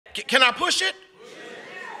Can I push it?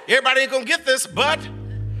 Everybody ain't gonna get this, but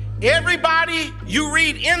everybody you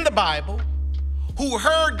read in the Bible who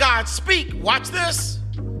heard God speak, watch this,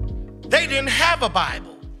 they didn't have a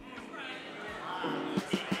Bible.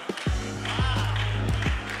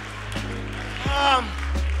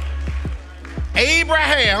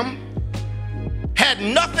 Abraham had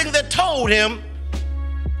nothing that told him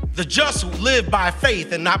the just live by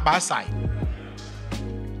faith and not by sight.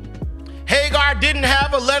 Hagar didn't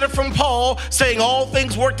have a letter from Paul saying all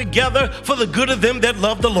things work together for the good of them that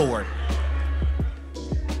love the Lord.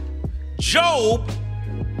 Job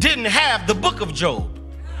didn't have the book of Job.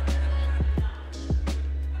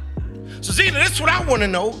 So Zena, this is what I want to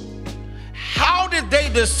know. How did they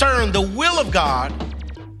discern the will of God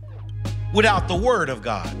without the word of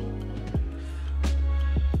God?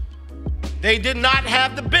 They did not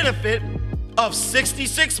have the benefit of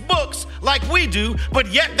 66 books like we do,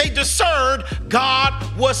 but yet they discerned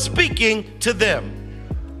God was speaking to them.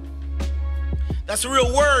 That's a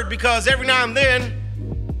real word, because every now and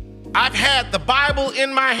then I've had the Bible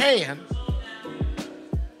in my hand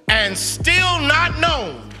and still not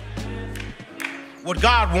known what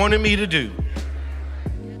God wanted me to do.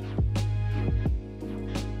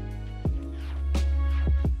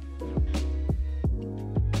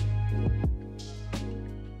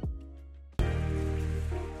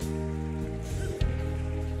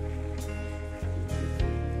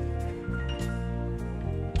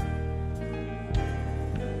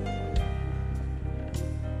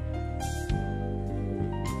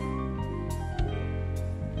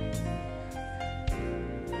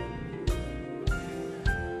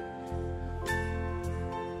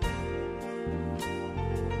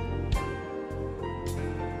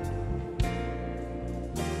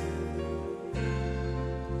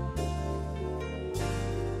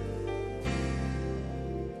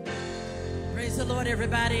 Praise the Lord,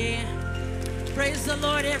 everybody. Praise the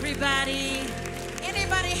Lord, everybody.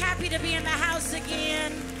 Anybody happy to be in the house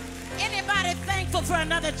again? Anybody thankful for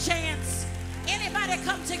another chance? Anybody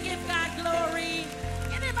come to give God glory?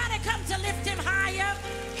 Anybody come to lift him higher?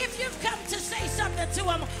 If you've come to say something to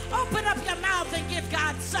him, open up your mouth and give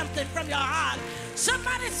God something from your heart.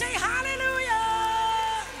 Somebody say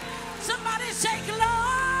hallelujah. Somebody say glory.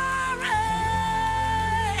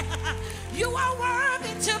 You are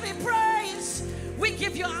worthy to be praised. We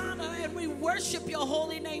give you honor and we worship your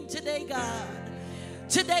holy name today, God.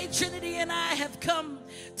 Today, Trinity and I have come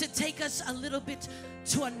to take us a little bit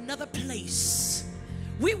to another place.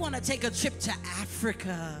 We want to take a trip to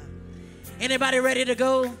Africa. Anybody ready to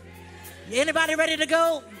go? Anybody ready to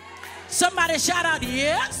go? Somebody shout out,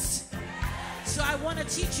 yes. So I want to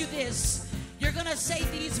teach you this. You're going to say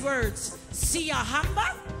these words.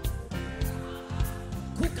 Siyahamba,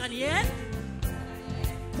 Kukanyen,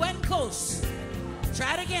 Kwenkos.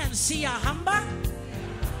 Try it again. Siyahamba,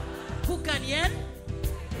 Kukanyen,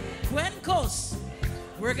 Kwenkos.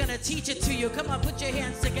 We're going to teach it to you. Come on, put your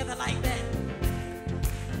hands together like that.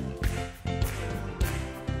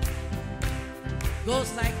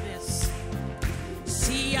 Goes like this.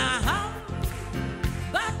 Siyahamba,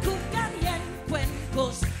 Kukanyen,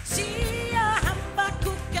 Kwenkos. Siyahamba,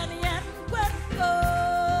 Kukanyen, Kwenkos.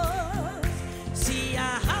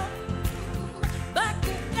 Siyahamba,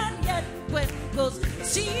 Kukanyen, Kwenkos.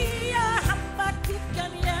 Siyahamba,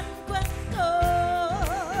 Kukanyen, Kwenkos.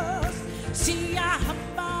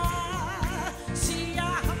 Siyahamba,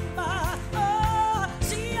 Siyahamba, oh,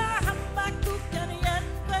 Siyahamba, Kukanyen,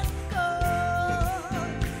 Kwenkos.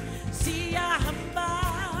 Siyahamba,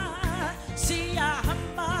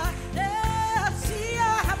 Siyahamba,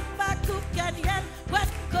 Siyahamba, Kukanyen,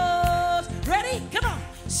 Kwenkos. Ready? Come on.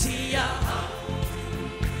 Siyahamba,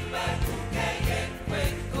 Kukanyen,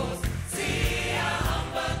 Kwenkos.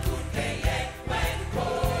 Siyahamba, Kukanyen.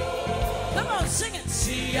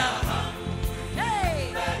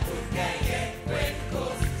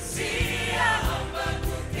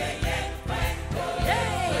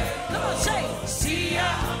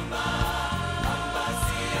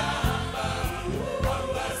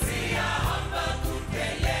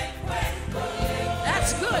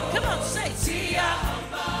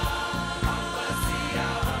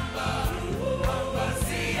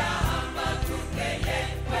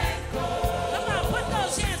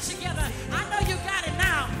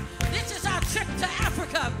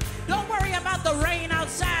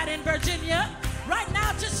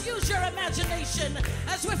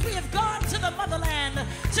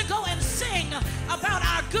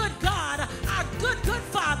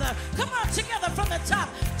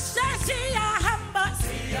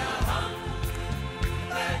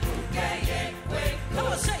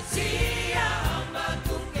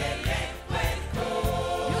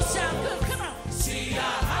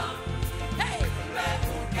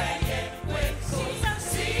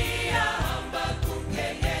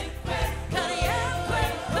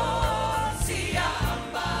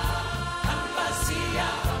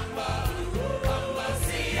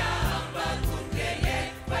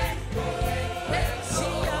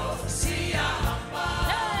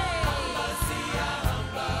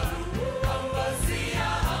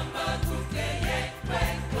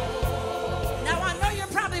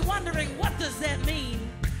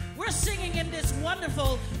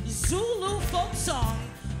 wonderful Zulu folk song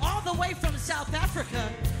all the way from South Africa.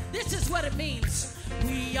 This is what it means.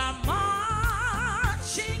 We are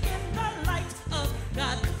marching in the light of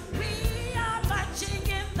God. We are marching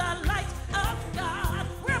in the light of God.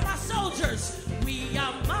 Where are my soldiers? We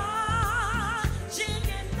are marching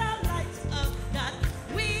in the light of God.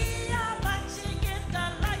 We are marching in the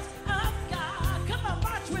light of God. Come on,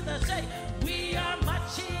 march with us. Say, we are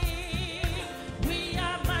marching. We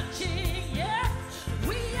are marching. Yeah.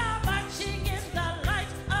 We are marching in the light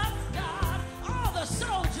of God. All the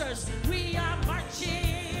soldiers, we are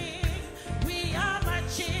marching. We are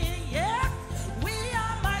marching. Yeah. We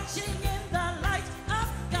are marching in the light of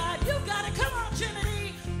God. You got it. Come on,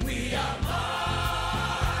 Trinity. We are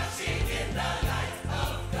marching in the light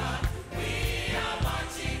of God. We are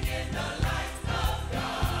marching in the light of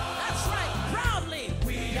God. That's right, proudly.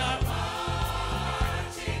 We are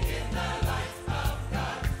marching in the light of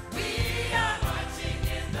God. We are marching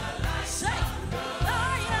in the light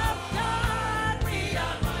of God. We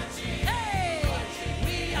are marching. Hey,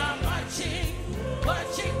 we are marching.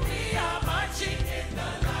 Marching, we are marching in the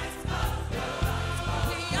light of God.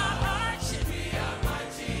 We are marching. We are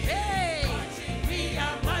marching. Hey, we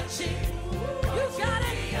are marching. You got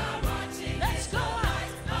it. We are marching. Let's go.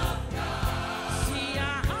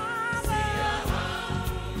 Siyahamba.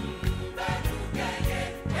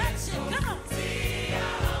 That's it. Come on.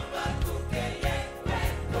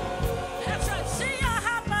 That's right.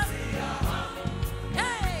 Siyahamba.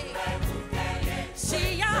 Hey.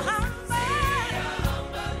 Siyahamba.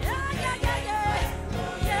 Yeah, yeah, yeah, yeah.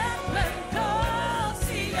 Yeah, let go.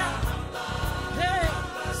 Siyahamba. Hey.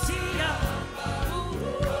 Siyahamba.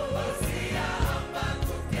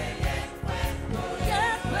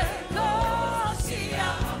 Yeah, let go.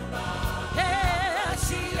 Siyahamba. Hey,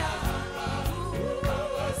 Siyahamba.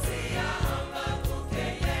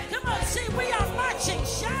 Come on, see, we are marching.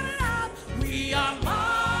 Shout it out. We are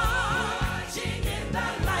marching in the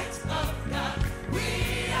light of God. We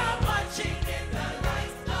are marching in the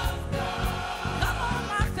light of God. Come on,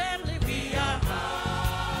 my family. We are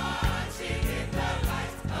marching in the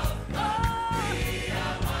light of God. We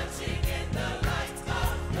are marching in the light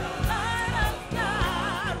of God. Light of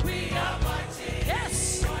God. We are marching. Yes.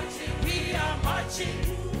 We are marching.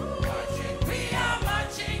 We are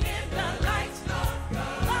marching in the light of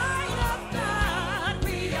God. Light of God.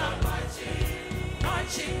 We are marching.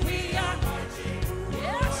 Marching. We are marching.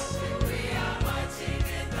 Yes. We are marching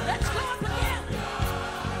in the Let's go up again.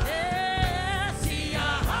 Yes.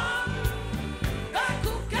 Siyahamba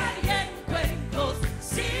kukayen kwenkos.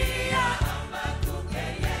 Siyahamba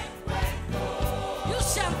kukayen kwenkos. You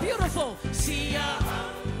sound beautiful.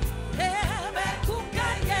 Siyahamba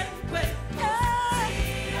kukayen kwenkos.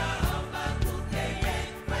 Siyahamba kukayen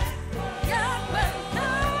kwenkos. Yeah, kwenkos.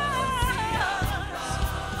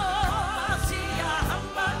 Oh,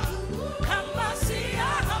 Siyahamba. Hamba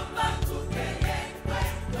Siyahamba kukayen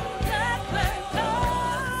kwenkos. Yeah, kwenkos.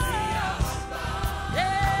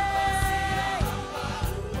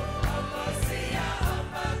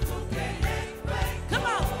 Come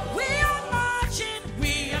on, we are marching.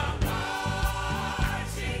 We are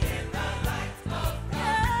marching in the light of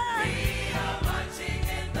God. We are marching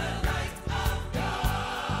in the light of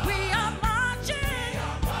God. We are marching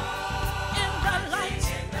in the light.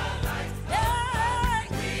 Yeah.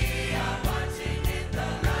 We are marching in the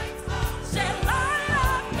light of Say light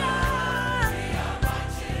of God. We are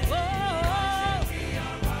marching. Oh. We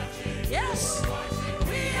are marching. Yes.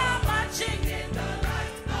 We are marching in the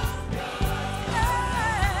light of God.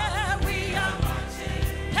 Yeah. We are marching.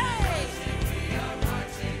 Hey. We are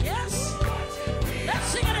marching. Yes. Let's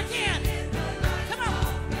sing it again. Come on.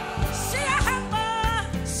 Siyahamba.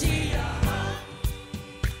 Siyahamba.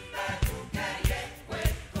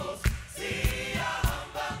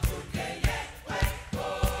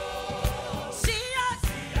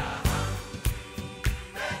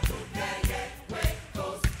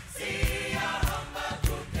 Siyahamba.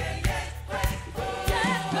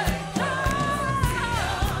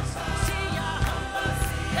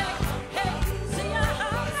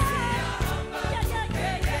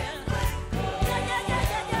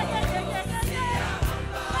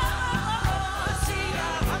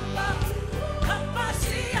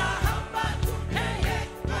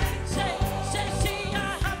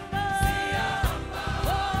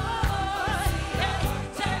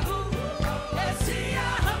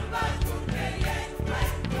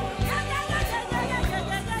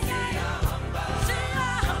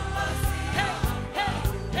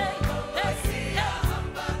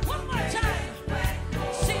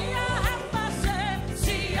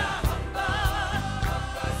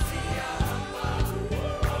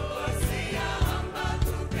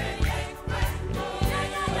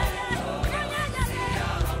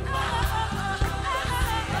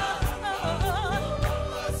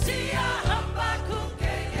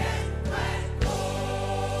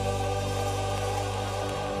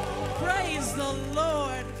 Praise the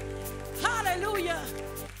Lord. Hallelujah.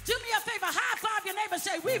 Do me a favor, high five your neighbor,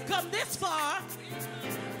 say, we've come this far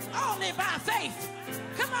only by faith.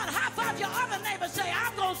 Come on, high five your other neighbor, say,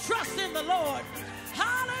 I'm going to trust in the Lord.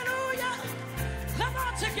 Hallelujah. Come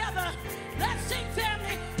on together. Let's sing,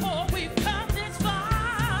 family. Oh, we've come this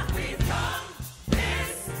far. We've come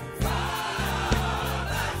this far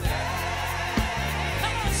by faith.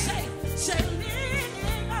 Come on, say,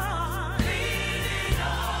 leaning on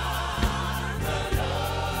the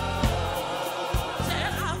Lord. Say,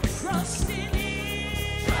 I'm trusting in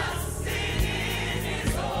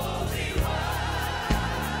His holy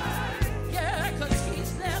word. Yeah, 'cause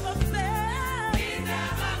He's never failed. He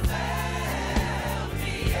never failed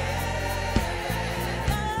me yet.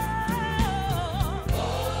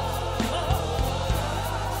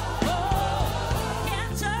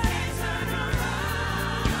 Can't turn around.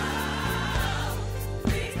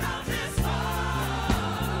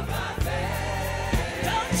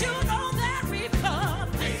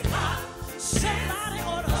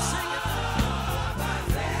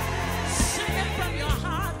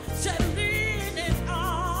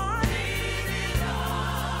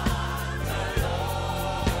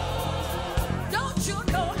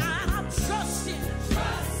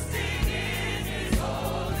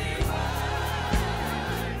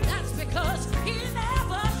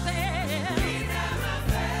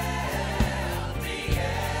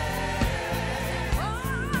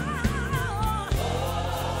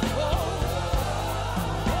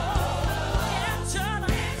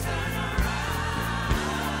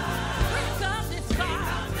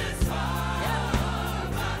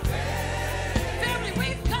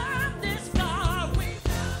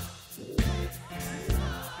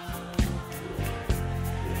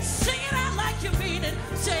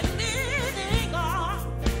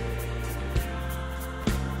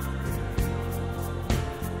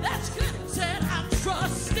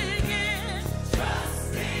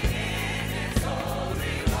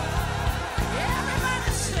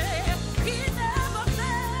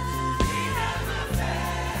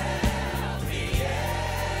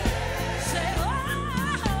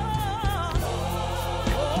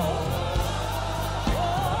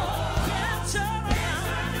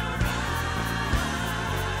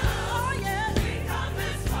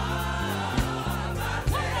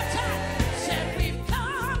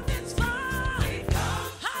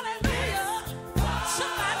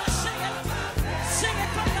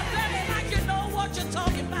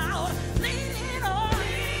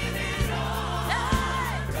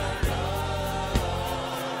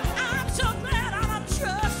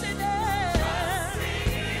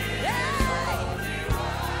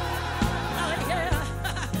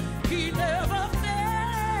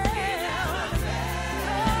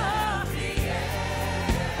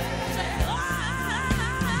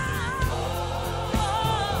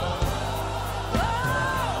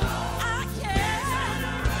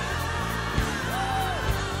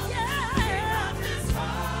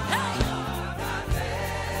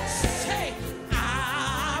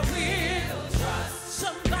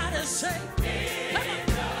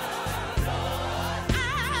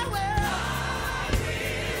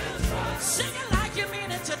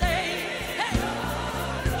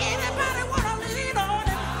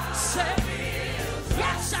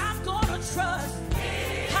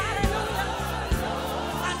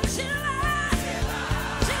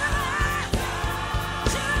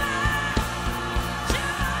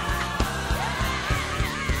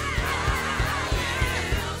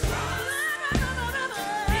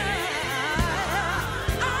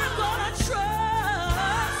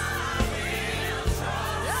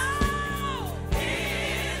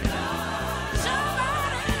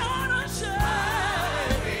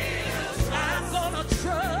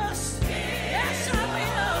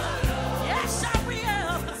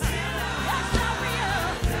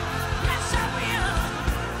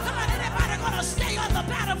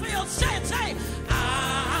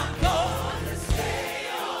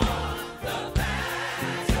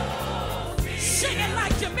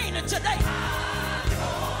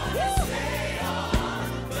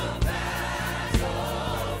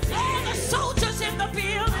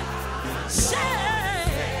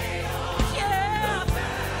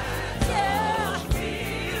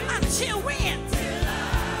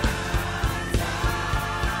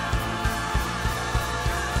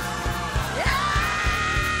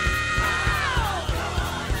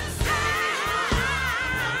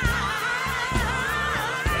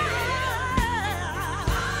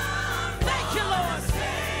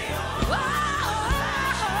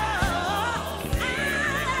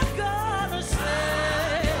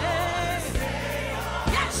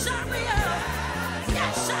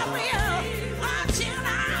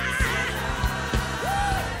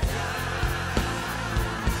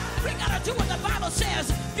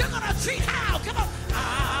 You're going to treat how? Come on.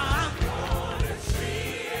 I'm going to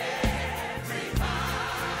treat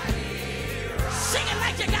everybody right. Sing it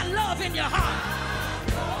like you got love in your heart.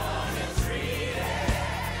 I'm going to treat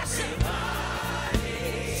everybody.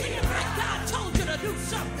 Sing it like God told you to do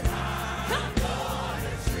something. I'm going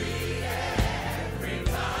to treat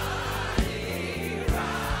everybody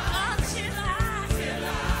right. Until I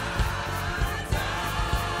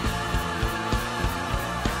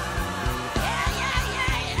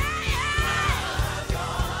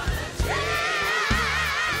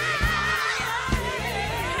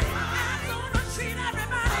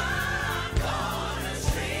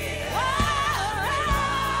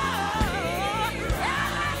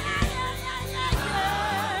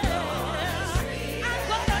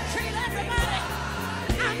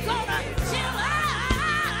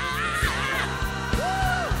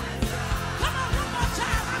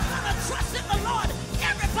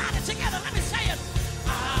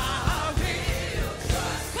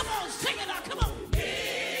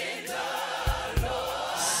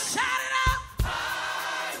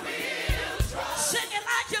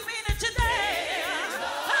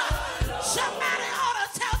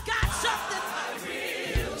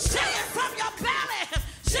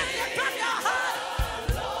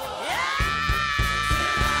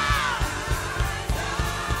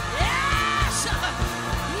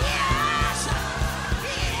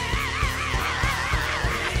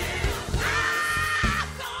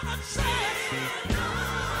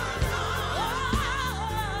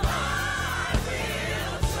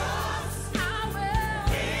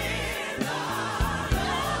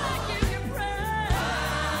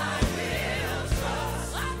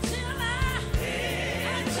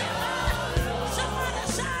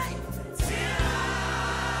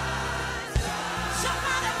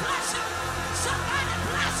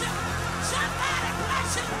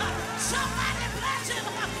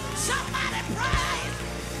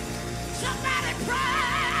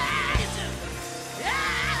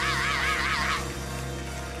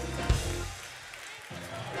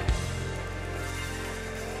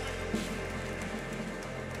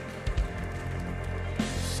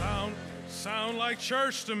Sound like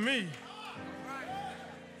church to me.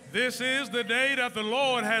 This is the day that the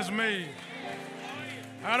Lord has made.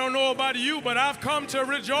 I don't know about you, but I've come to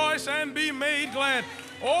rejoice and be made glad.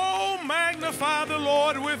 Oh, magnify the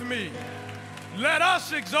Lord with me. Let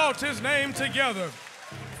us exalt his name together.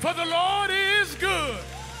 For the Lord is good.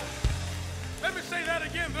 Let me say that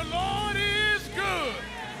again. The Lord is good.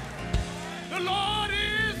 The Lord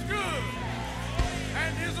is good.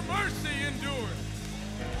 And his mercy endures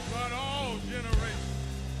throughout all generations.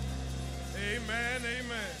 Amen,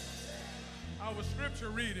 amen. Our scripture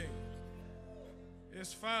reading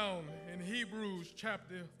is found in Hebrews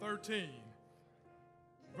chapter 13,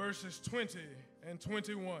 verses 20 and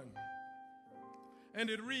 21. And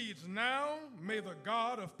it reads, "Now may the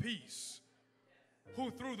God of peace,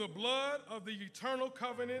 who through the blood of the eternal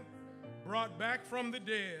covenant brought back from the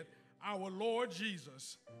dead our Lord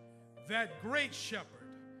Jesus, that great shepherd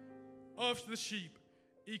of the sheep,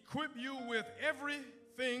 equip you with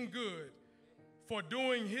everything good for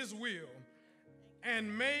doing his will,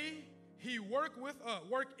 and may he work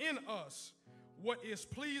in us what is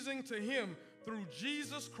pleasing to him through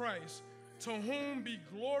Jesus Christ, to whom be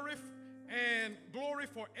glory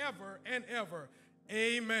forever and ever.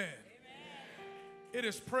 Amen." It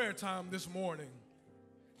is prayer time this morning.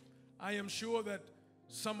 I am sure that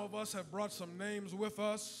some of us have brought some names with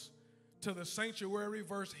us to the sanctuary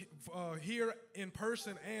here in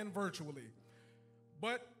person and virtually.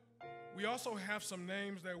 But we also have some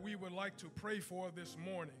names that we would like to pray for this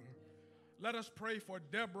morning. Let us pray for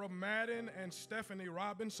Deborah Madden and Stephanie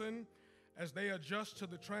Robinson as they adjust to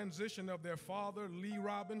the transition of their father, Lee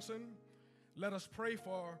Robinson. Let us pray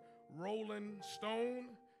for Roland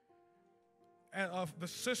Stone, the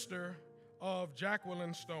sister of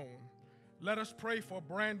Jacqueline Stone. Let us pray for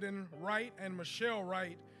Brandon Wright and Michelle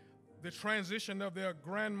Wright, the transition of their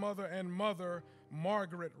grandmother and mother,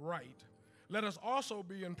 Margaret Wright. Let us also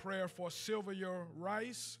be in prayer for Sylvia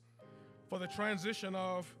Rice, for the transition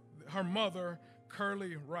of her mother,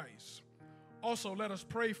 Curly Rice. Also, let us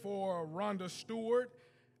pray for Rhonda Stewart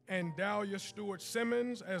and Dahlia Stewart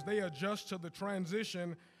Simmons as they adjust to the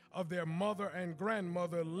transition of their mother and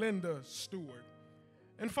grandmother, Linda Stewart.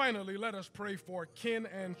 And finally, let us pray for Ken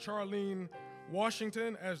and Charlene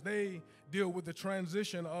Washington as they deal with the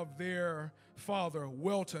transition of their father,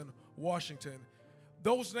 Welton Washington.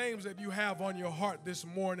 Those names that you have on your heart this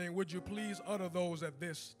morning, would you please utter those at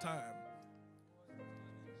this time?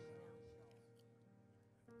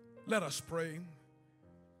 Let us pray.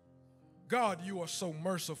 God, you are so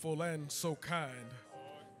merciful and so kind.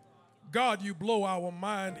 God, you blow our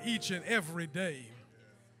mind each and every day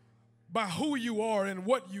by who you are and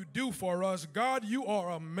what you do for us. God, you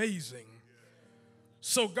are amazing.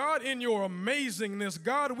 So God, in your amazingness,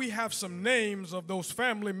 God, we have some names of those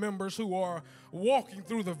family members who are walking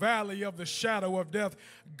through the valley of the shadow of death.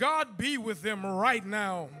 God, be with them right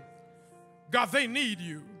now. God, they need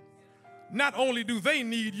you. Not only do they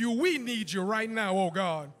need you, we need you right now, oh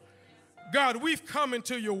God. God, we've come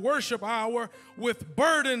into your worship hour with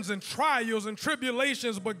burdens and trials and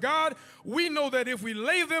tribulations, but God, we know that if we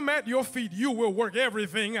lay them at your feet, you will work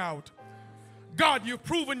everything out. God, you've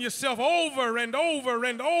proven yourself over and over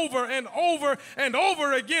and over and over and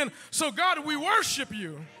over again. So God, we worship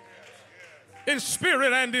you in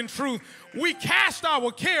spirit and in truth. We cast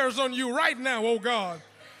our cares on you right now, oh God.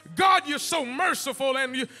 God, you're so merciful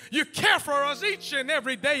and you care for us each and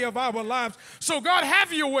every day of our lives. So God,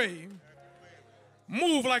 have your way.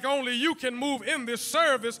 Move like only you can move in this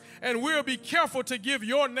service, and we'll be careful to give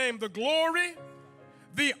your name the glory,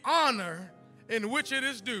 the honor in which it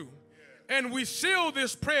is due. And we seal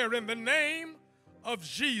this prayer in the name of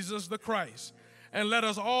Jesus the Christ. And let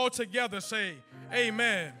us all together say,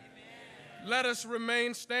 amen. Let us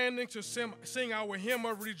remain standing to sing our hymn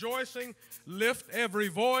of rejoicing. Lift every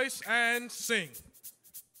voice and sing.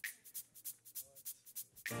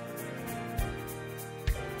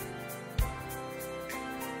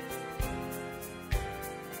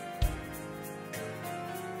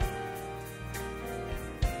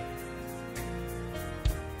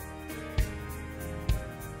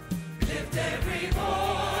 Lift every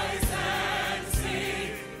voice and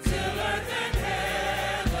sing till earth and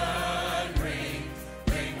heaven ring.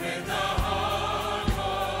 Ring with the harmonies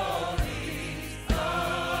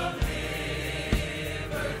of hymn.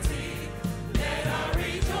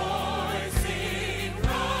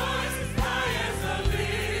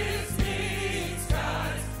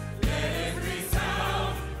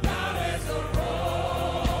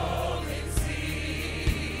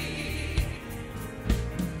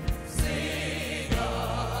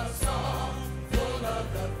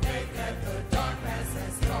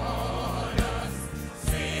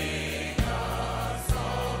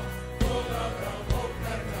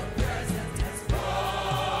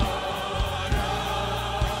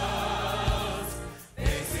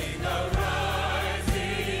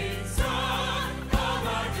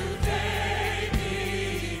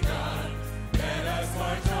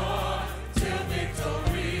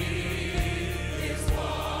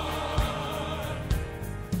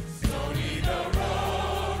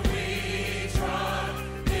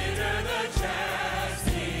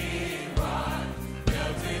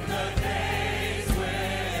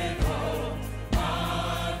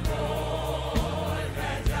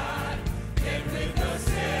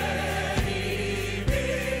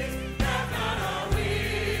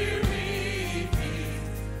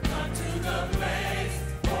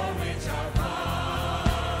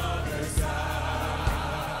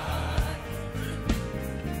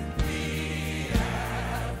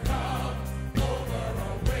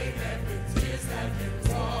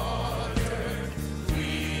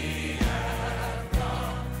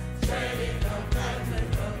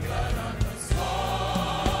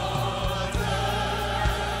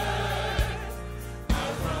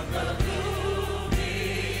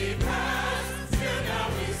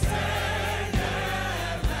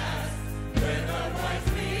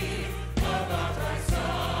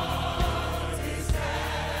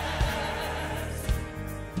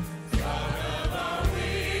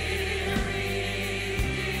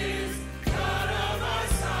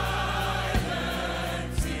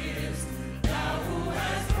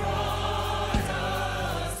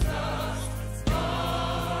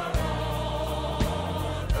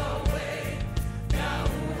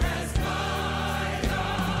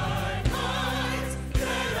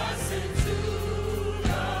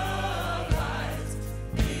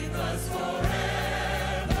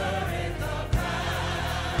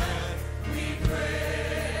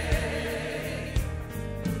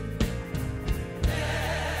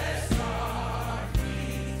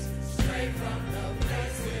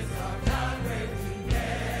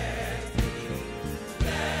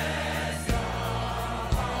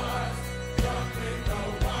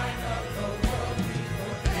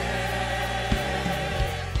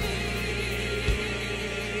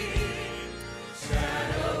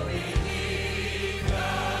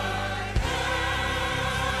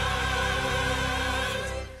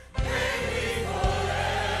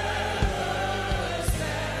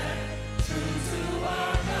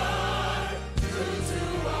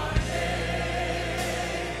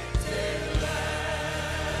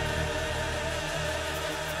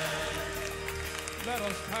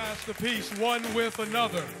 Gentiles pass the peace one with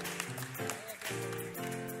another.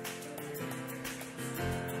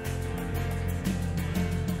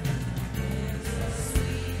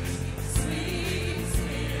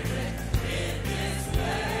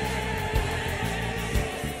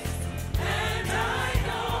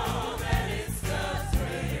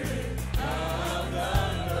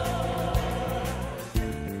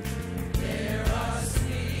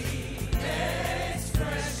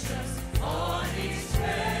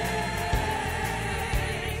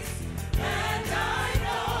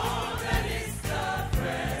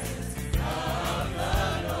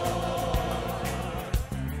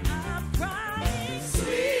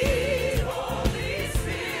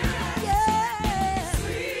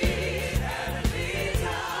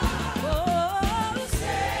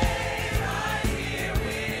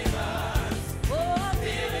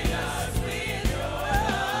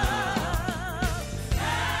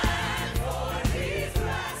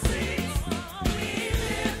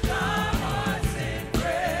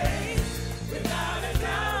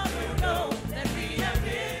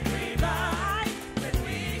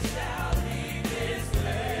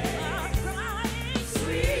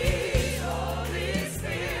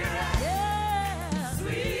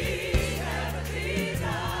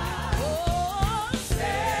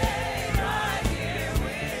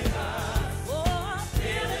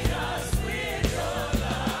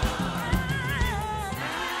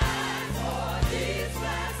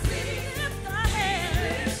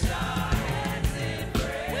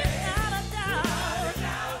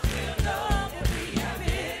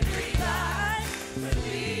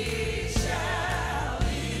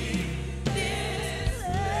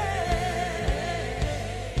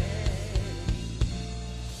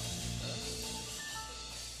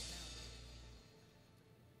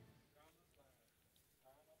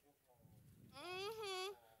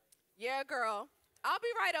 Yeah, girl. I'll be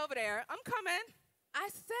right over there. I'm coming. I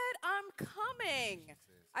said I'm coming.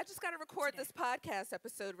 I just got to record this podcast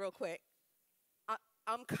episode real quick.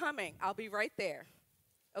 I'm coming. I'll be right there.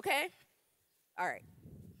 Okay? All right.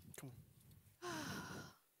 Come on.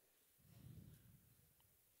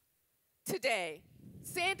 Today,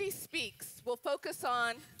 Sandy Speaks will focus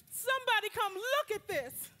on somebody come look at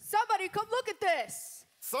this. Somebody come look at this.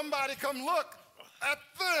 Somebody come look at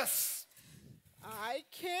this. I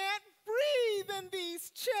can't breathe in these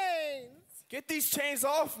chains. Get these chains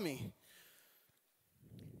off me.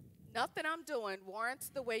 Nothing I'm doing warrants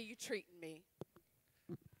the way you treating me.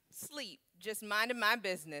 Sleep, just minding my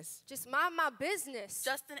business. Just mind my business.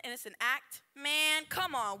 Just an innocent act? Man,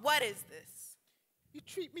 come on, what is this? You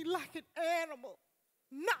treat me like an animal,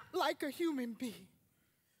 not like a human being.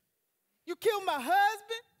 You killed my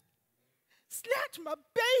husband, snatched my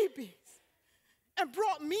babies, and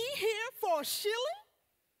brought me here for a shilling?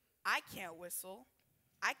 I can't whistle.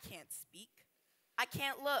 I can't speak. I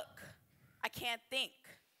can't look. I can't think.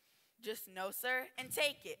 Just know, sir, and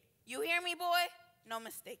take it. You hear me, boy? No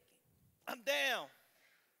mistaking. I'm down.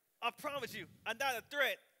 I promise you, I'm not a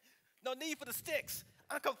threat. No need for the sticks.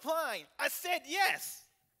 I'm complying. I said yes.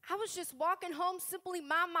 I was just walking home, simply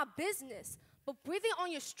mind my business. But breathing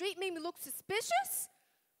on your street made me look suspicious?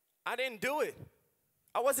 I didn't do it.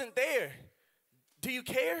 I wasn't there. Do you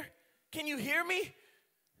care? Can you hear me?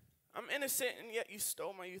 I'm innocent, and yet you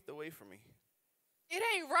stole my youth away from me. It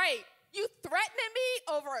ain't right. You threatening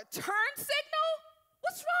me over a turn signal?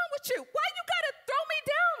 What's wrong with you? Why you gotta throw me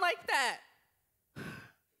down like that?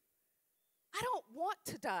 I don't want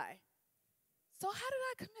to die. So how did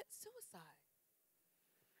I commit suicide?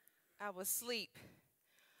 I was asleep,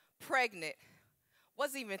 pregnant,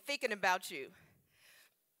 wasn't even thinking about you.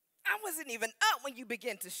 I wasn't even up when you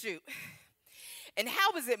began to shoot. And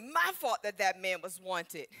how was it my fault that that man was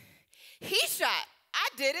wanted? He shot, I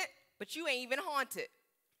didn't, but you ain't even haunted.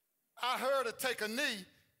 I heard her take a knee,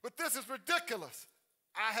 but this is ridiculous.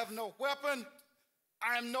 I have no weapon,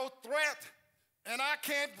 I am no threat, and I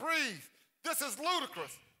can't breathe. This is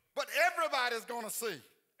ludicrous, but everybody's gonna see.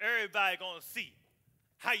 Everybody gonna see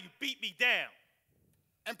how you beat me down.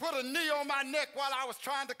 And put a knee on my neck while I was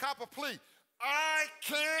trying to cop a plea. I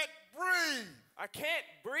can't breathe. I can't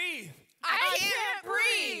breathe. I can't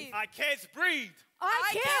breathe. I can't breathe.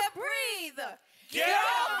 I can't breathe. Get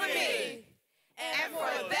off of me. And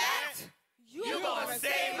for that, you gonna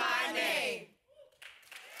say my name.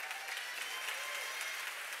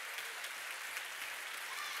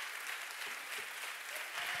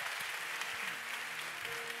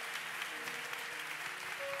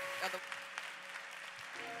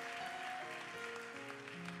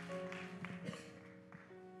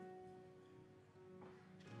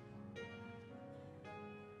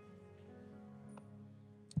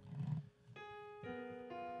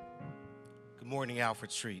 morning,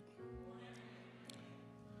 Alfred Street.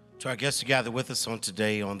 To our guests who gather with us on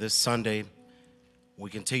today, on this Sunday, we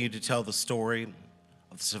continue to tell the story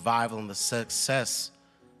of the survival and the success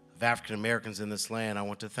of African Americans in this land. I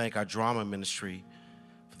want to thank our drama ministry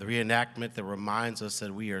for the reenactment that reminds us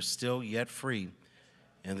that we are still yet free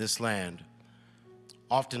in this land.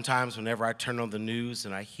 Oftentimes, whenever I turn on the news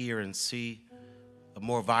and I hear and see of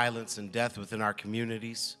more violence and death within our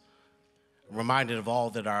communities, I'm reminded of all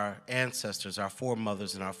that our ancestors, our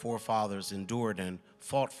foremothers, and our forefathers endured and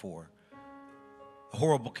fought for, the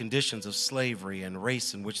horrible conditions of slavery and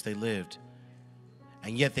race in which they lived,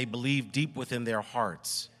 and yet they believed deep within their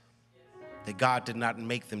hearts that God did not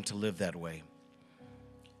make them to live that way.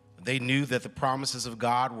 They knew that the promises of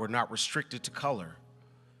God were not restricted to color,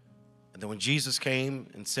 and that when Jesus came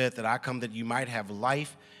and said that I come that you might have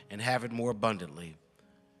life and have it more abundantly,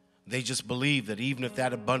 they just believed that even if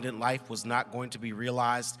that abundant life was not going to be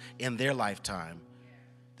realized in their lifetime,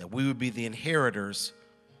 that we would be the inheritors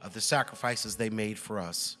of the sacrifices they made for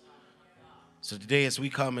us. So today, as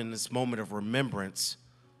we come in this moment of remembrance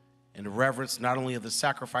and reverence not only of the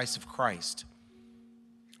sacrifice of Christ,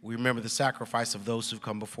 we remember the sacrifice of those who've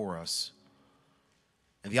come before us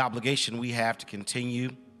and the obligation we have to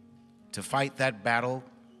continue to fight that battle,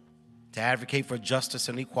 to advocate for justice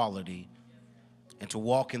and equality, and to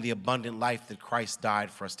walk in the abundant life that Christ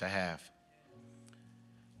died for us to have.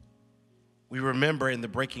 We remember in the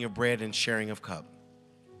breaking of bread and sharing of cup.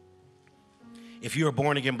 If you're a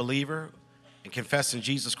born-again believer and confessing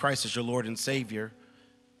Jesus Christ as your Lord and Savior,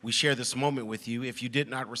 we share this moment with you. If you did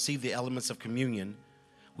not receive the elements of communion,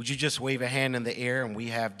 would you just wave a hand in the air, and we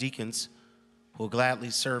have deacons who will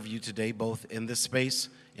gladly serve you today, both in this space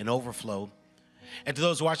and overflow. And to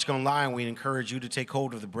those watching online, we encourage you to take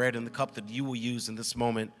hold of the bread and the cup that you will use in this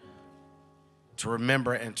moment to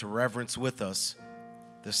remember and to reverence with us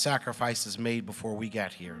the sacrifices made before we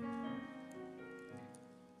got here.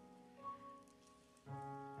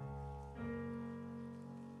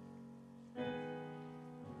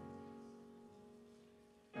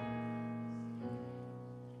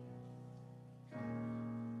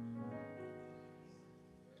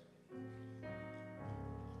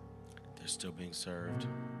 They're still being served.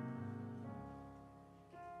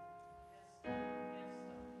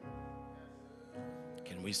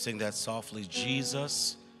 Can we sing that softly?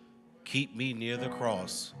 Jesus, keep me near the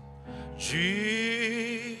cross.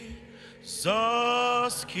 Jesus,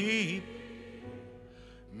 keep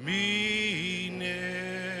me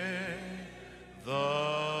near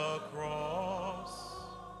the cross.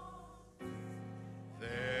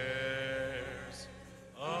 There's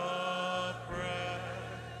a precious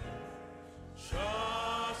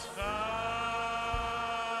fountain,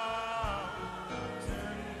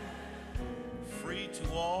 free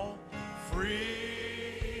to all,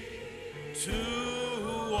 free to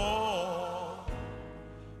all,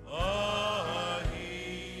 a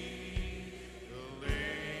healing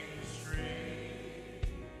stream,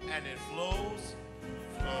 and it flows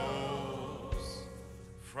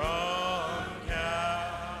from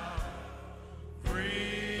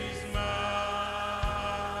Calvary's mountain.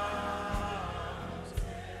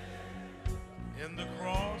 In the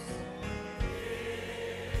cross,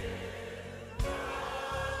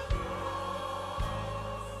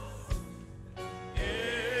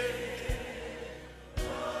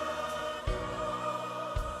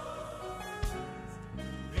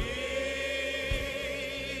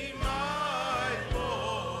 be my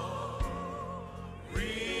glory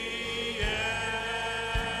ever,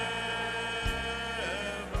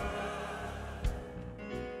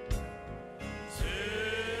 till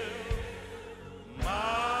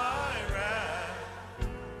my raptured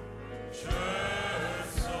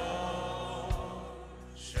soul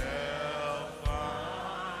shall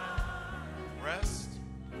find rest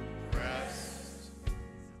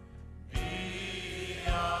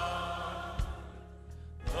beyond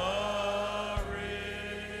the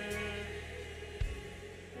river.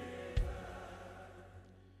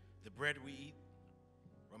 The bread we eat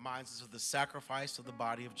reminds us of the sacrifice of the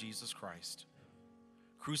body of Jesus Christ,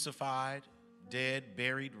 crucified, dead,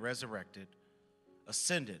 buried, resurrected,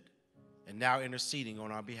 ascended, and now interceding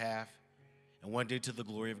on our behalf, and one day to the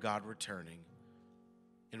glory of God returning.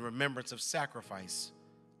 In remembrance of sacrifice,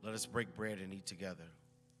 let us break bread and eat together.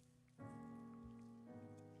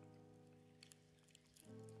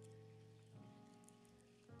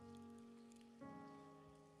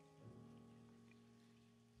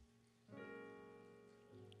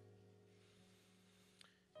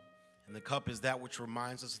 And the cup is that which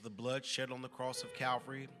reminds us of the blood shed on the cross of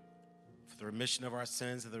Calvary for the remission of our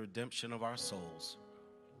sins and the redemption of our souls.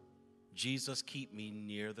 Jesus, keep me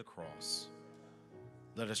near the cross.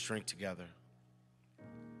 Let us drink together.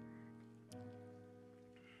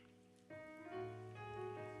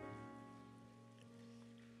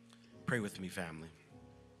 Pray with me, family.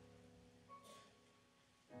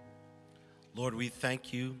 Lord, we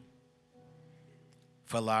thank you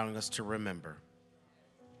for allowing us to remember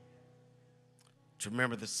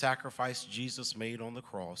the sacrifice Jesus made on the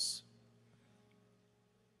cross,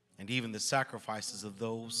 and even the sacrifices of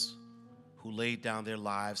those who laid down their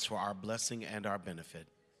lives for our blessing and our benefit.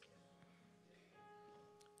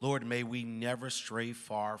 Lord, may we never stray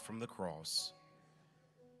far from the cross,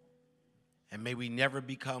 and may we never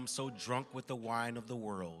become so drunk with the wine of the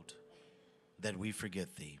world that we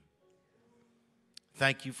forget thee.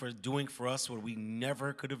 Thank you for doing for us what we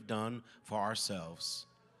never could have done for ourselves,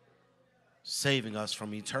 saving us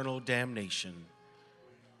from eternal damnation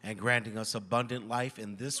and granting us abundant life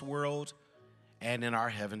in this world and in our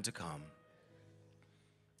heaven to come.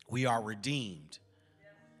 We are redeemed,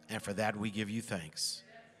 and for that we give you thanks.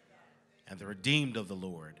 And the redeemed of the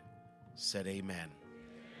Lord said amen.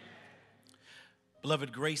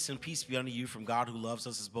 Beloved, grace and peace be unto you from God who loves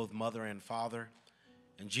us as both mother and father,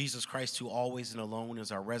 and Jesus Christ, who always and alone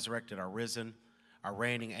is our resurrected, our risen, our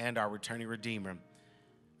reigning, and our returning Redeemer.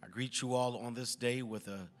 I greet you all on this day with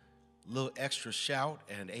a little extra shout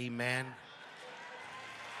and amen.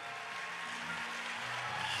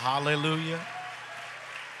 Hallelujah.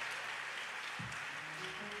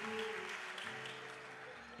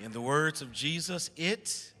 In the words of Jesus,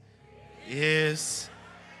 it is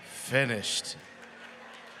finished.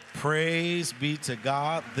 Praise be to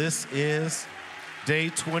God. This is day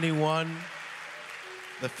 21,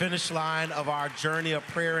 the finish line of our journey of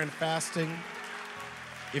prayer and fasting.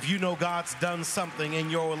 If you know God's done something in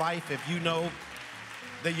your life, if you know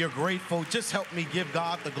that you're grateful, just help me give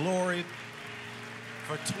God the glory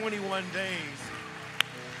for 21 days.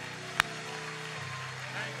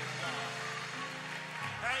 Thank you, God.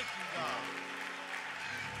 Thank you, God.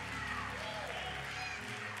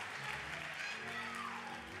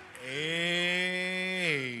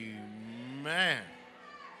 Amen.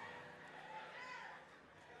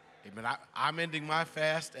 Amen. I'm ending my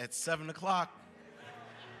fast at 7 o'clock.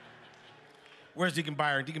 Where's Deacon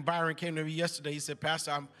Byron? Deacon Byron came to me yesterday. He said,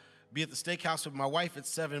 Pastor, I'm be at the steakhouse with my wife at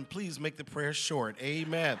 7. Please make the prayer short.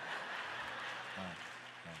 Amen.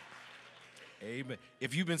 Amen.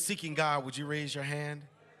 If you've been seeking God, would you raise your hand?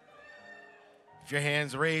 If your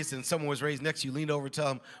hand's raised and someone was raised next to you, lean over and tell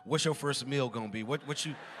them, what's your first meal going to be? What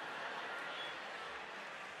you...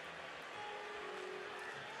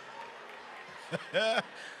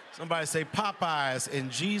 Somebody say Popeyes in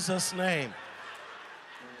Jesus' name.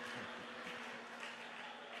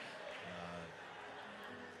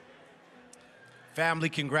 Family,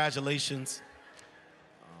 congratulations.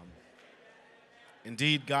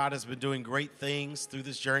 Indeed, God has been doing great things through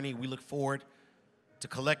this journey. We look forward to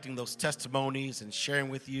collecting those testimonies and sharing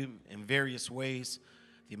with you in various ways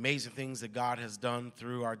the amazing things that God has done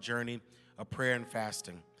through our journey of prayer and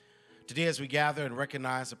fasting. Today, as we gather and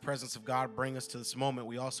recognize the presence of God bring us to this moment,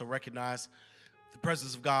 we also recognize the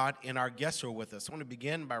presence of God in our guests who are with us. I want to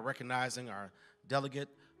begin by recognizing our delegate,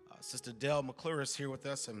 Sister Dell McClure is here with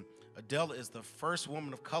us, and Adele is the first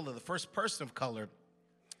woman of color, the first person of color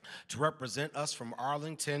to represent us from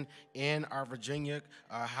Arlington in our Virginia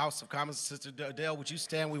House of Commons. Sister Adele, would you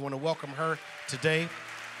stand? We want to welcome her today,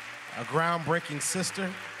 a groundbreaking sister.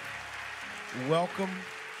 Welcome.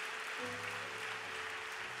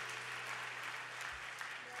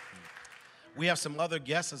 We have some other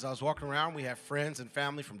guests. As I was walking around, we have friends and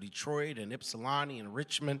family from Detroit and Ypsilanti and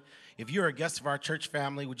Richmond. If you're a guest of our church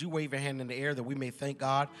family, would you wave your hand in the air that we may thank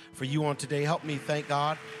God for you on today? Help me thank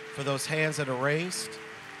God for those hands that are raised.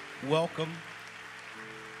 Welcome.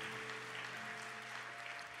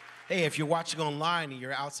 Hey, if you're watching online and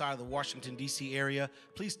you're outside of the Washington, D.C. area,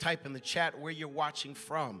 please type in the chat where you're watching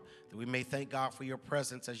from, that we may thank God for your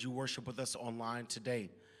presence as you worship with us online today.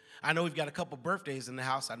 I know we've got a couple birthdays in the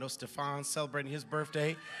house. I know Stefan's celebrating his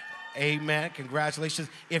birthday. Amen. Congratulations.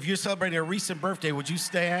 If you're celebrating a recent birthday, would you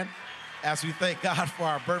stand as we thank God for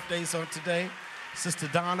our birthdays on today? Sister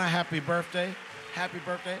Donna, happy birthday. Happy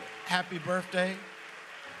birthday. Happy birthday.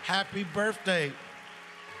 Happy birthday.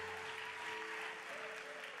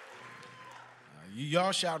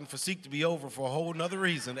 Y'all shouting for Seek to be over for a whole nother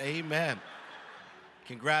reason. Amen.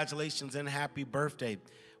 Congratulations and happy birthday.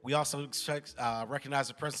 We also recognize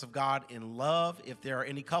the presence of God in love. If there are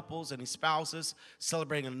any couples, any spouses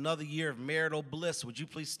celebrating another year of marital bliss, would you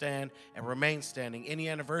please stand and remain standing? Any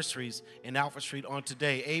anniversaries in Alfred Street on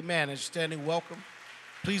today? Amen. As you're standing, welcome.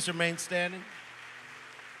 Please remain standing.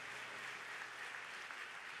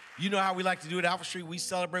 You know how we like to do it at Alfred Street. We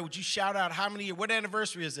celebrate. Would you shout out how many years? What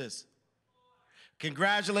anniversary is this?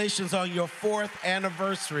 Congratulations on your 4th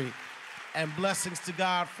anniversary, and blessings to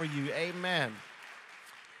God for you. Amen.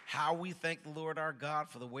 How we thank the Lord our God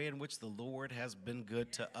for the way in which the Lord has been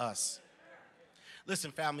good to us.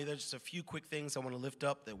 Listen, family, there's just a few quick things I want to lift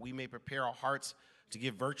up that we may prepare our hearts to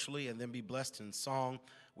give virtually and then be blessed in song.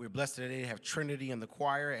 We're blessed today to have Trinity in the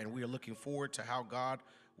choir, and we are looking forward to how God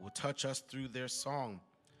will touch us through their song.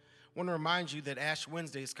 I want to remind you that Ash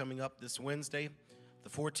Wednesday is coming up this Wednesday. The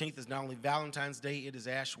 14th is not only Valentine's Day, it is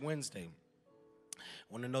Ash Wednesday. I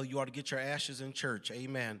want to know you ought to get your ashes in church.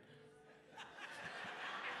 Amen.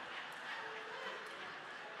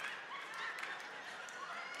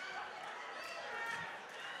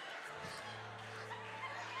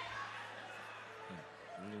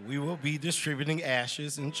 We will be distributing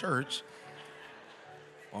ashes in church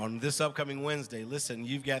on this upcoming Wednesday. Listen,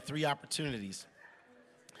 you've got 3 opportunities.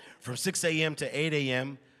 From 6 a.m. to 8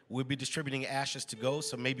 a.m., we'll be distributing ashes to go,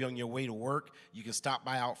 so maybe on your way to work, you can stop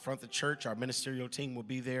by out front of the church. Our ministerial team will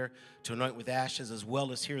be there to anoint with ashes, as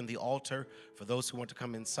well as here in the altar for those who want to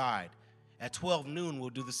come inside. At 12 noon, we'll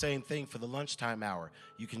do the same thing for the lunchtime hour.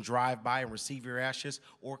 You can drive by and receive your ashes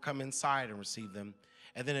or come inside and receive them.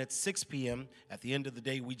 And then at 6 p.m., at the end of the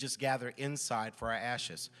day, we just gather inside for our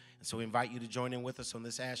ashes. And so we invite you to join in with us on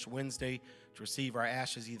this Ash Wednesday to receive our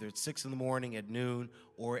ashes either at 6 in the morning, at noon,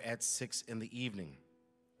 or at 6 in the evening.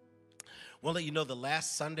 We'll let you know the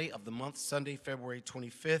last Sunday of the month, Sunday, February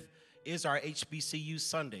 25th, is our HBCU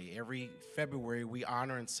Sunday. Every February, we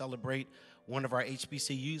honor and celebrate one of our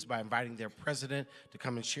HBCUs by inviting their president to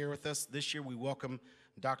come and share with us. This year, we welcome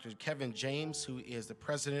Dr. Kevin James, who is the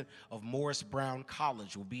president of Morris Brown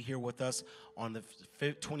College, will be here with us on the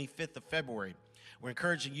 25th of February. We're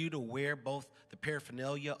encouraging you to wear both the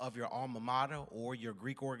paraphernalia of your alma mater or your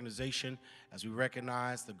Greek organization as we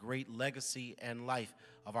recognize the great legacy and life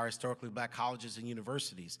of our historically black colleges and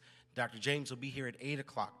universities. Dr. James will be here at 8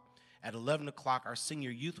 o'clock. At 11 o'clock, our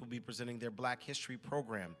senior youth will be presenting their Black History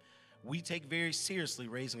program. We take very seriously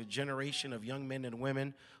raising a generation of young men and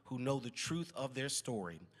women who know the truth of their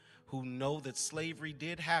story, who know that slavery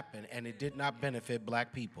did happen and it did not benefit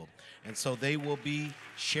black people. And so they will be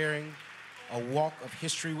sharing a walk of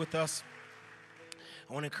history with us.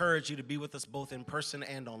 I want to encourage you to be with us both in person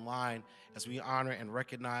and online as we honor and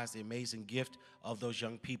recognize the amazing gift of those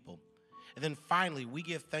young people. And then finally, we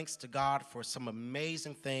give thanks to God for some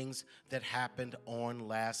amazing things that happened on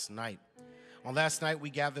last night. On last night,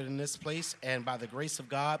 we gathered in this place, and by the grace of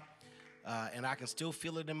God, and I can still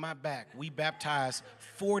feel it in my back, we baptized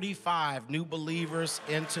 45 new believers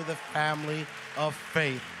into the family of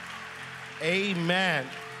faith. Amen.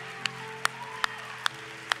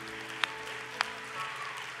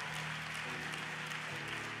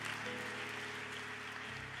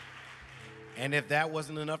 And if that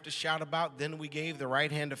wasn't enough to shout about, then we gave the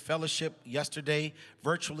right hand of fellowship yesterday,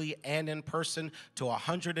 virtually and in person, to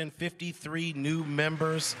 153 new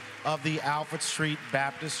members of the Alfred Street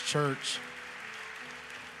Baptist Church.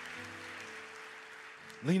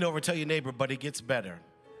 Lean over and tell your neighbor, but it gets better.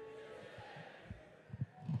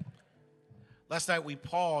 Last night we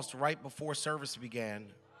paused right before service began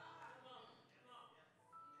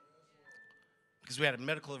because we had a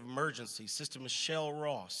medical emergency. Sister Michelle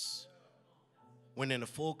Ross went into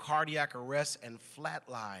full cardiac arrest and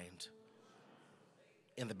flatlined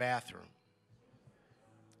in the bathroom.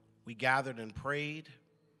 We gathered and prayed.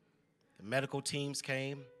 The medical teams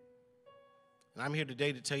came. And I'm here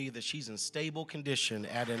today to tell you that she's in stable condition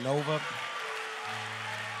at Inova.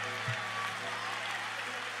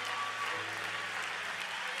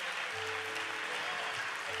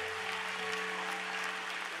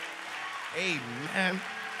 Amen.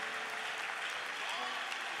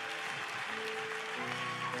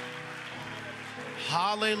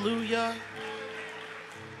 Hallelujah.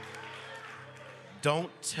 Don't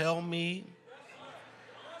tell me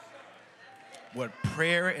what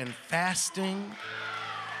prayer and fasting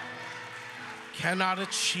cannot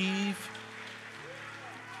achieve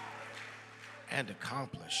and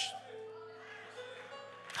accomplish.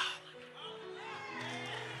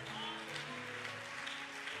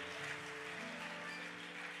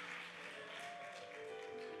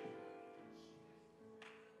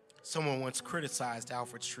 Someone once criticized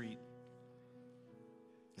Alfred Street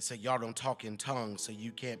and said, y'all don't talk in tongues, so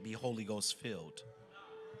you can't be Holy Ghost filled.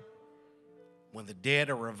 When the dead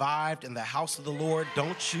are revived in the house of the Lord,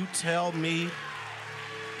 don't you tell me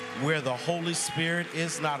where the Holy Spirit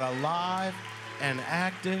is not alive and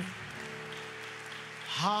active.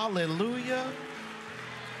 Hallelujah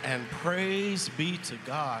and praise be to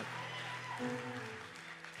God.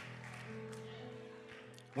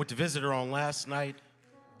 Went to visit her on last night,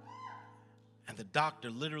 and the doctor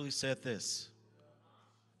literally said this: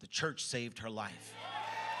 the church saved her life.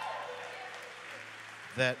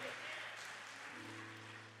 That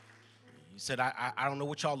he said, I don't know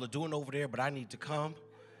what y'all are doing over there, but I need to come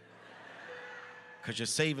because you're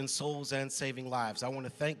saving souls and saving lives. I want to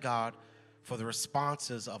thank God for the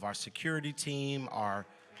responses of our security team, our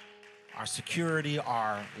security,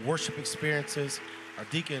 our worship experiences, our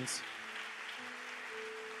deacons.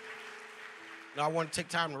 Now, I want to take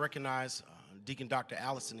time to recognize Deacon Dr.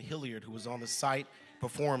 Allison Hilliard, who was on the site,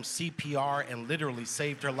 performed CPR, and literally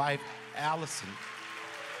saved her life. Allison.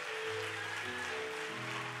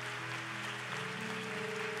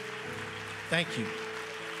 Thank you.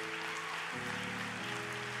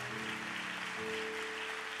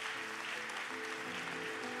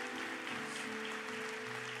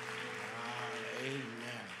 Amen.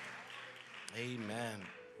 Amen.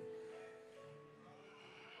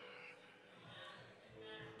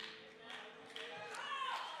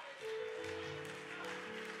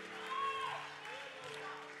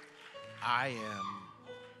 I am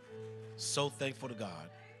so thankful to God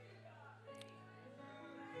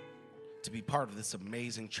to be part of this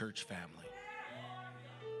amazing church family.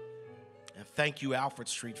 And thank you, Alfred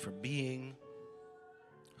Street, for being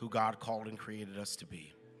who God called and created us to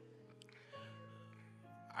be.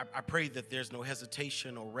 I pray that there's no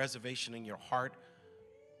hesitation or reservation in your heart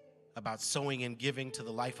about sowing and giving to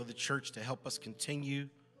the life of the church to help us continue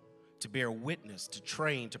to bear witness, to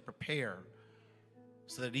train, to prepare,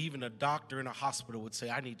 so that even a doctor in a hospital would say,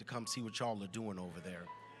 I need to come see what y'all are doing over there.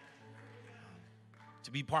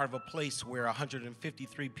 To be part of a place where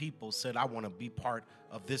 153 people said, I want to be part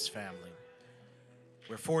of this family.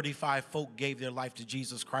 Where 45 folk gave their life to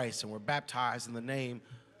Jesus Christ and were baptized in the name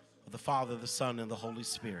of the Father, the Son, and the Holy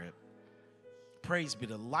Spirit. Praise be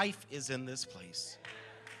to life is in this place.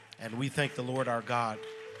 And we thank the Lord our God.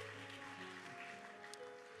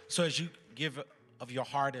 So as you give of your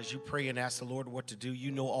heart, as you pray and ask the Lord what to do,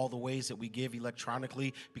 you know all the ways that we give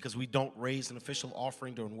electronically because we don't raise an official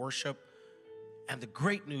offering during worship. And the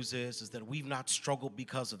great news is that we've not struggled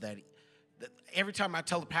because of that. Every time I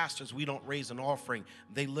tell the pastors we don't raise an offering,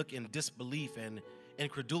 they look in disbelief and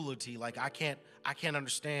incredulity, like I can't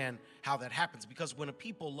understand how that happens. Because when a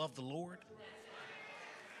people love the Lord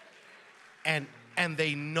and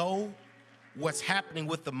they know what's happening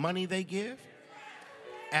with the money they give,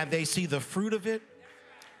 and they see the fruit of it,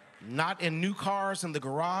 not in new cars in the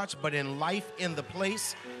garage, but in life in the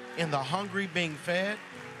place, in the hungry being fed,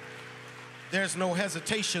 there's no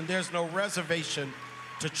hesitation, there's no reservation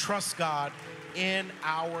to trust God in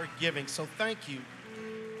our giving. So thank you.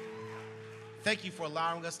 Thank you for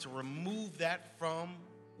allowing us to remove that from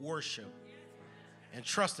worship and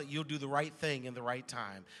trust that you'll do the right thing in the right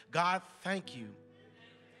time. God, thank you,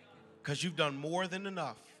 because you've done more than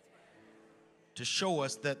enough to show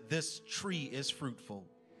us that this tree is fruitful.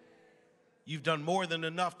 You've done more than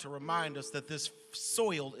enough to remind us that this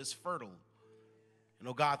soil is fertile. And,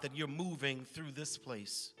 oh God, that you're moving through this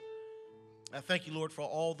place. I thank you, Lord, for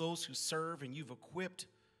all those who serve and you've equipped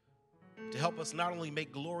to help us not only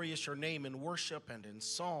make glorious your name in worship and in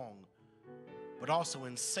song, but also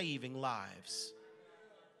in saving lives.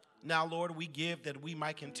 Now, Lord, we give that we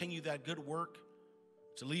might continue that good work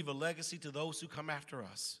to leave a legacy to those who come after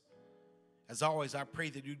us. As always, I pray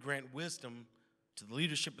that you'd grant wisdom to the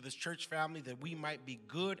leadership of this church family, that we might be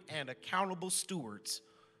good and accountable stewards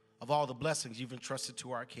of all the blessings you've entrusted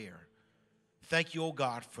to our care. Thank you, O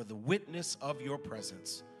God, for the witness of your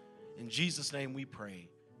presence. In Jesus' name we pray,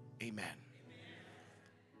 amen.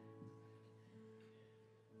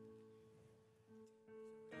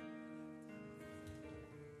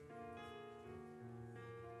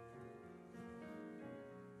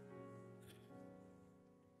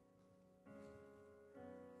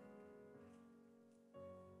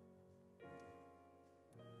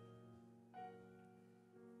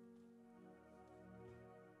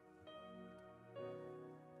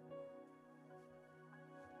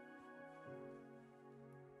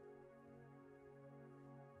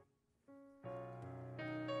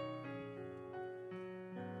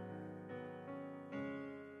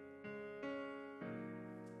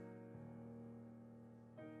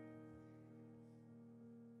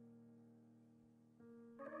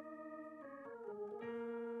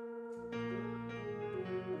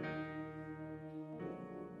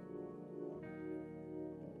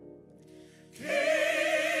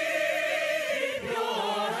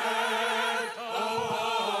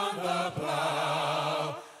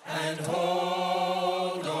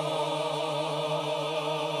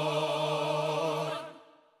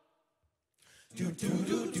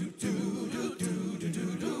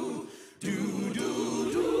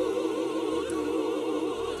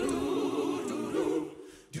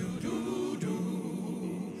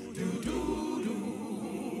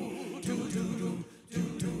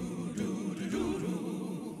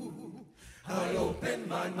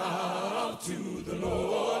 my mouth to the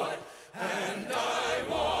Lord, and I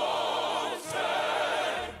won't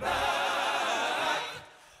turn back.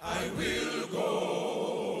 I will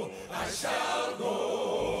go, I shall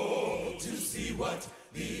go to see what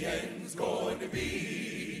the end's going to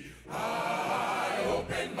be. I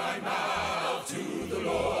open my mouth to the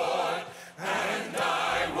Lord, and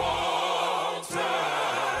I won't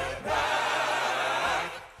turn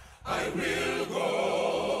back. I will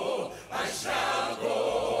go, I shall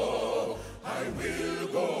go, I will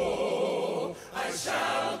go, I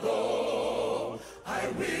shall go, I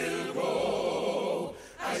will go,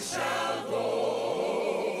 I shall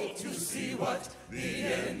go to see what the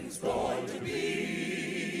end's going to be.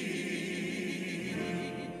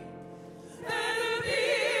 Better be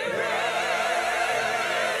ready,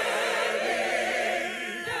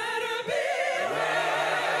 better be ready,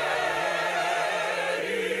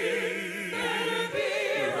 better be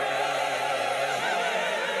ready,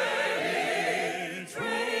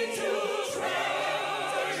 ready to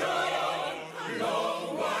tread on a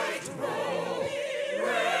long white road.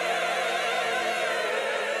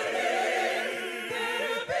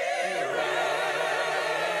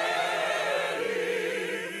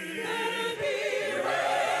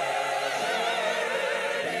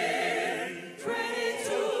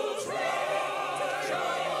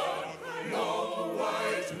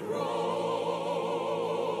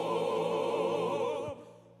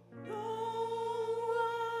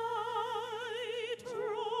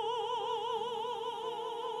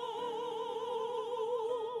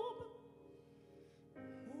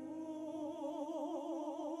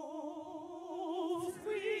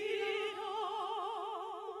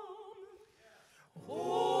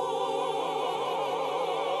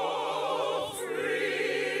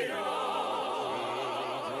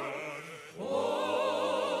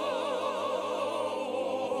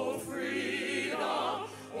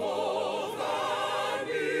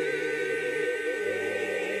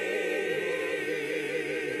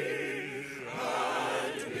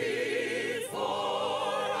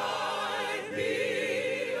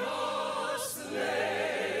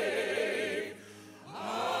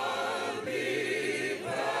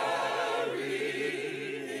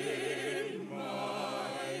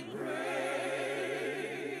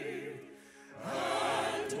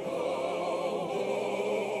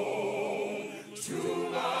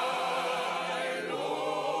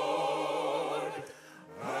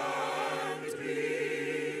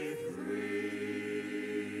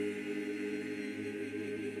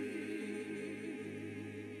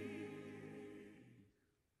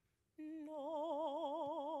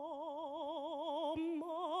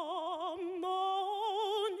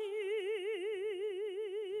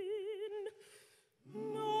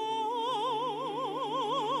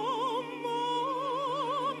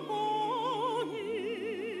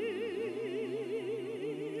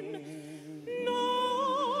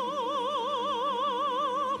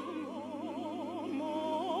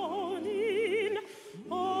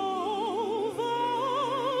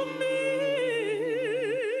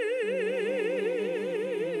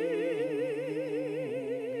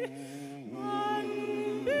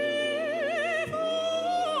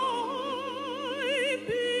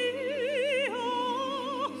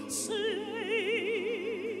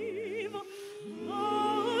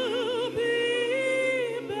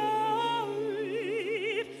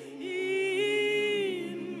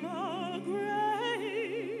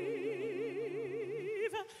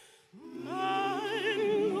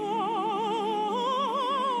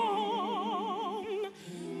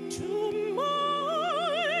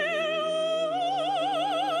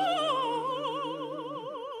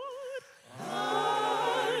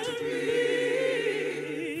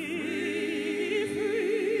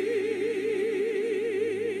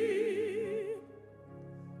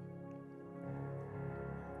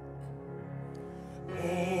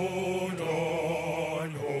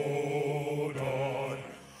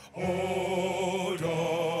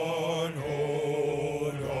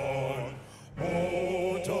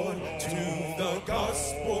 Hold on to the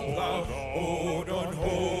gospel plow. Hold on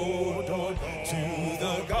to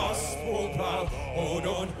the gospel plow. Hold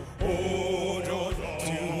on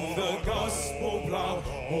to the gospel plow.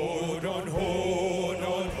 Hold on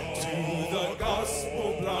to the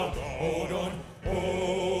gospel plow. Hold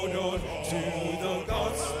on to the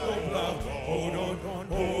gospel plow.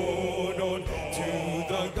 Hold on to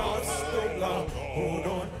the gospel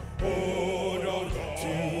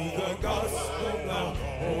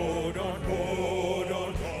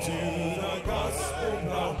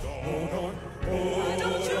plow. Hold on. Why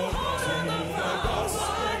don't you hold on the cross?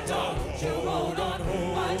 Why don't you hold on?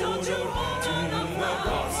 Why don't you hold on the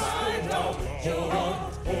cross? Why don't you hold on?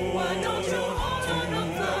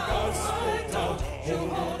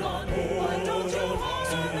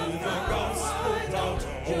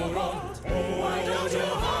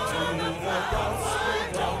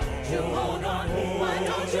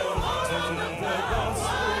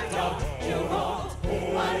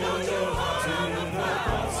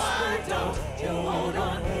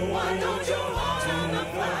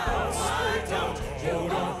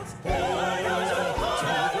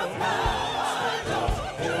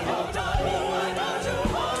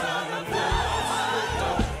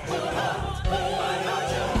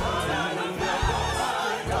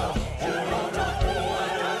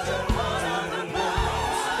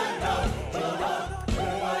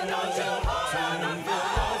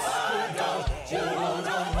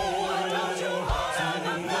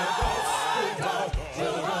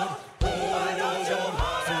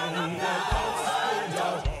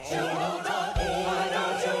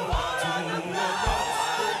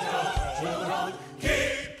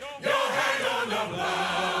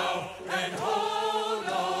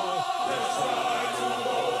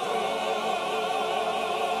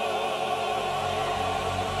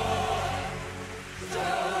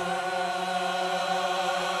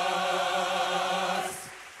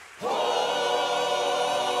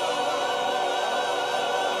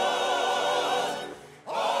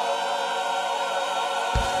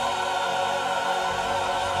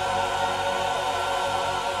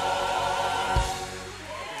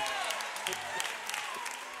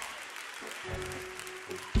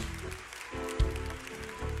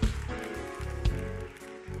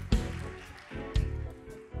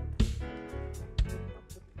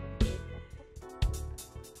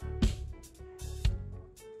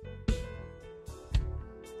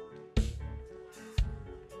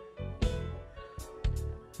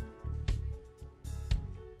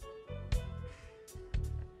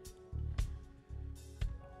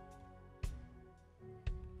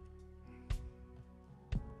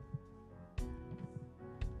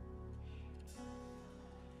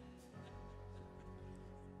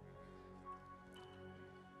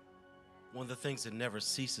 One of the things that never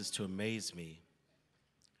ceases to amaze me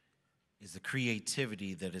is the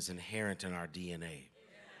creativity that is inherent in our DNA.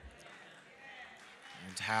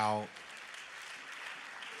 And how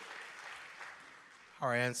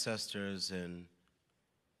our ancestors, in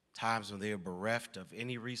times when they were bereft of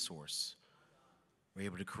any resource, were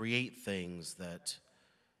able to create things that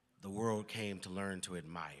the world came to learn to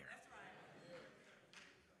admire.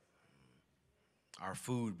 Our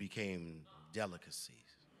food became delicacies.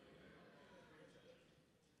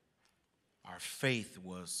 Our faith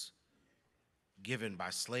was given by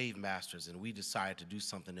slave masters, and we decided to do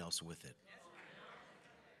something else with it.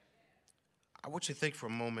 I want you to think for a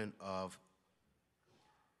moment of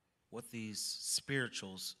what these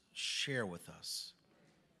spirituals share with us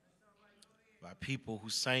by people who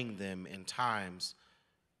sang them in times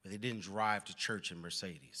where they didn't drive to church in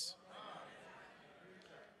Mercedes.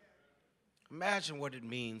 Imagine what it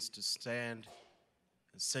means to stand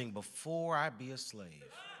and sing, "Before I be a slave,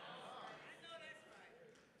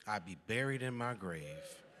 I'd be buried in my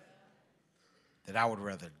grave, that I would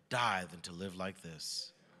rather die than to live like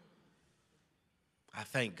this." I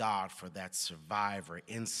thank God for that survivor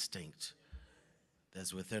instinct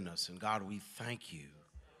that's within us. And God, we thank you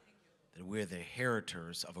that we're the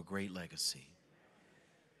inheritors of a great legacy.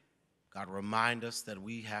 God, remind us that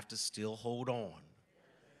we have to still hold on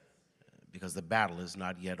because the battle is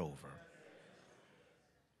not yet over.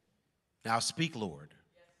 Now speak, Lord,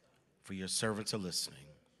 for your servants are listening.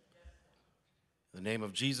 In the name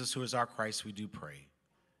of Jesus, who is our Christ, we do pray.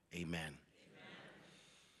 Amen.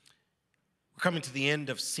 We're coming to the end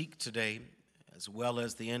of Seek today, as well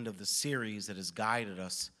as the end of the series that has guided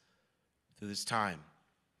us through this time.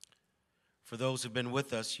 For those who've been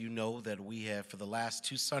with us, you know that we have, for the last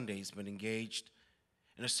 2 Sundays, been engaged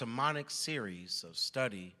in a sermonic series of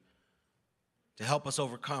study to help us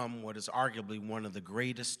overcome what is arguably one of the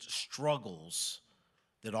greatest struggles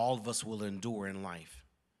that all of us will endure in life.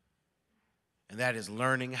 And that is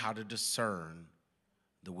learning how to discern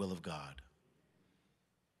the will of God.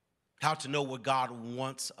 How to know what God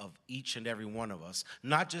wants of each and every one of us,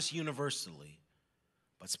 not just universally,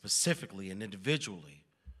 but specifically and individually.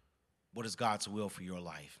 What is God's will for your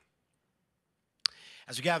life?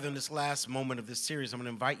 As we gather in this last moment of this series, I'm going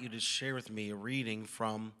to invite you to share with me a reading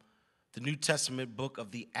from the New Testament book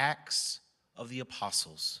of the Acts of the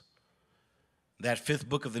Apostles. That 5th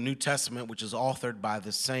book of the New Testament, which is authored by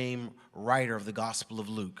the same writer of the Gospel of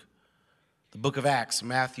Luke. The book of Acts,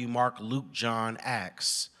 Matthew, Mark, Luke, John,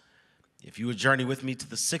 Acts. If you would journey with me to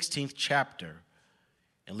the 16th chapter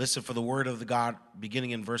and listen for the word of the God beginning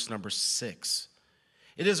in verse number 6.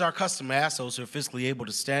 It is our custom to ask those who are physically able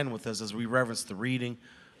to stand with us as we reverence the reading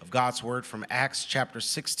of God's word from Acts chapter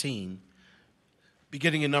 16,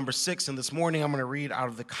 beginning in number 6. And this morning I'm going to read out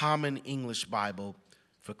of the Common English Bible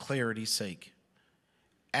for clarity's sake.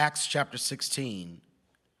 Acts chapter 16,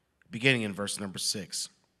 beginning in verse number 6.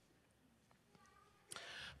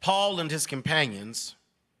 Paul and his companions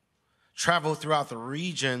traveled throughout the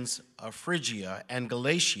regions of Phrygia and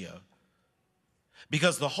Galatia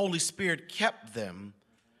because the Holy Spirit kept them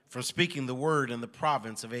from speaking the word in the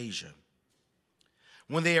province of Asia.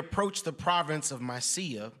 When they approached the province of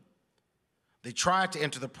Mysia, they tried to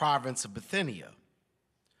enter the province of Bithynia,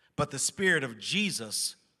 but the Spirit of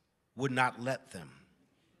Jesus would not let them.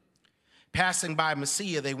 Passing by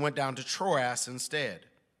Mysia, they went down to Troas instead.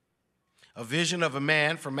 A vision of a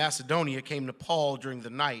man from Macedonia came to Paul during the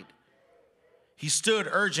night. He stood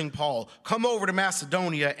urging Paul, "Come over to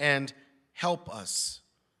Macedonia and help us."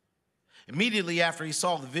 Immediately after he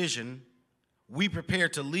saw the vision, we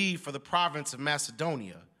prepared to leave for the province of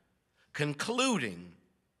Macedonia, concluding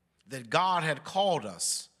that God had called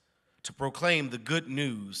us to proclaim the good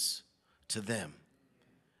news to them.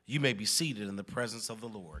 You may be seated in the presence of the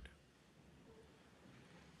Lord.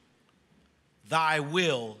 Thy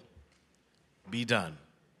will be done.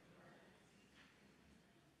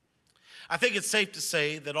 I think it's safe to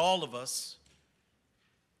say that all of us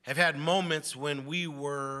have had moments when we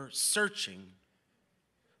were searching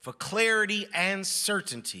for clarity and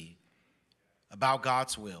certainty about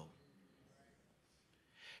God's will.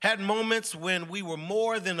 Had moments when we were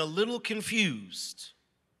more than a little confused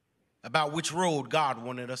about which road God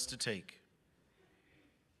wanted us to take.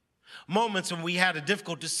 Moments when we had a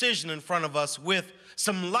difficult decision in front of us with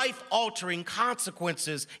some life-altering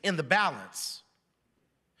consequences in the balance.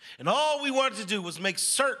 And all we wanted to do was make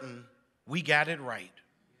certain we got it right.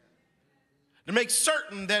 To make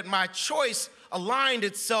certain that my choice aligned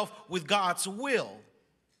itself with God's will.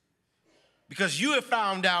 Because you have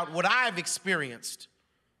found out what I've experienced.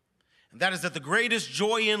 And that is that the greatest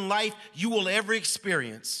joy in life you will ever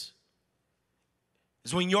experience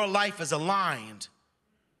is when your life is aligned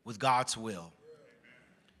with God's will.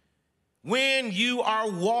 When you are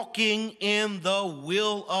walking in the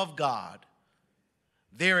will of God,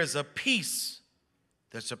 there is a peace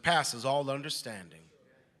that surpasses all understanding.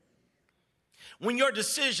 When your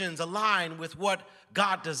decisions align with what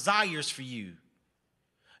God desires for you,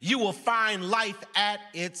 you will find life at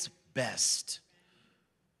its best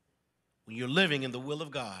when you're living in the will of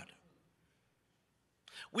God.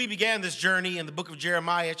 We began this journey in the book of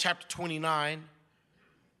Jeremiah, chapter 29,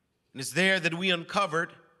 and it's there that we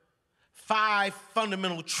uncovered 5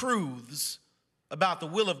 fundamental truths about the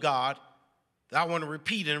will of God that I want to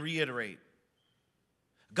repeat and reiterate.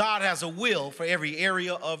 God has a will for every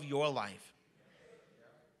area of your life.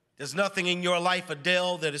 There's nothing in your life,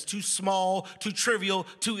 Adele, that is too small, too trivial,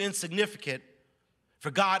 too insignificant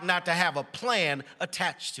for God not to have a plan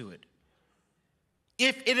attached to it.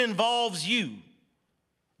 If it involves you,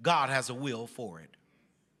 God has a will for it.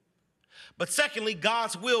 But secondly,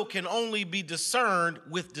 God's will can only be discerned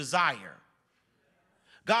with desire.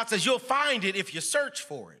 God says you'll find it if you search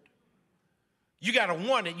for it. You got to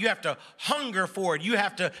want it. You have to hunger for it. You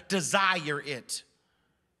have to desire it.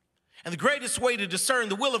 And the greatest way to discern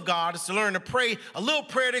the will of God is to learn to pray a little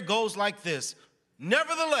prayer that goes like this.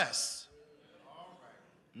 Nevertheless,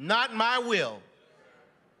 not my will,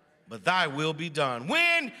 but thy will be done.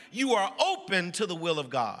 When you are open to the will of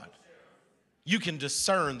God, you can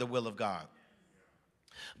discern the will of God.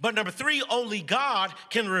 But number 3, only God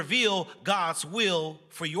can reveal God's will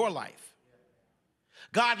for your life.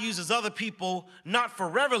 God uses other people not for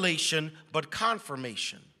revelation, but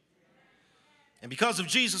confirmation. And because of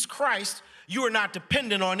Jesus Christ, you are not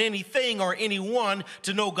dependent on anything or anyone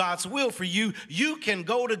to know God's will for you. You can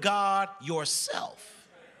go to God yourself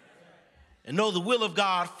and know the will of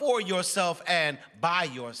God for yourself and by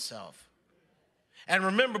yourself. And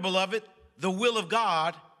remember, beloved, the will of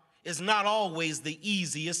God is not always the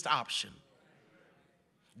easiest option.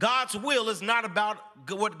 God's will is not about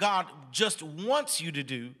what God just wants you to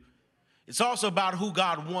do. It's also about who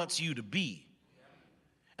God wants you to be.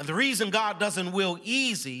 And the reason God doesn't will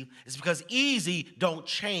easy is because easy don't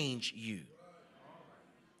change you.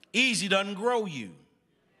 Easy doesn't grow you.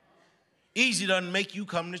 Easy doesn't make you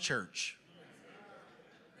come to church.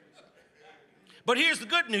 But here's the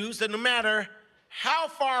good news, that no matter how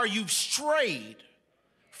far you've strayed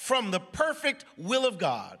from the perfect will of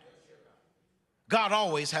God, God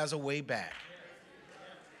always has a way back.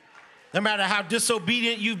 No matter how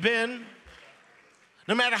disobedient you've been,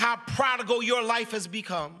 no matter how prodigal your life has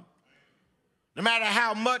become, no matter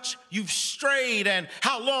how much you've strayed and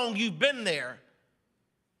how long you've been there,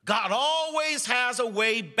 God always has a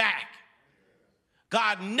way back.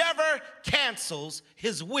 God never cancels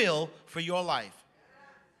his will for your life.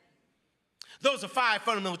 Those are 5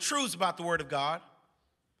 fundamental truths about the Word of God.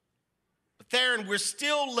 But therein, we're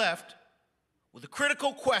still left with a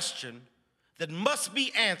critical question that must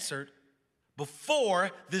be answered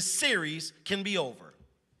before this series can be over.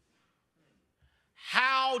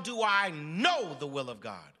 How do I know the will of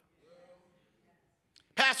God?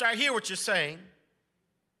 Pastor, I hear what you're saying,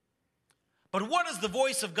 but what does the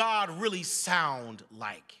voice of God really sound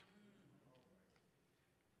like?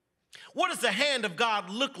 What does the hand of God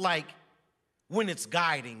look like when it's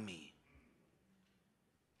guiding me?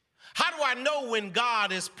 How do I know when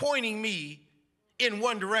God is pointing me in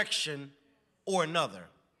one direction or another?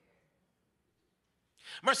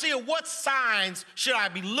 Marcia, what signs should I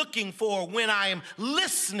be looking for when I am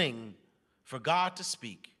listening for God to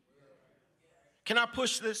speak? Can I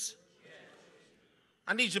push this?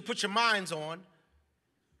 I need you to put your minds on.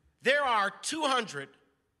 There are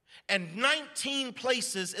 219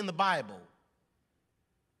 places in the Bible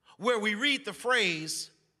where we read the phrase,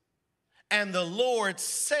 and the Lord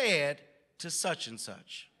said to such and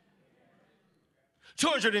such.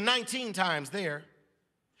 219 times there.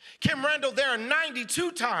 Kim Randall, there are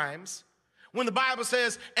 92 times when the Bible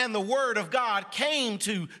says, and the word of God came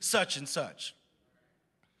to such and such.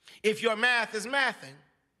 If your math is mathing,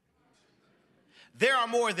 there are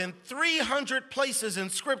more than 300 places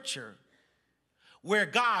in Scripture where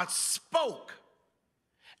God spoke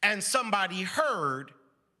and somebody heard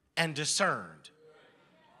and discerned.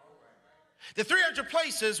 The 300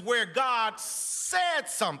 places where God said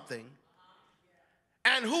something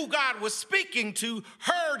and who God was speaking to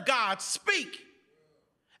heard God speak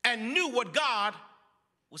and knew what God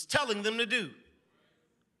was telling them to do.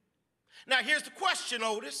 Now, here's the question,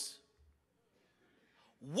 Otis.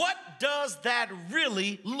 What does that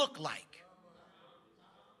really look like?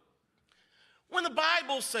 When the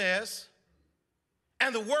Bible says,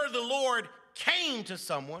 and the word of the Lord came to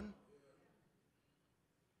someone,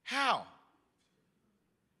 how?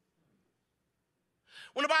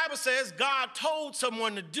 When the Bible says God told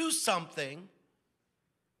someone to do something,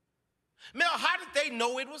 Mel, how did they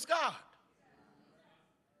know it was God?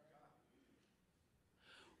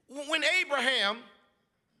 When Abraham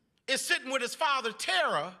is sitting with his father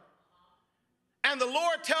Terah, and the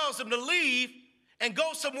Lord tells him to leave and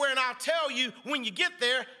go somewhere, and I'll tell you when you get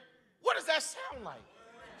there, what does that sound like?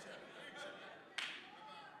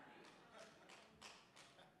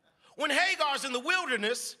 When Hagar's in the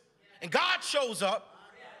wilderness and God shows up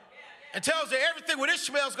and tells her everything with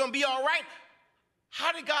Ishmael is going to be all right,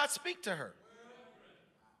 how did God speak to her?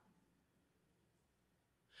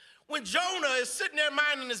 When Jonah is sitting there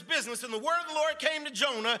minding his business and the word of the Lord came to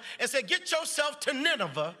Jonah and said, get yourself to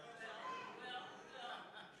Nineveh,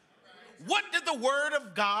 what did the word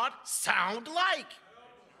of God sound like?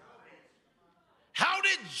 How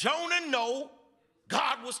did Jonah know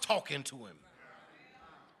God was talking to him?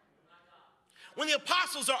 When the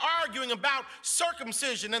apostles are arguing about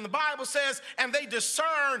circumcision and the Bible says, and they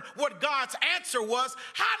discern what God's answer was,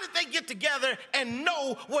 how did they get together and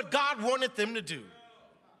know what God wanted them to do?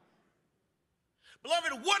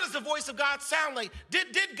 Beloved, what does the voice of God sound like?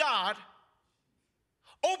 Did God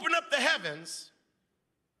open up the heavens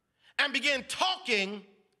and begin talking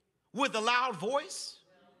with a loud voice?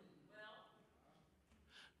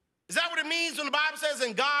 Is that what it means when the Bible says,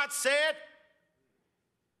 and God said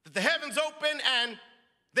that the heavens opened and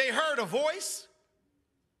they heard a voice?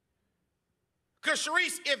 Because,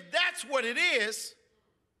 Sharice, if that's what it is,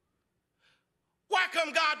 why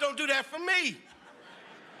come God don't do that for me?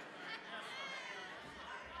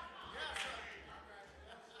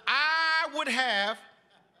 I would have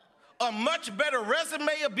a much better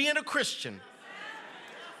resume of being a Christian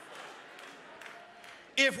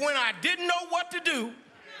if when I didn't know what to do,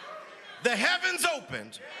 the heavens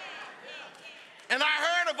opened and I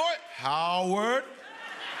heard a voice, Howard.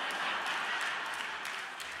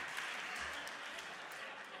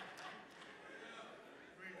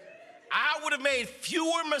 I would have made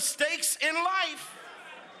fewer mistakes in life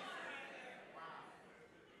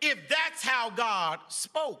if that's how God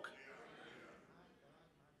spoke.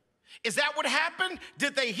 Is that what happened?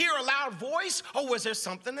 Did they hear a loud voice, or was there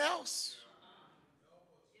something else?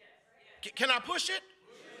 Can I push it?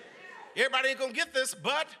 Everybody ain't gonna get this,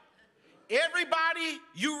 but everybody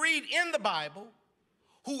you read in the Bible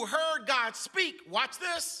who heard God speak, watch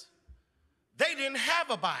this, they didn't have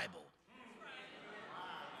a Bible.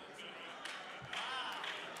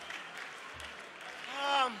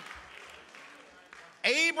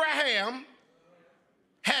 Abraham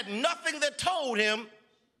had nothing that told him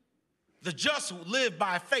the just live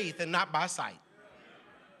by faith and not by sight.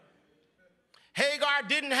 Hagar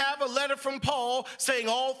didn't have a letter from Paul saying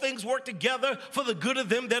all things work together for the good of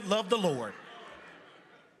them that love the Lord.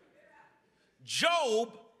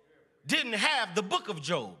 Job didn't have the book of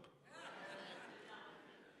Job.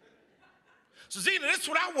 So Zena, this is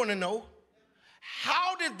what I want to know.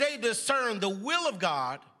 How did they discern the will of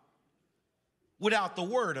God without the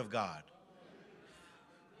word of God?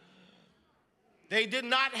 They did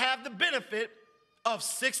not have the benefit of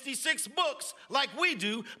 66 books like we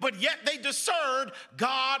do, but yet they discerned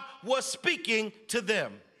God was speaking to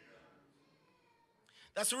them.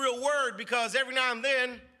 That's a real word, because every now and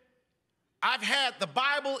then I've had the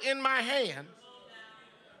Bible in my hand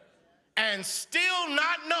and still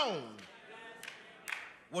not known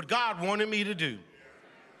what God wanted me to do.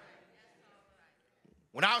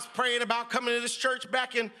 When I was praying about coming to this church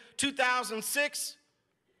back in 2006,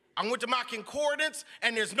 I went to my concordance,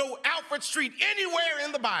 and there's no Alfred Street anywhere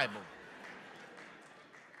in the Bible.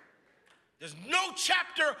 There's no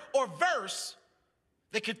chapter or verse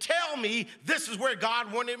that could tell me this is where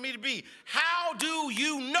God wanted me to be. How do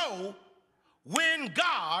you know when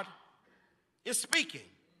God is speaking?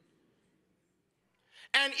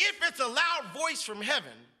 And if it's a loud voice from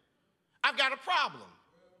heaven, I've got a problem.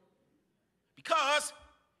 Because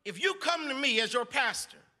if you come to me as your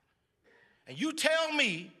pastor and you tell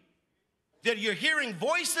me that you're hearing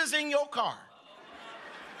voices in your car,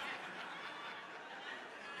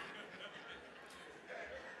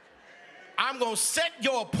 I'm going to set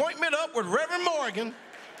your appointment up with Reverend Morgan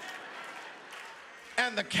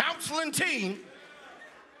and the counseling team,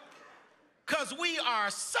 because we are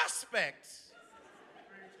suspects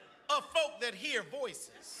of folk that hear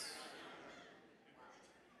voices.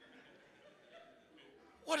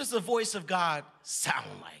 What does the voice of God sound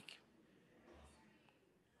like?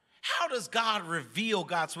 How does God reveal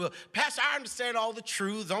God's will? Pastor, I understand all the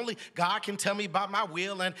truths. Only God can tell me about my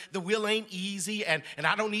will, and the will ain't easy, and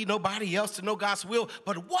I don't need nobody else to know God's will.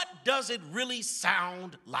 But what does it really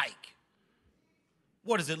sound like?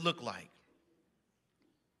 What does it look like?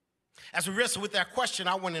 As we wrestle with that question,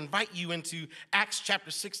 I want to invite you into Acts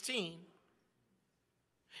chapter 16.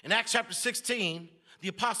 In Acts chapter 16, the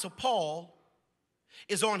Apostle Paul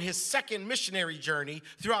is on his second missionary journey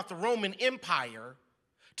throughout the Roman Empire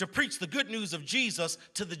to preach the good news of Jesus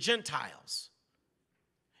to the Gentiles.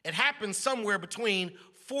 It happened somewhere between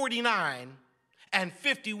 49 and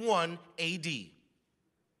 51 AD.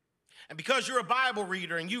 And because you're a Bible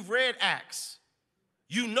reader and you've read Acts,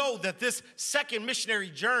 you know that this second missionary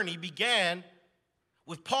journey began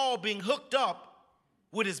with Paul being hooked up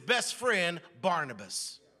with his best friend,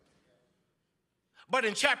 Barnabas. But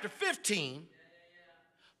in chapter 15,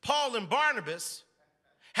 Paul and Barnabas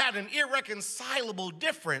had an irreconcilable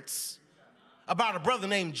difference about a brother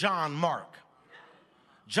named John Mark.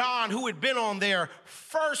 John, who had been on their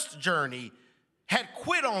first journey, had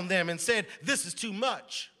quit on them and said, this is too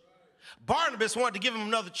much. Barnabas wanted to give him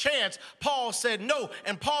another chance. Paul said no,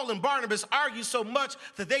 and Paul and Barnabas argued so much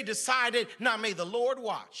that they decided, now may the Lord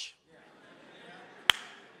watch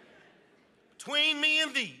between me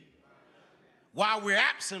and thee while we're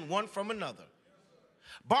absent one from another.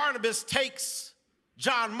 Barnabas takes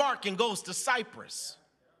John Mark and goes to Cyprus.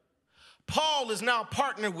 Paul is now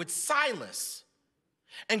partnered with Silas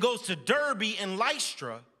and goes to Derbe and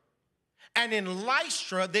Lystra. And in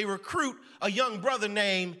Lystra, they recruit a young brother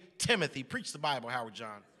named Timothy. Preach the Bible, Howard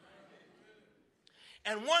John.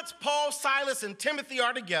 And once Paul, Silas, and Timothy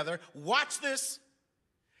are together, watch this,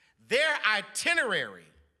 their itinerary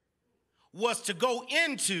was to go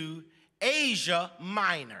into Asia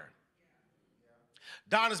Minor.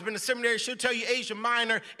 Donna's been to seminary. She'll tell you Asia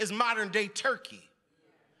Minor is modern-day Turkey.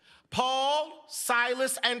 Paul,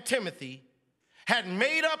 Silas, and Timothy had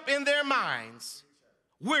made up in their minds,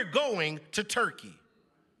 we're going to Turkey.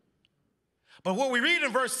 But what we read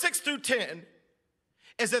in verse 6 through 10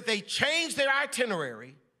 is that they changed their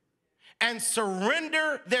itinerary and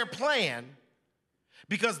surrender their plan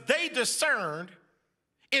because they discerned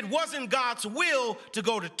it wasn't God's will to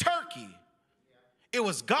go to Turkey. It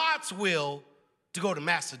was God's will to go to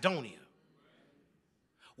Macedonia.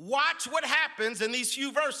 Watch what happens in these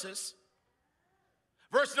few verses.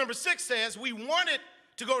 Verse number 6 says, we wanted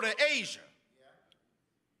to go to Asia,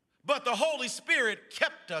 but the Holy Spirit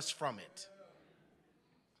kept us from it.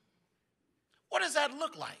 What does that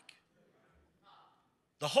look like?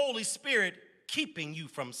 The Holy Spirit keeping you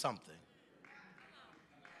from something.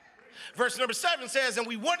 Verse number 7 says, and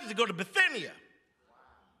we wanted to go to Bithynia,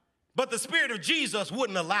 but the Spirit of Jesus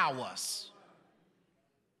wouldn't allow us.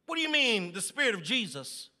 What do you mean the Spirit of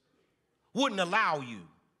Jesus wouldn't allow you?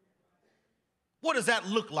 What does that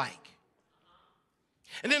look like?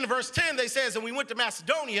 And then in verse 10, they says, and we went to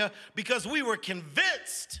Macedonia because we were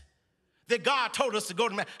convinced that God told us to go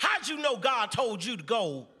to Macedonia. How'd you know God told you to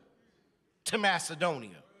go to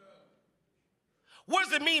Macedonia? What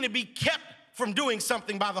does it mean to be kept from doing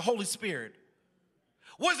something by the Holy Spirit?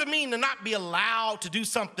 What does it mean to not be allowed to do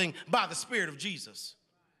something by the Spirit of Jesus?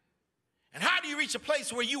 And how do you reach a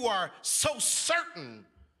place where you are so certain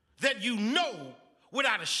that you know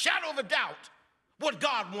without a shadow of a doubt what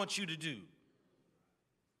God wants you to do?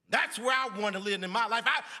 That's where I want to live in my life.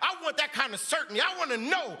 I want that kind of certainty. I want to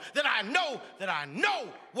know that I know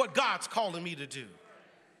what God's calling me to do.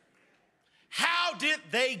 How did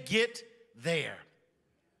they get there?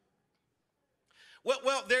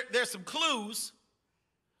 Well, there's some clues,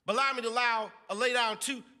 but allow me to lay down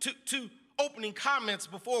two opening comments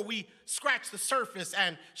before we scratch the surface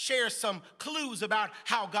and share some clues about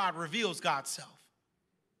how God reveals God's self.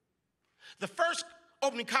 The first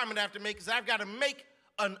opening comment I have to make is I've got to make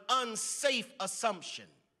an unsafe assumption.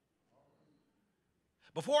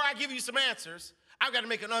 Before I give you some answers, I've got to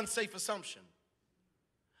make an unsafe assumption.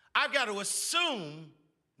 I've got to assume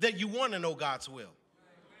that you want to know God's will.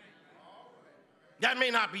 That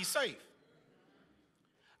may not be safe.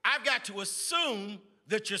 I've got to assume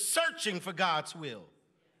that you're searching for God's will,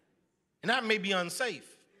 and that may be unsafe.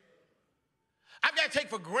 I've got to take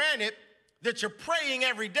for granted that you're praying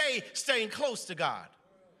every day, staying close to God.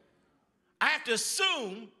 I have to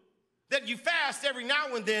assume that you fast every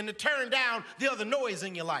now and then to turn down the other noise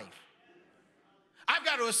in your life. I've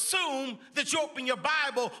got to assume that you open your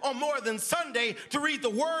Bible on more than Sunday to read the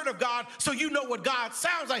Word of God so you know what God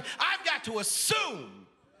sounds like. I've got to assume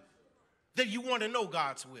that you want to know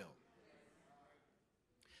God's will.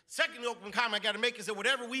 Second open comment I got to make is that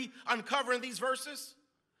whatever we uncover in these verses,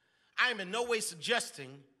 I am in no way suggesting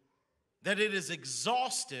that it is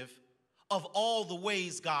exhaustive of all the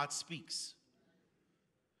ways God speaks.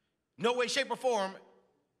 No way, shape, or form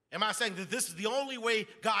am I saying that this is the only way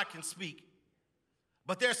God can speak.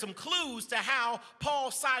 But there's some clues to how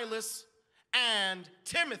Paul, Silas, and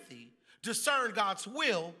Timothy discern God's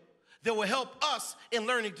will that will help us in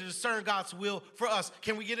learning to discern God's will for us.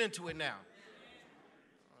 Can we get into it now?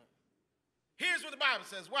 Here's what the Bible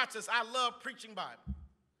says. Watch this. I love preaching Bible. The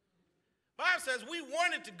Bible says we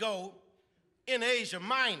wanted to go in Asia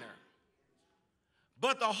Minor,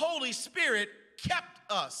 but the Holy Spirit kept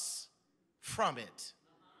us from it.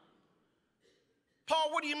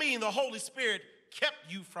 Paul, what do you mean the Holy Spirit kept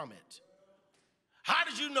you from it? How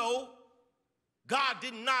did you know God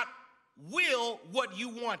did not will what you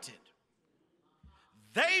wanted?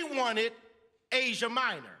 They wanted Asia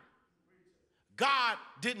Minor. God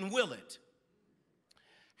didn't will it.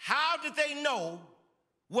 How did they know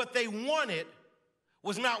what they wanted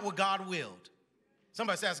was not what God willed?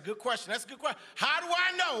 Somebody says, that's a good question. That's a good question. How do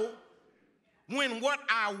I know when what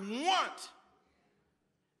I want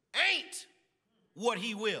ain't what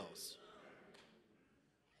he wills?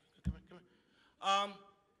 Come on.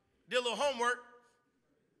 Did a little homework.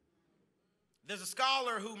 There's a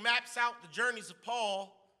scholar who maps out the journeys of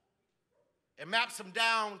Paul and maps them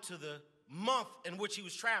down to the month in which he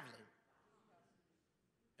was traveling.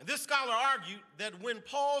 And this scholar argued that when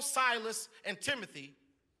Paul, Silas, and Timothy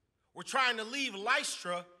were trying to leave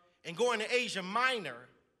Lystra and go into Asia Minor,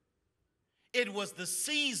 it was the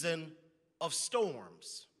season of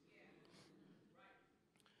storms.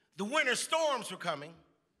 The winter storms were coming,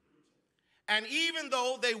 and even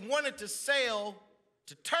though they wanted to sail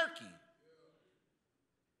to Turkey,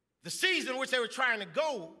 the season in which they were trying to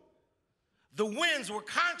go, the winds were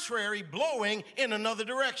contrary, blowing in another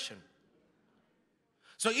direction.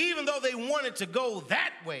 So even though they wanted to go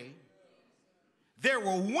that way, there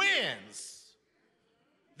were winds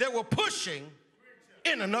that were pushing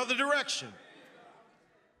in another direction.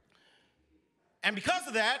 And because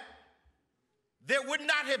of that, there would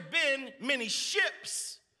not have been many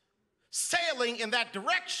ships sailing in that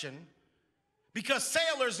direction because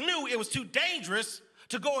sailors knew it was too dangerous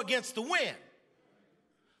to go against the wind.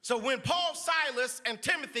 So when Paul, Silas, and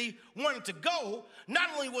Timothy wanted to go, not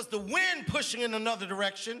only was the wind pushing in another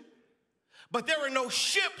direction, but there were no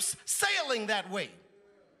ships sailing that way.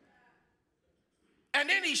 And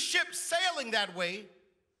any ship sailing that way,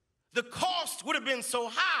 the cost would have been so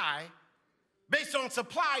high based on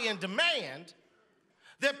supply and demand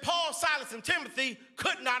that Paul, Silas, and Timothy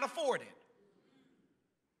could not afford it.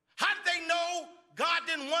 How did they know God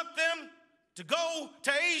didn't want them to go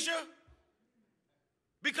to Asia?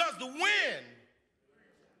 Because the wind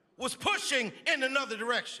was pushing in another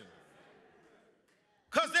direction.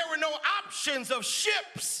 Because there were no options of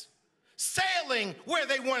ships sailing where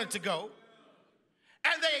they wanted to go.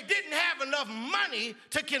 And and they didn't have enough money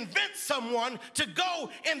to convince someone to go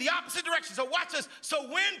in the opposite direction. So watch this. So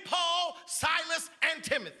when Paul, Silas, and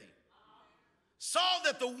Timothy saw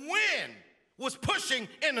that the wind was pushing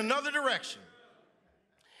in another direction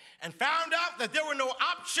and found out that there were no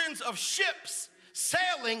options of ships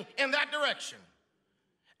sailing in that direction,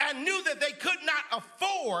 and knew that they could not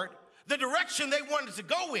afford the direction they wanted to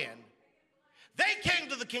go in, they came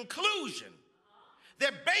to the conclusion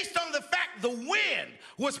that based on the fact the wind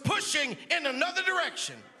was pushing in another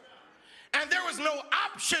direction and there was no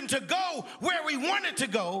option to go where we wanted to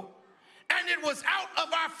go, and it was out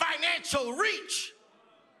of our financial reach,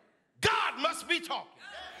 God must be talking.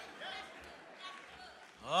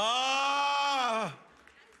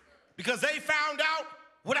 Because they found out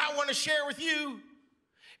what I want to share with you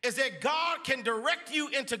is that God can direct you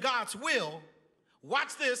into God's will,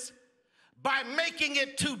 watch this, by making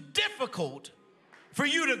it too difficult for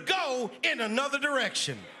you to go in another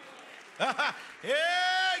direction. Yeah,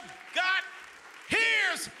 God,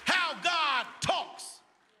 here's how God talks.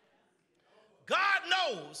 God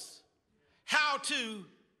knows how to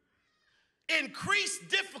increase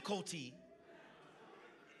difficulty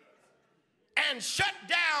and shut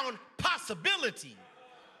down possibility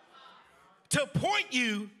to point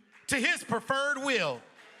you to his preferred will.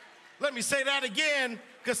 Let me say that again,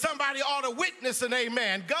 because somebody ought to witness an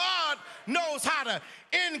amen. God knows how to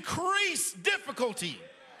increase difficulty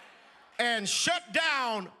and shut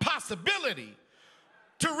down possibility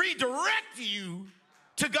to redirect you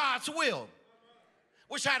to God's will.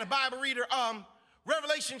 Wish I had a Bible reader.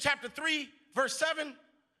 Revelation chapter 3, verse 7.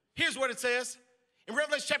 Here's what it says. In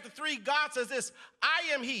Revelation chapter 3, God says this: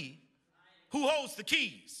 I am he who holds the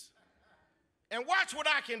keys. And watch what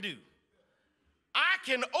I can do. I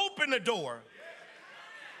can open the door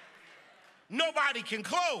nobody can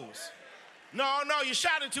close. No, you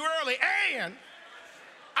shouted too early. And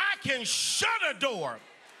I can shut a door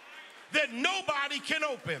that nobody can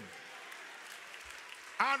open.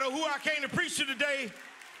 I don't know who I came to preach to today.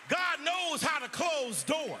 God knows how to close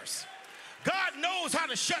doors. God knows how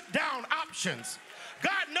to shut down options.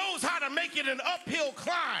 God knows how to make it an uphill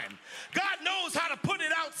climb. God knows how to put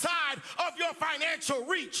it outside of your financial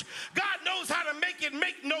reach. God knows how to make it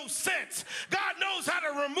make no sense. God knows how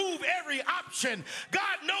to remove every option.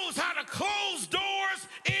 God knows how to close doors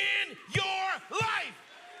in your life.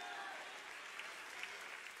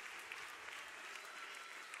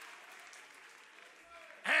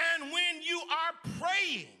 And when you are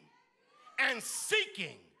praying and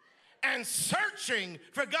seeking and searching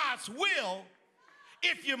for God's will,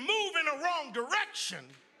 if you move in a wrong direction,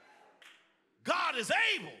 God is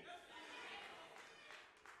able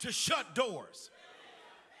to shut doors.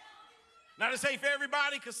 Not to say for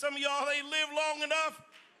everybody, because some of y'all ain't lived long enough,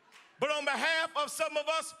 but on behalf of some of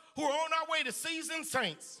us who are on our way to seasoned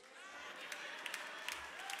saints,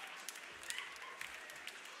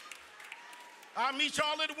 I'll meet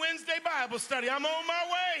y'all at Wednesday Bible study. I'm on my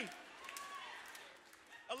way.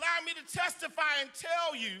 Allow me to testify and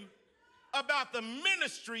tell you about the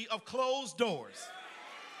ministry of closed doors.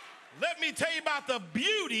 Let me tell you about the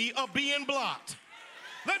beauty of being blocked.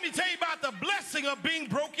 Let me tell you about the blessing of being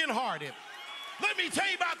brokenhearted. Let me tell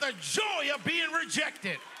you about the joy of being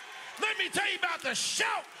rejected. Let me tell you about the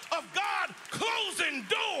shout of God closing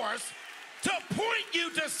doors to point you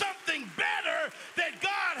to something better that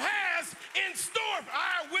God has in store.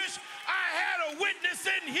 I wish I had a witness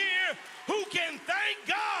in here who can thank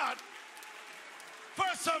God for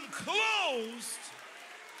some closed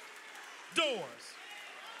doors.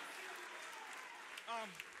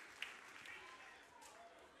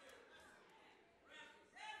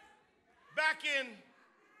 Back in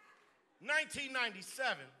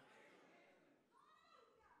 1997,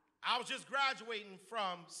 I was just graduating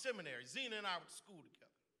from seminary. Zena and I went to school together.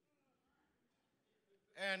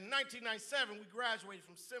 And in 1997, we graduated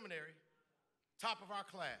from seminary, top of our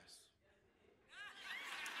class.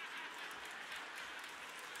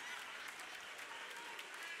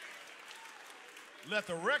 Let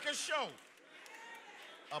the record show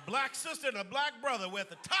a black sister and a black brother were at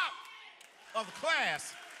the top of the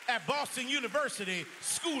class at Boston University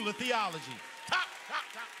School of Theology. Top.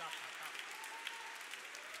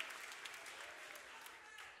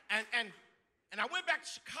 And I went back to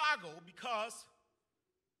Chicago because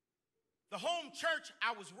the home church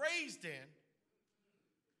I was raised in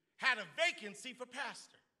had a vacancy for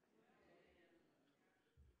pastor.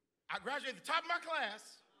 I graduated at the top of my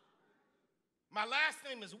class. My last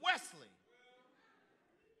name is Wesley.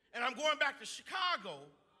 And I'm going back to Chicago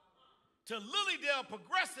to Lilydale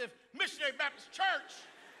Progressive Missionary Baptist Church.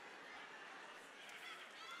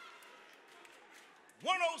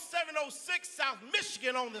 10706 South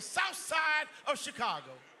Michigan on the south side of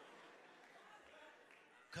Chicago.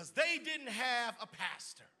 Because they didn't have a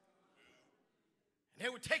pastor. And they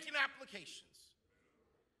were taking applications.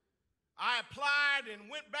 I applied and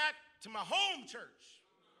went back to my home church,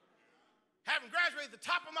 having graduated the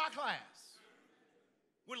top of my class,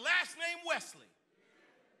 with last name Wesley.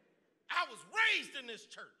 I was raised in this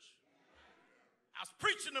church. I was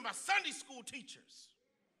preaching to my Sunday school teachers.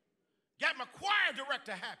 Got my choir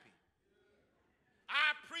director happy.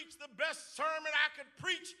 I preached the best sermon I could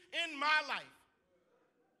preach in my life.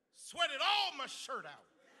 Sweated all my shirt out.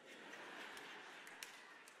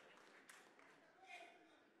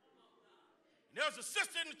 And there was a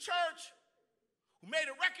sister in the church who made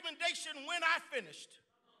a recommendation when I finished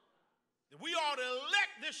that we ought to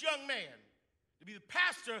elect this young man to be the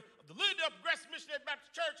pastor of the Lilydale Progressive Missionary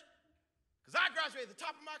Baptist Church because I graduated at the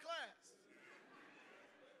top of my class.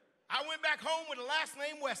 I went back home with the last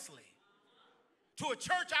name Wesley to a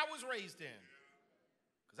church I was raised in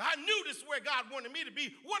because I knew this is where God wanted me to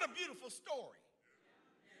be. What a beautiful story.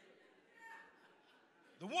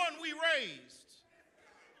 The one we raised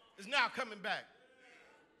is now coming back.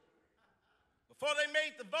 Before they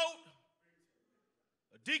made the vote,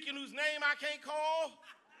 a deacon whose name I can't call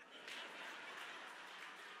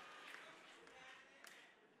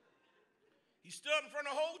he stood in front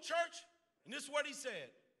of the whole church, and this is what he said.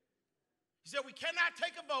 He said, we cannot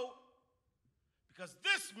take a vote because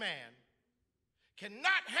this man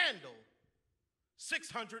cannot handle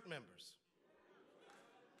 600 members.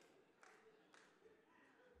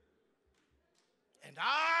 And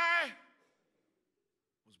I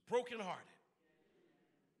was brokenhearted.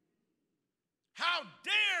 How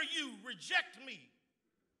dare you reject me?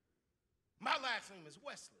 My last name is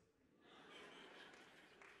Wesley.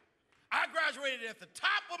 I graduated at the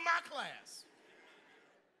top of my class.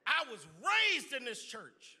 I was raised in this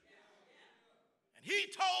church. And he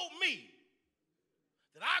told me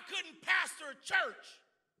that I couldn't pastor a church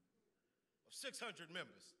of 600 members.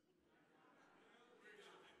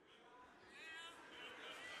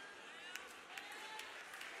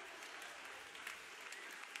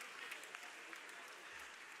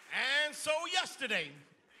 And so yesterday,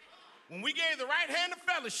 when we gave the right hand of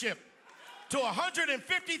fellowship to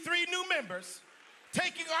 153 new members,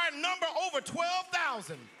 taking our number over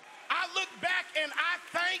 12,000, I look back and I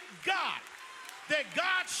thank God that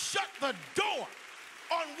God shut the door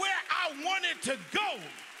on where I wanted to go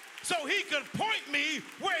so he could point me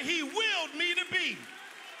where he willed me to be.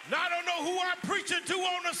 Now, I don't know who I'm preaching to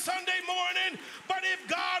on a Sunday morning, but if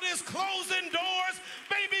God is closing doors,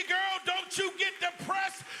 baby girl, don't you get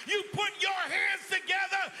depressed. You put your hands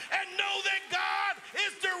together and know that God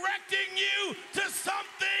is directing you to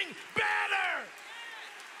something better.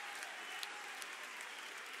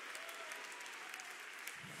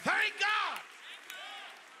 Thank God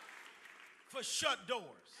for shut doors.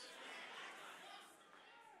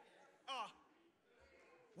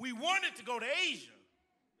 We wanted to go to Asia,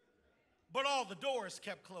 but all the doors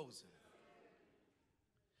kept closing.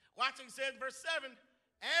 Watch what it says in verse 7,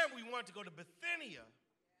 and we wanted to go to Bithynia,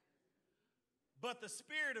 but the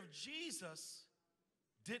Spirit of Jesus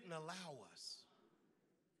didn't allow us.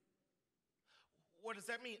 What does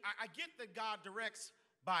that mean? I get that God directs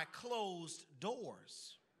by closed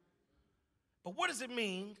doors. But what does it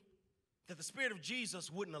mean that the Spirit of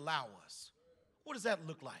Jesus wouldn't allow us? What does that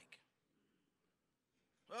look like?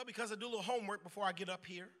 Well, because I do a little homework before I get up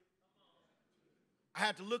here, I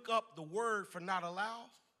had to look up the word for not allow.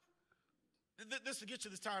 This will get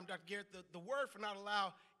you this time, Dr. Garrett. The word for not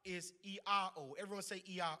allow is E-I-O. Everyone say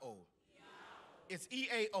E-I-O. E-I-O. It's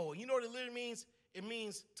E-A-O. You know what it literally means? It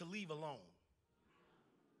means to leave alone.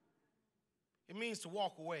 It means to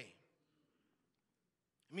walk away.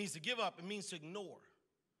 It means to give up. It means to ignore.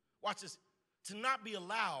 Watch this. To not be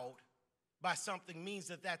allowed by something means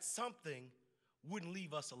that that something wouldn't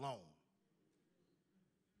leave us alone.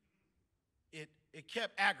 It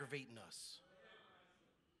kept aggravating us.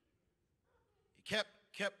 It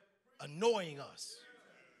kept annoying us.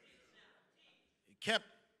 It kept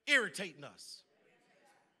irritating us.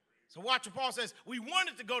 So watch what Paul says. We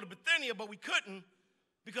wanted to go to Bithynia, but we couldn't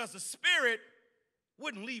because the Spirit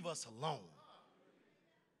wouldn't leave us alone.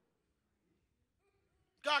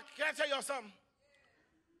 God, can I tell y'all something?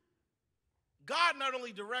 God not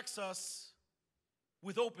only directs us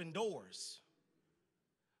with open doors,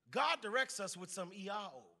 God directs us with some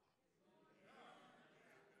E-I-O.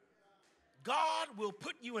 God will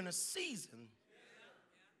put you in a season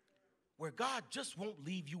where God just won't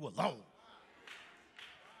leave you alone.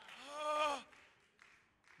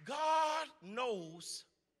 God knows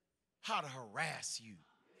how to harass you.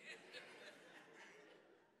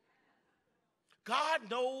 God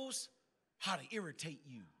knows how to irritate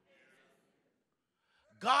you.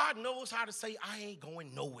 God knows how to say, I ain't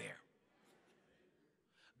going nowhere.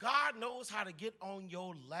 God knows how to get on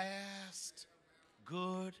your last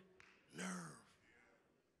good nerve.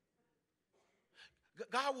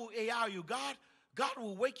 God will AI you. God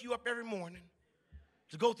will wake you up every morning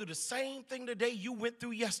to go through the same thing today you went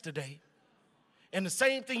through yesterday and the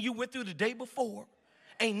same thing you went through the day before.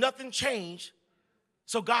 Ain't nothing changed.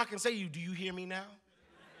 So God can say to you, do you hear me now?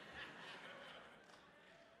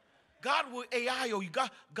 God will AI you.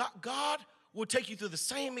 God will take you through the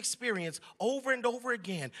same experience over and over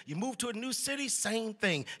again. You move to a new city, same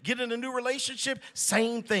thing. Get in a new relationship,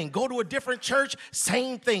 same thing. Go to a different church,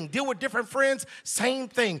 same thing. Deal with different friends, same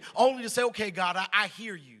thing. Only to say, okay, God, I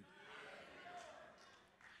hear you.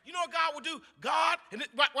 You know what God will do? God, and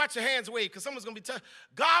watch your hands wave because someone's going to be touched.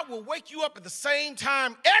 God will wake you up at the same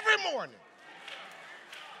time every morning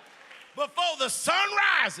before the sun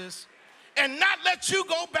rises and not let you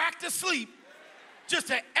go back to sleep just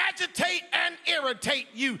to agitate and irritate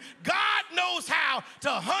you. God knows how to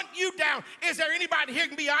hunt you down. Is there anybody here who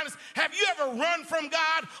can be honest? Have you ever run from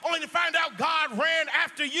God only to find out God ran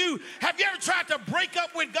after you? Have you ever tried to break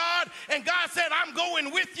up with God and God said, I'm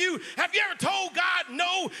going with you? Have you ever told God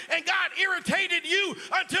no and God irritated you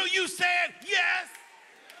until you said yes?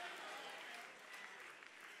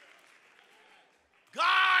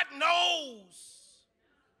 God knows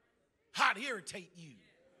how to irritate you.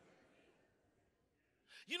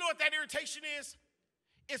 You know what that irritation is?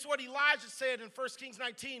 It's what Elijah said in 1 Kings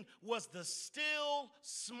 19 was the still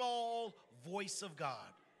small voice of God.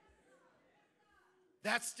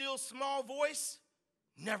 That still small voice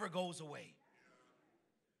never goes away.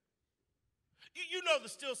 You know the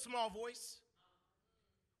still small voice.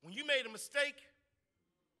 When you made a mistake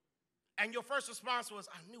and your first response was,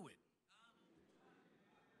 I knew it.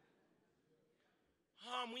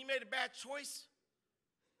 When you made a bad choice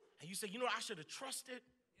and you said, you know what, I should have trusted.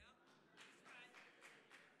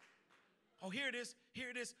 Oh, here it is. Here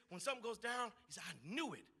it is. When something goes down, he said, I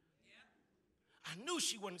knew it. I knew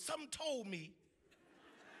she wasn't. Something told me.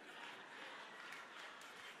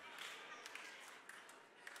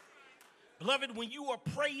 Beloved, when you are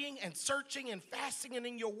praying and searching and fasting and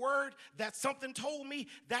in your word, that something told me,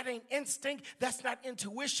 that ain't instinct, that's not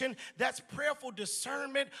intuition, that's prayerful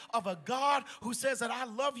discernment of a God who says that I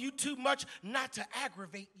love you too much not to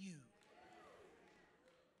aggravate you.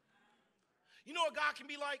 You know what God can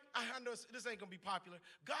be like? I know this ain't gonna be popular.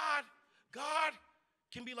 God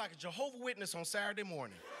can be like a Jehovah's Witness on Saturday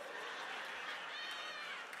morning.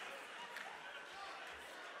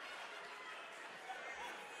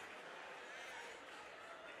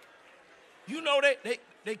 You know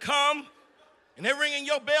they come and they're ringing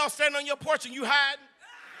your bell, standing on your porch, and you hiding.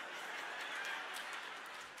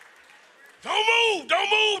 Don't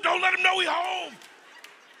move, don't let them know we home.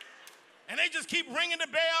 And they just keep ringing the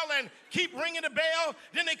bell and keep ringing the bell.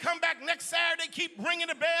 Then they come back next Saturday, keep ringing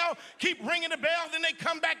the bell, keep ringing the bell. Then they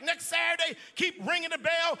come back next Saturday, keep ringing the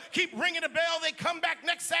bell, keep ringing the bell. They come back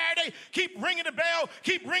next Saturday, keep ringing the bell,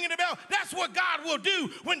 keep ringing the bell. That's what God will do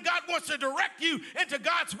when God wants to direct you into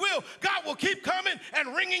God's will. God will keep coming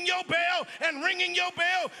and ringing your bell and ringing your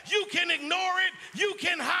bell. You can ignore it, you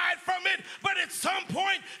can hide from it, but at some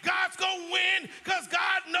point, God's going to win because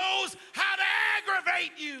God knows how to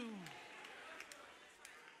aggravate you.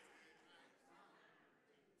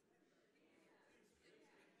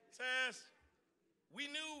 Says, we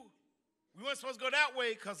knew we weren't supposed to go that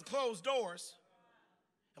way because of closed doors.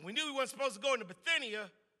 And we knew we weren't supposed to go into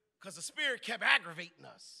Bithynia because the Spirit kept aggravating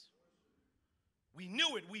us. We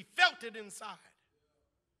knew it. We felt it inside.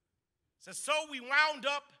 Says, so we wound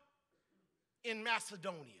up in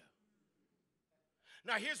Macedonia.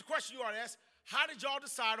 Now, here's the question you ought to ask. How did y'all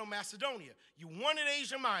decide on Macedonia? You wanted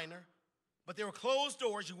Asia Minor, but there were closed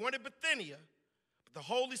doors. You wanted Bithynia, but the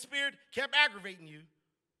Holy Spirit kept aggravating you.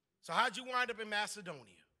 So how'd you wind up in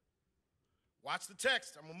Macedonia? Watch the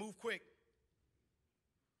text. I'm going to move quick.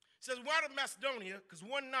 It says, we wound up in Macedonia because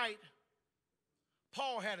one night,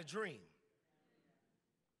 Paul had a dream.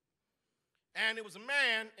 And it was a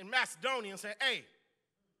man in Macedonia and said, hey,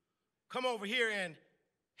 come over here and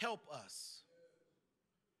help us.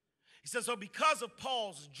 He said, so because of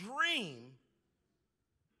Paul's dream,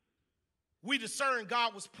 we discerned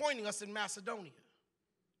God was pointing us in Macedonia.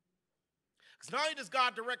 Because not only does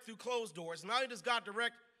God direct through closed doors, not only does God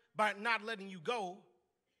direct by not letting you go,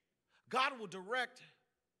 God will direct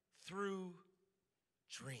through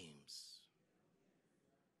dreams.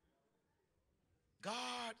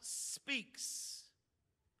 God speaks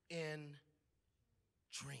in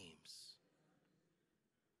dreams.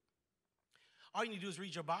 All you need to do is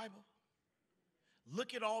read your Bible.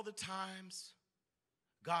 look at all the times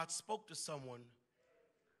God spoke to someone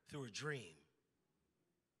through a dream.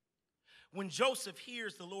 When Joseph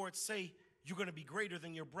hears the Lord say, you're going to be greater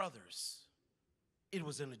than your brothers, it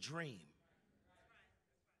was in a dream.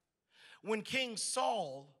 When King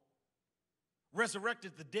Saul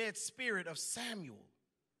resurrected the dead spirit of Samuel,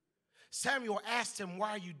 Samuel asked him,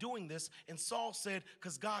 why are you doing this? And Saul said,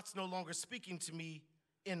 because God's no longer speaking to me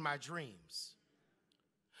in my dreams.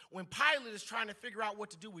 When Pilate is trying to figure out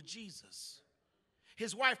what to do with Jesus,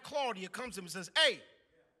 his wife Claudia comes to him and says, hey,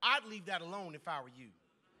 I'd leave that alone if I were you.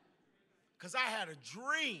 Because I had a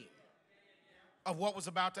dream of what was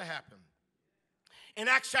about to happen. In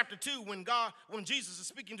Acts chapter 2, when Jesus is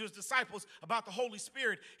speaking to his disciples about the Holy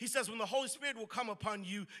Spirit, he says, when the Holy Spirit will come upon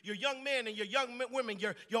you, your young men and your young women,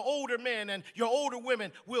 your older men and your older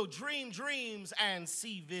women will dream dreams and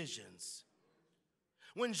see visions.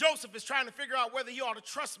 When Joseph is trying to figure out whether he ought to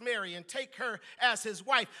trust Mary and take her as his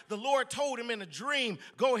wife, the Lord told him in a dream,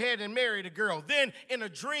 go ahead and marry the girl. Then in a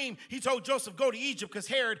dream, he told Joseph, go to Egypt because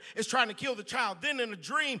Herod is trying to kill the child. Then in a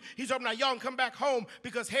dream, he told him, now y'all can come back home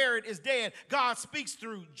because Herod is dead. God speaks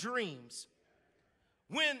through dreams.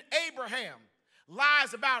 When Abraham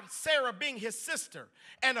lies about Sarah being his sister,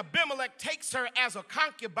 and Abimelech takes her as a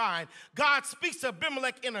concubine, God speaks to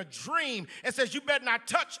Abimelech in a dream and says, you better not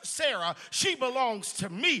touch Sarah. She belongs to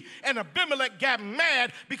me. And Abimelech got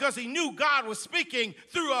mad because he knew God was speaking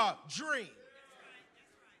through a dream.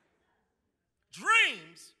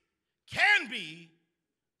 Dreams can be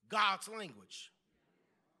God's language.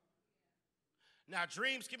 Now,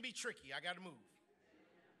 dreams can be tricky. I got to move.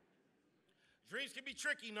 Dreams can be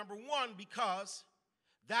tricky, number one, because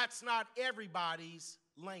that's not everybody's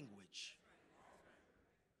language.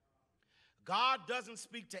 God doesn't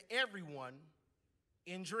speak to everyone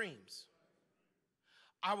in dreams.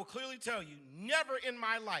 I will clearly tell you, never in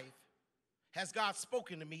my life has God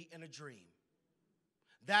spoken to me in a dream.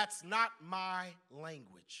 That's not my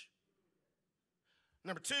language.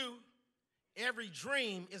 Number two, every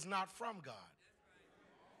dream is not from God.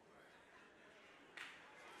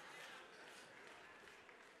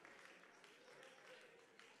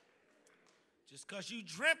 Just because you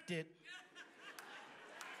dreamt it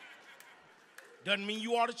doesn't mean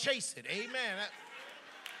you ought to chase it. Amen.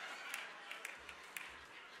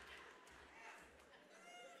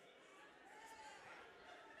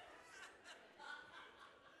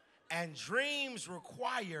 And dreams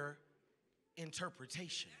require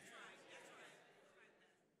interpretation.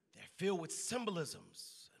 They're filled with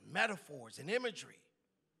symbolisms, and metaphors, and imagery.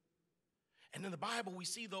 And in the Bible, we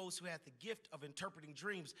see those who had the gift of interpreting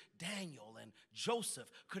dreams. Daniel and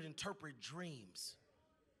Joseph could interpret dreams.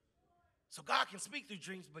 So God can speak through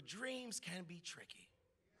dreams, but dreams can be tricky.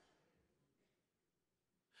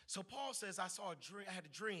 So Paul says, I had a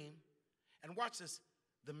dream, and watch this.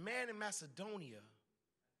 The man in Macedonia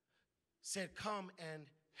said, come and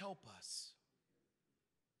help us.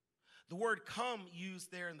 The word come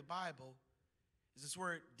used there in the Bible is this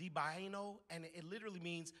word dibaino, and it literally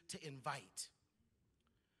means to invite.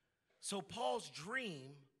 So Paul's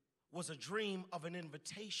dream was a dream of an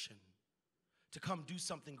invitation to come do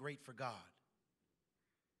something great for God.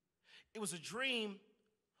 It was a dream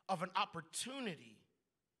of an opportunity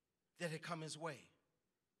that had come his way.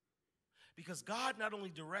 Because God not only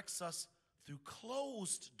directs us through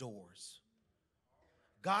closed doors,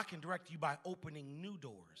 God can direct you by opening new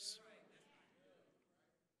doors.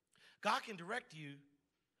 God can direct you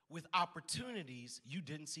with opportunities you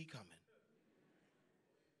didn't see coming.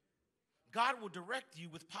 God will direct you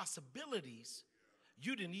with possibilities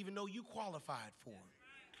you didn't even know you qualified for.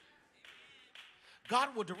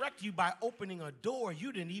 God will direct you by opening a door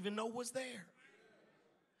you didn't even know was there.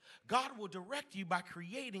 God will direct you by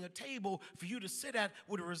creating a table for you to sit at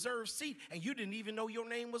with a reserved seat, and you didn't even know your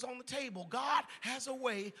name was on the table. God has a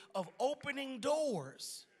way of opening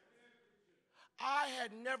doors. I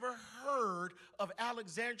had never heard of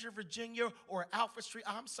Alexandria, Virginia, or Alfred Street.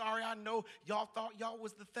 I'm sorry, I know y'all thought y'all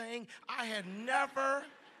was the thing. I had never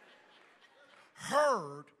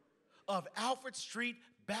heard of Alfred Street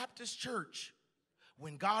Baptist Church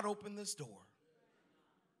when God opened this door.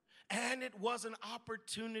 And it was an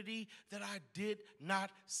opportunity that I did not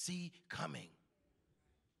see coming.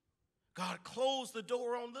 God closed the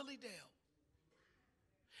door on Lilydale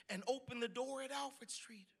and opened the door at Alfred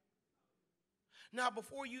Street. Now,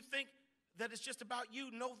 before you think that it's just about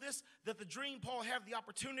you, know this, that the dream Paul had, the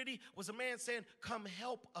opportunity, was a man saying, come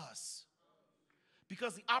help us.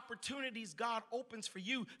 Because the opportunities God opens for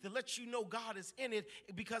you that lets you know God is in it,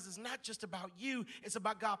 because it's not just about you, it's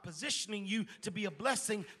about God positioning you to be a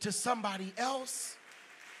blessing to somebody else.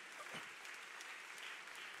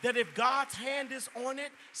 that if God's hand is on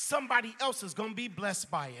it, somebody else is going to be blessed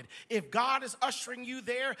by it. If God is ushering you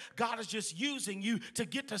there, God is just using you to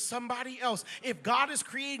get to somebody else. If God is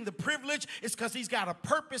creating the privilege, it's because he's got a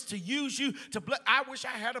purpose to use you to bless. I wish I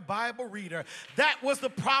had a Bible reader. That was the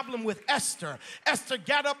problem with Esther. Esther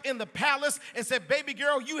got up in the palace and said, baby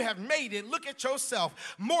girl, you have made it. Look at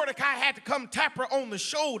yourself. Mordecai had to come tap her on the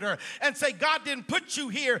shoulder and say, God didn't put you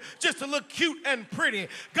here just to look cute and pretty.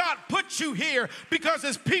 God put you here because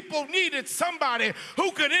his people needed somebody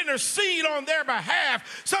who could intercede on their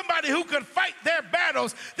behalf, somebody who could fight their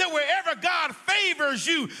battles, that wherever God favors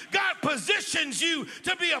you, God positions you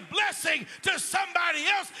to be a blessing to somebody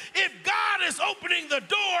else. If God is opening the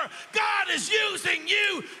door, God is using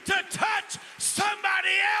you to touch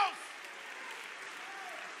somebody else.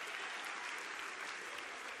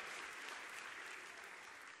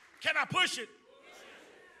 Can I push it?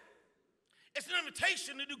 It's an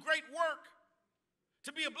invitation to do great work,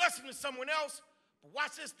 to be a blessing to someone else. But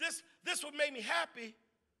watch this. This what made me happy.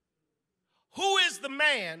 Who is the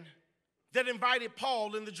man that invited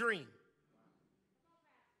Paul in the dream?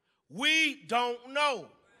 We don't know.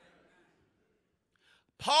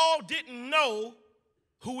 Paul didn't know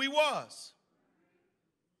who he was.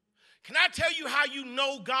 Can I tell you how you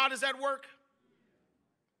know God is at work?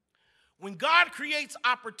 When God creates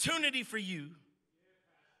opportunity for you,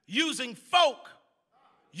 using folk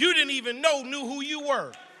you didn't even know knew who you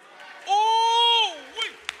were. Oh,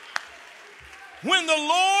 when the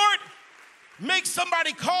Lord makes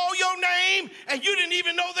somebody call your name and you didn't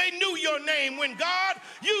even know they knew your name. When God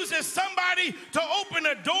uses somebody to open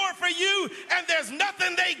a door for you and there's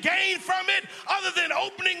nothing they gain from it other than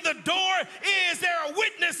opening the door. Is there a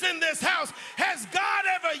witness in this house? Has God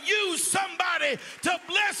ever used somebody to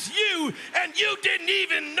bless you and you didn't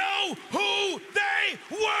even know who they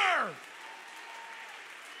were?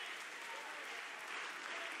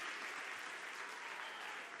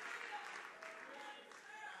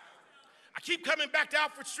 I keep coming back to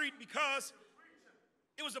Alfred Street because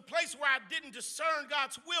it was a place where I didn't discern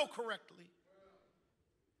God's will correctly.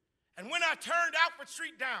 And when I turned Alfred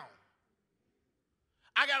Street down,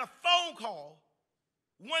 I got a phone call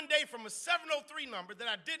one day from a 703 number that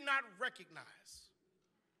I did not recognize.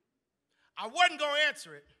 I wasn't going to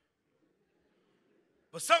answer it,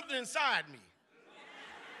 but something inside me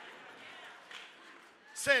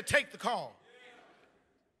said, take the call.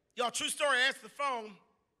 Y'all, true story, I answered the phone.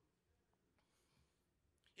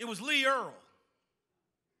 It was Lee Earl.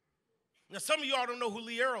 Now, some of y'all don't know who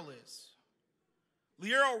Lee Earl is.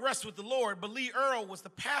 Lee Earl rests with the Lord, but Lee Earl was the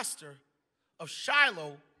pastor of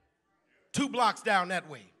Shiloh 2 blocks down that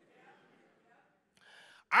way.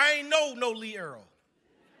 I ain't know no Lee Earl.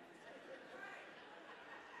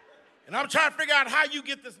 And I'm trying to figure out how you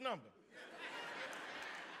get this number.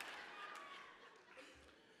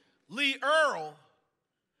 Lee Earl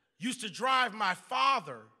used to drive my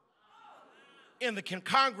father in the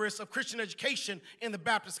Congress of Christian Education in the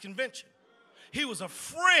Baptist Convention. He was a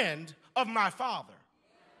friend of my father.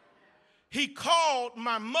 He called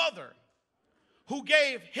my mother, who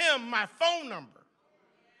gave him my phone number,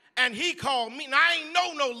 and he called me. Now, I ain't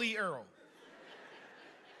know no Lee Earl.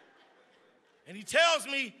 And he tells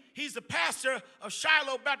me he's the pastor of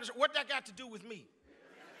Shiloh Baptist. What that got to do with me?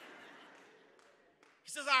 He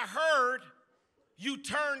says, I heard you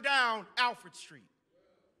turned down Alfred Street.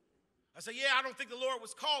 I said, yeah, I don't think the Lord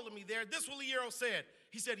was calling me there. This is what Lee Earl said.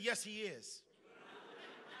 He said, yes, he is.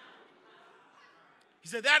 He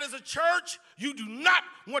said, that is a church you do not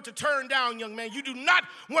want to turn down, young man. You do not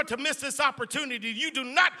want to miss this opportunity. You do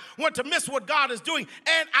not want to miss what God is doing.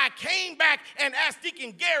 And I came back and asked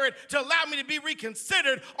Deacon Garrett to allow me to be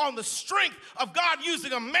reconsidered on the strength of God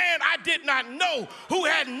using a man I did not know, who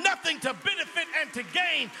had nothing to benefit and to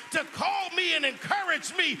gain, to call me and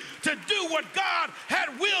encourage me to do what God had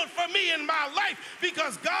willed for me in my life,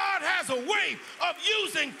 because God has a way of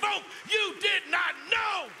using folk you did not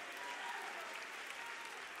know.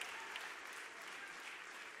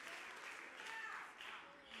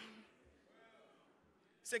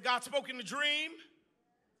 Said God spoke in the dream.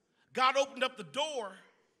 God opened up the door.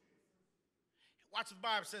 Watch what the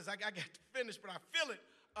Bible says. I got to finish, but I feel it.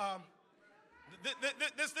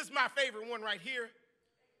 This is my favorite one right here.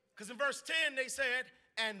 Because in verse 10 they said,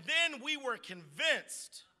 and then we were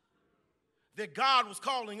convinced that God was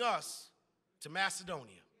calling us to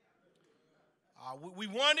Macedonia. We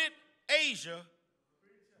wanted Asia,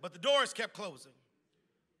 but the doors kept closing.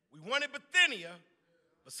 We wanted Bithynia,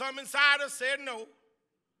 but some inside us said no.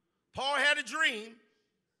 Paul had a dream.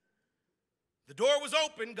 The door was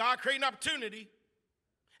open. God created an opportunity.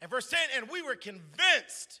 And verse 10, and we were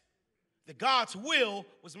convinced that God's will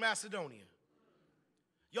was Macedonia.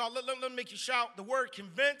 Y'all, let me make you shout. The word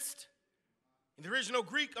convinced in the original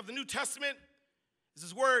Greek of the New Testament is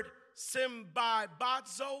this word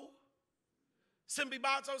symbibazo.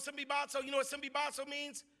 Symbibazo. You know what symbibazo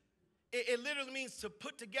means? It literally means to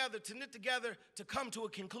put together, to knit together, to come to a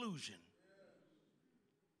conclusion.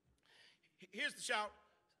 Here's the shout.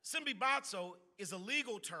 Symbibazo is a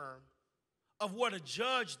legal term of what a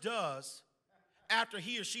judge does after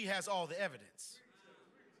he or she has all the evidence.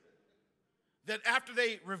 That after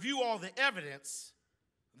they review all the evidence,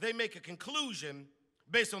 they make a conclusion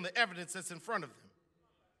based on the evidence that's in front of them.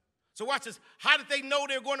 So watch this. How did they know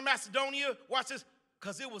they were going to Macedonia? Watch this.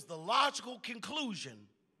 Because it was the logical conclusion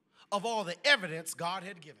of all the evidence God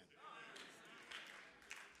had given.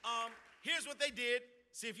 Here's what they did.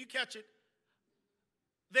 See if you catch it.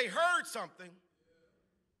 They heard something,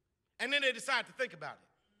 and then they decided to think about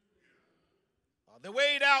it. They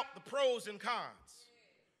weighed out the pros and cons.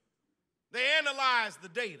 They analyzed the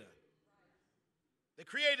data. They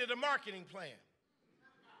created a marketing plan.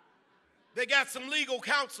 They got some legal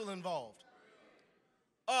counsel involved.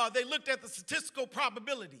 They looked at the statistical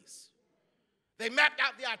probabilities. They mapped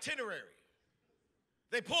out the itinerary.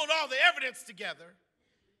 They pulled all the evidence together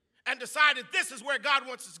and decided this is where God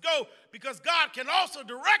wants us to go, because God can also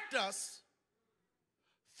direct us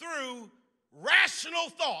through rational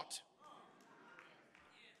thought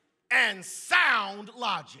and sound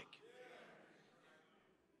logic.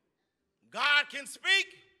 God can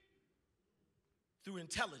speak through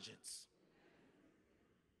intelligence.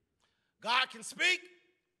 God can speak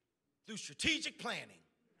through strategic planning.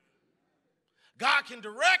 God can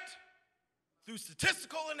direct through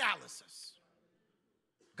statistical analysis.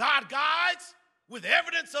 God guides with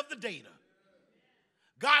evidence of the data.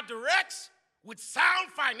 God directs with sound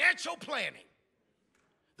financial planning.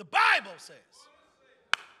 The Bible says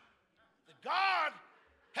that God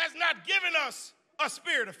has not given us a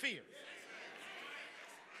spirit of fear,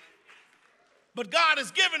 but God has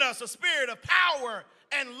given us a spirit of power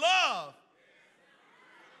and love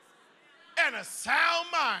and a sound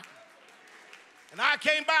mind. And I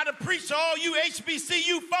came by to preach to all you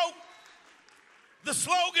HBCU folk the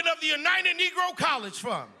slogan of the United Negro College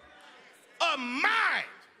Fund. A mind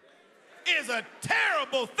is a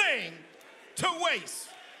terrible thing to waste.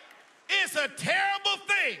 It's a terrible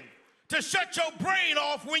thing to shut your brain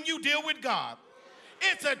off when you deal with God.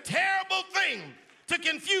 It's a terrible thing to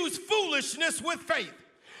confuse foolishness with faith.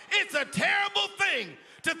 It's a terrible thing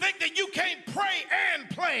to think that you can't pray and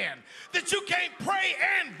plan, that you can't pray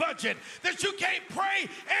and budget, that you can't pray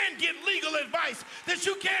and get legal advice, that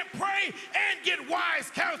you can't pray and get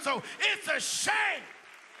wise counsel. It's a shame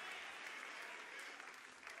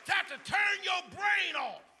to have to turn your brain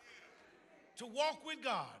off to walk with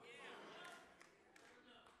God.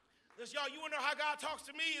 Listen, y'all, you want to know how God talks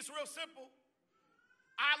to me? It's real simple.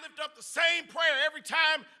 I lift up the same prayer every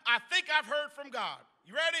time I think I've heard from God.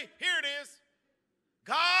 You ready? Here it is.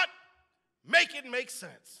 God, make it make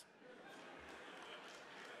sense.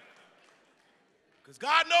 Because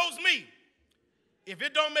God knows me. If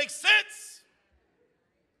it don't make sense,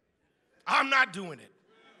 I'm not doing it.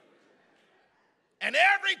 And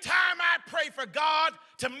every time I pray for God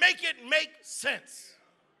to make it make sense,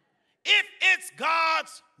 if it's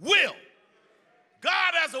God's will,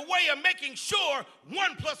 God has a way of making sure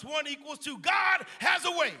 1 + 1 = 2. God has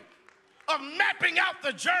a way of mapping out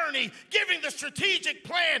the journey, giving the strategic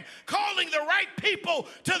plan, calling the right people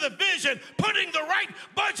to the vision, putting the right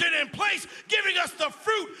budget in place, giving us the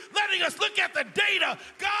fruit, letting us look at the data.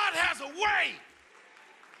 God has a way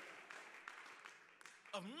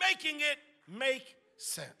of making it make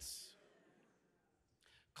sense.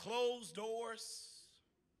 Closed doors,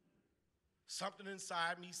 something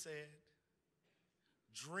inside me said.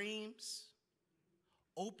 Dreams,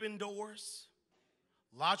 open doors,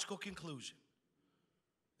 logical conclusion.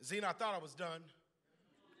 Zena, I thought I was done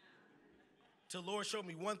till the Lord showed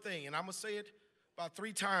me one thing, and I'm going to say it about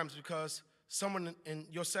 3 times because someone in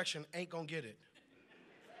your section ain't going to get it.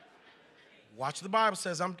 Watch the Bible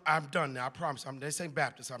says, I'm done now, I promise. This ain't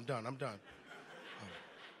Baptist, I'm done.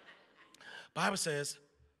 Bible says,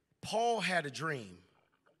 Paul had a dream,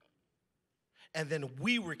 and then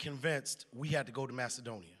we were convinced we had to go to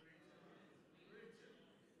Macedonia.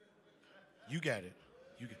 You got it.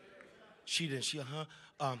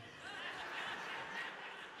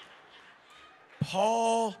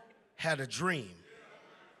 Paul had a dream,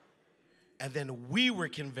 and then we were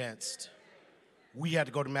convinced we had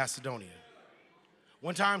to go to Macedonia.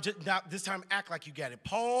 One time, this time act like you got it.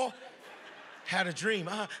 Paul had a dream,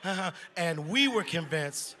 and we were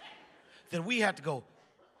convinced that we had to go.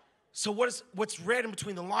 So what's read in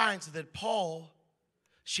between the lines is that Paul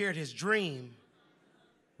shared his dream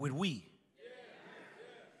with we.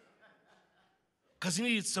 Because he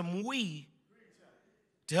needed some we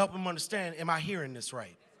to help him understand, am I hearing this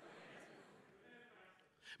right?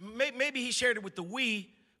 Maybe he shared it with the we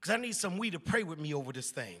because I need some we to pray with me over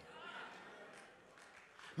this thing.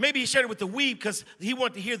 Maybe he shared it with the we because he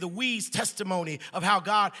wanted to hear the we's testimony of how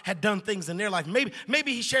God had done things in their life.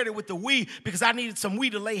 Maybe he shared it with the we because I needed some we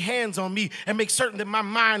to lay hands on me and make certain that my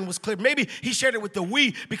mind was clear. Maybe he shared it with the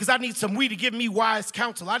we because I need some we to give me wise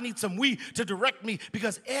counsel. I need some we to direct me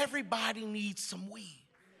because everybody needs some we.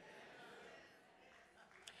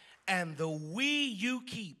 And the we you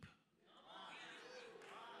keep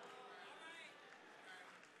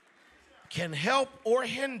can help or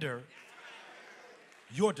hinder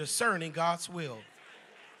your discerning God's will.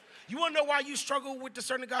 You want to know why you struggle with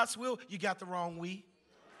discerning God's will? You got the wrong we.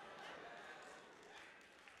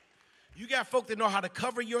 You got folk that know how to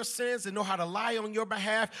cover your sins and know how to lie on your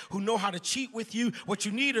behalf, who know how to cheat with you. What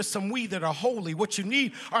you need are some we that are holy. What you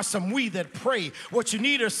need are some we that pray. What you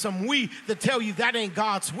need are some we that tell you that ain't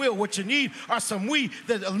God's will. What you need are some we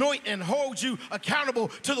that anoint and hold you accountable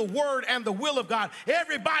to the word and the will of God.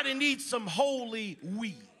 Everybody needs some holy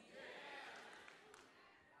we.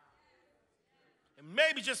 And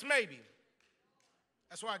maybe, just maybe,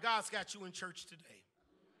 that's why God's got you in church today.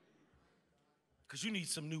 Because you need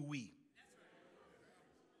some new we.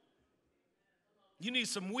 You need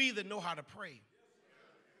some we that know how to pray.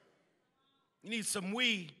 You need some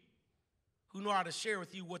we who know how to share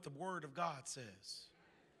with you what the word of God says.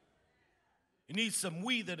 You need some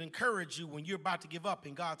we that encourage you when you're about to give up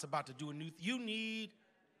and God's about to do a new thing. You need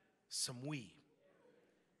some we.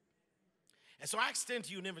 And so I extend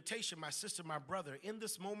to you an invitation, my sister, my brother, in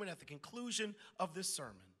this moment at the conclusion of this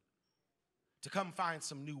sermon, to come find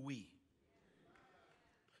some new we.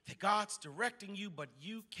 That God's directing you, but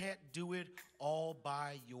you can't do it all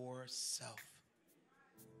by yourself.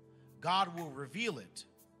 God will reveal it,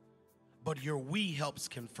 but your we helps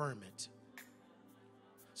confirm it.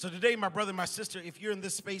 So today, my brother, my sister, if you're in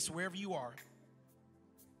this space, wherever you are,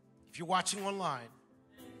 if you're watching online,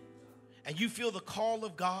 and you feel the call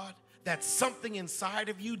of God, that's something inside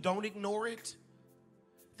of you, don't ignore it.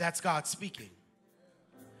 That's God speaking.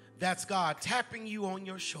 That's God tapping you on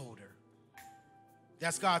your shoulder.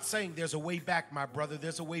 That's God saying, there's a way back, my brother.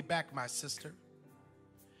 There's a way back, my sister.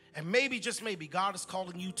 And maybe, just maybe, God is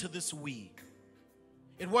calling you to this we.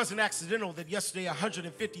 It wasn't accidental that yesterday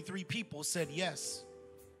 153 people said yes.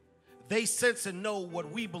 They sense and know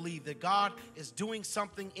what we believe, that God is doing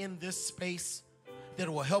something in this space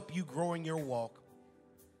that will help you grow in your walk.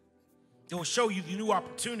 It will show you the new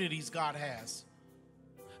opportunities God has.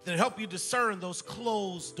 That help you discern those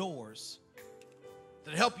closed doors.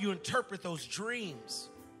 That help you interpret those dreams.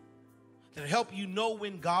 That help you know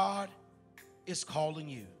when God is calling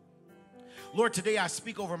you. Lord, today I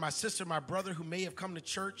speak over my sister, my brother who may have come to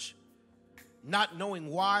church not knowing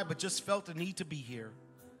why, but just felt the need to be here.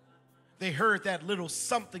 They heard that little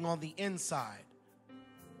something on the inside.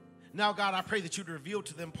 Now, God, I pray that you'd reveal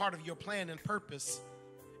to them part of your plan and purpose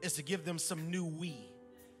is to give them some new we.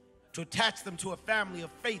 To attach them to a family of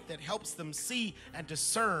faith that helps them see and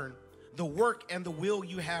discern the work and the will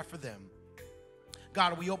you have for them.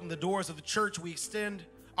 God, we open the doors of the church. We extend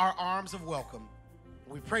our arms of welcome.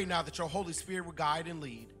 We pray now that your Holy Spirit will guide and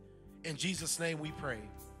lead. In Jesus' name we pray.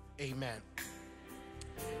 Amen.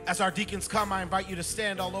 As our deacons come, I invite you to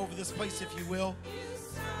stand all over this place, if you will.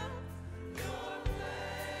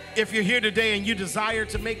 If you're here today and you desire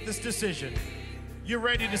to make this decision, you're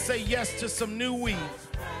ready to say yes to some new we,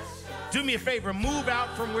 do me a favor, move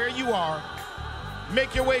out from where you are.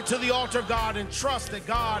 Make your way to the altar of God and trust that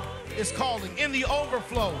God is calling. In the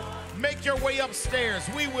overflow, make your way upstairs.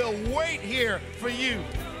 We will wait here for you.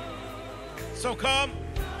 So come.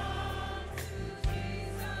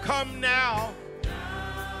 Come now.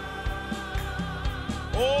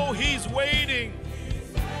 Oh, he's waiting.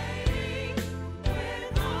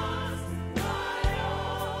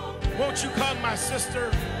 Won't you come, my sister?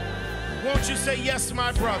 Won't you say yes,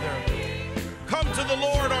 my brother? Come to the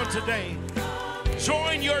Lord on today.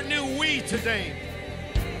 Join your new we today.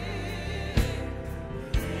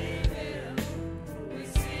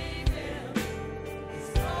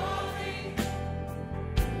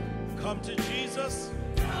 Come to Jesus.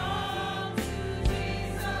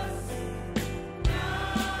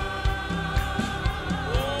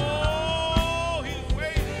 Oh, he's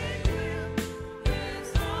waiting.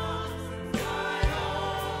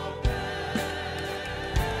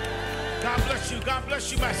 God bless you. God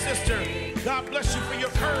bless you, my sister. God bless you for your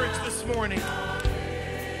courage this morning.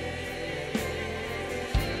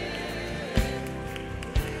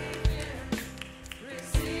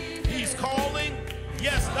 He's calling.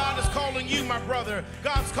 Yes, calling you, my brother.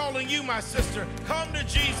 God's calling you, my sister. Come to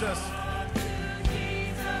Jesus.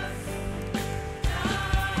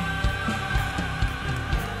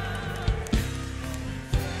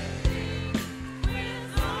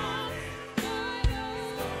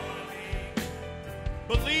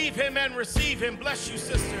 Believe him and receive him. Bless you,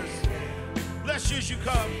 sisters. Bless you as you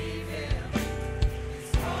come.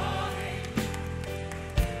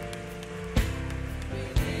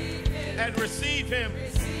 And receive him.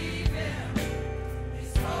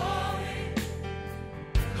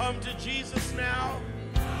 Come to Jesus now.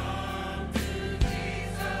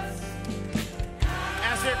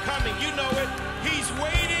 As they're coming, you know it. He's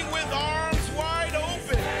waiting with arms wide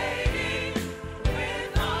open.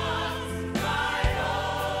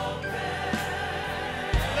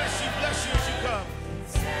 Bless you as you come.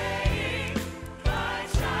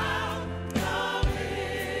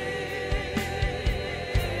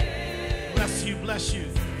 Bless you.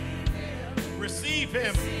 Receive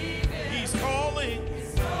him. He's calling.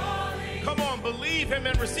 Come on, believe him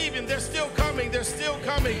and receive him. They're still coming. They're still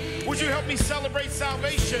coming. Would you help me celebrate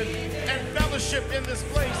salvation and fellowship in this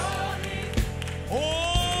place?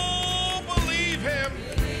 Oh, believe him.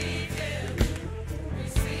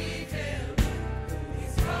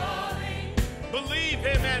 Believe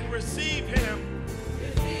him and receive him.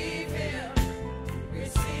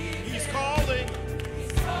 He's calling.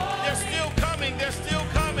 They're still coming. They're still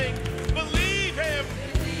coming. Believe him.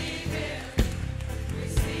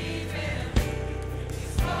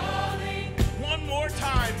 One more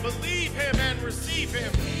time. Believe him and receive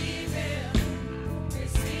him.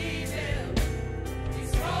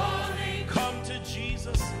 Come to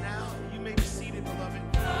Jesus now. You may be seated, beloved.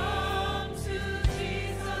 Come to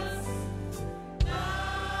Jesus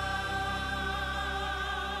now.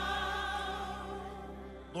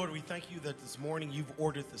 Lord, we thank you that this morning you've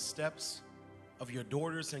ordered the steps of your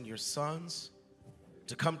daughters and your sons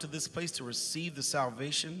to come to this place to receive the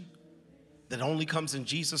salvation that only comes in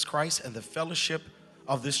Jesus Christ and the fellowship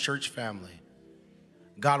of this church family.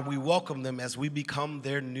 God, we welcome them as we become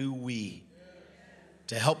their new we,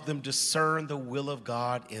 to help them discern the will of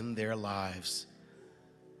God in their lives.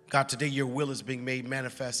 God, today your will is being made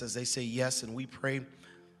manifest as they say yes, and we pray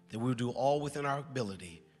that we will do all within our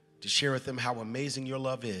ability to share with them how amazing your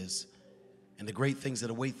love is and the great things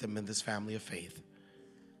that await them in this family of faith.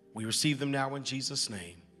 We receive them now in Jesus'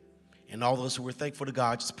 name. And all those who are thankful to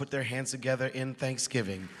God, just put their hands together in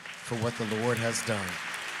thanksgiving for what the Lord has done.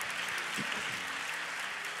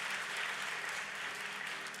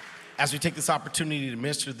 As we take this opportunity to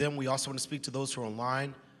minister to them, we also want to speak to those who are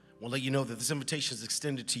online. We'll let you know that this invitation is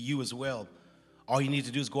extended to you as well. All you need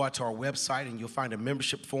to do is go out to our website and you'll find a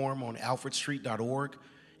membership form on Alfredstreet.org.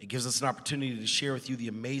 It gives us an opportunity to share with you the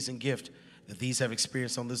amazing gift that these have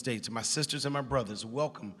experienced on this day. To my sisters and my brothers,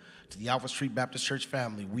 welcome to the Alfred Street Baptist Church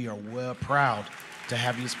family. We are well proud to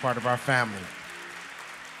have you as part of our family.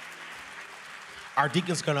 Our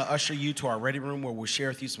deacon's going to usher you to our ready room where we'll share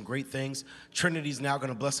with you some great things. Trinity's now going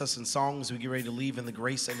to bless us in song as we get ready to leave in the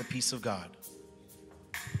grace and the peace of God.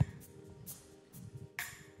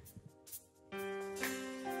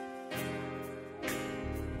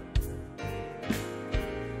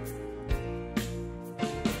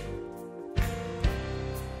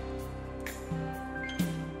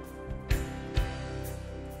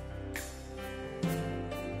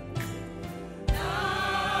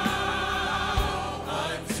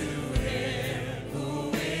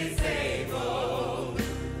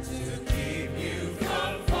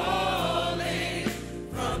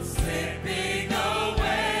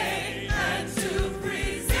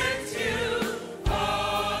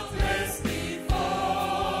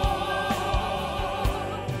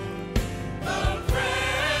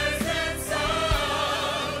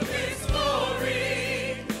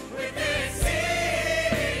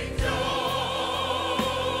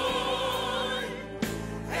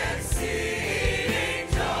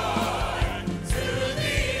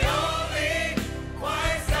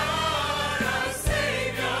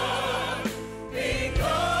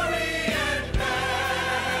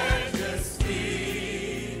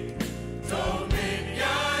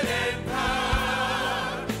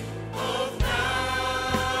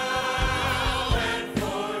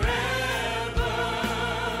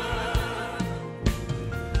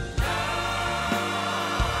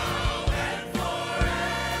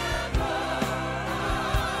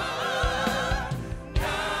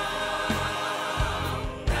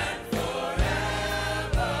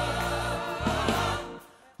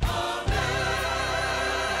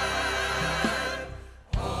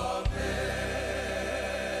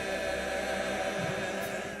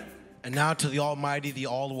 And now to the Almighty, the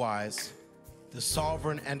All-Wise, the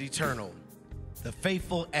sovereign and eternal, the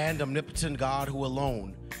faithful and omnipotent God who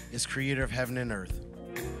alone is creator of heaven and earth.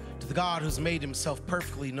 To the God who's made himself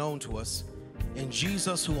perfectly known to us, in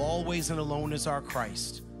Jesus who always and alone is our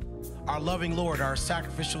Christ, our loving Lord, our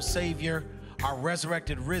sacrificial Savior, our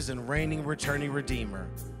resurrected, risen, reigning, returning Redeemer.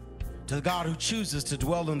 To the God who chooses to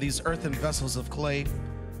dwell in these earthen vessels of clay,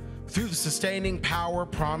 through the sustaining power,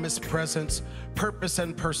 promise, presence, purpose,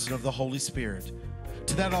 and person of the Holy Spirit.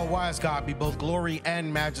 To that all-wise God be both glory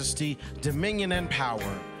and majesty, dominion and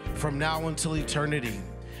power, from now until eternity.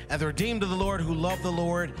 And the redeemed of the Lord who loved the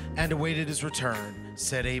Lord and awaited his return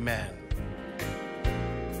said amen.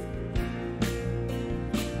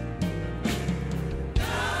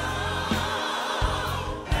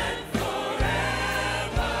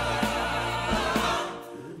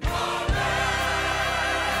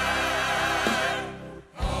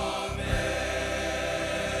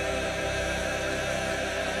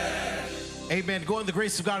 Amen. Go in the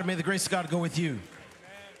grace of God, and may the grace of God go with you.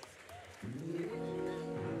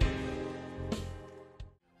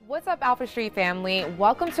 What's up, Alfred Street family?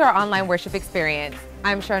 Welcome to our online worship experience.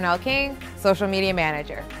 I'm Charnel King, social media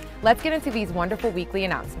manager. Let's get into these wonderful weekly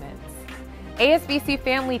announcements. ASBC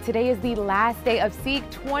family, today is the last day of Seek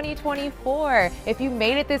 2024. If you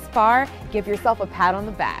made it this far, give yourself a pat on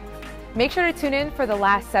the back. Make sure to tune in for the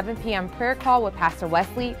last 7 p.m. prayer call with Pastor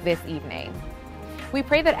Wesley this evening. We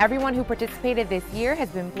pray that everyone who participated this year has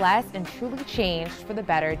been blessed and truly changed for the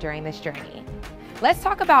better during this journey. Let's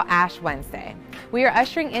talk about Ash Wednesday. We are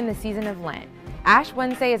ushering in the season of Lent. Ash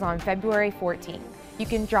Wednesday is on February 14th. You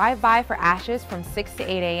can drive by for ashes from 6 to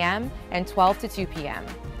 8 a.m. and 12 to 2 p.m.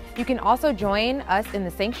 You can also join us in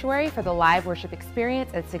the sanctuary for the live worship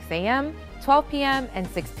experience at 6 a.m., 12 p.m., and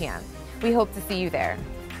 6 p.m. We hope to see you there.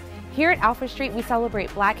 Here at Alfred Street, we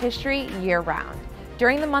celebrate Black history year-round.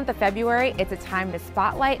 During the month of February, it's a time to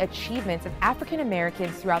spotlight achievements of African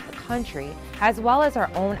Americans throughout the country, as well as our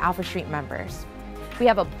own Alfred Street members. We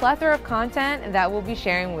have a plethora of content that we'll be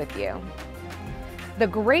sharing with you. The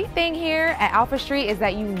great thing here at Alfred Street is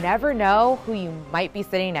that you never know who you might be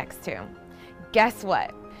sitting next to. Guess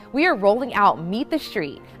what? We are rolling out Meet the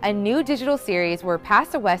Street, a new digital series where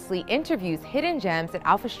Pastor Wesley interviews hidden gems at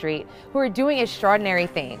Alfred Street who are doing extraordinary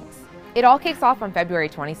things. It all kicks off on February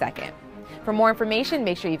 22nd. For more information,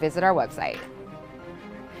 make sure you visit our website.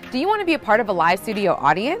 Do you want to be a part of a live studio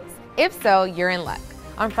audience? If so, you're in luck.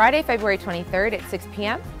 On Friday, February 23rd at 6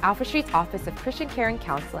 p.m., Alfred Street's Office of Christian Care and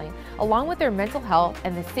Counseling, along with their Mental Health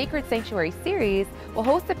and the Sacred Sanctuary series, will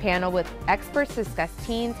host a panel with experts to discuss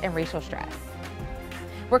teens and racial stress.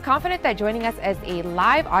 We're confident that joining us as a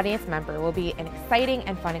live audience member will be an exciting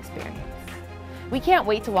and fun experience. We can't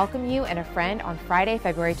wait to welcome you and a friend on Friday,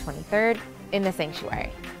 February 23rd in the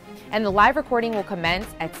sanctuary. And the live recording will commence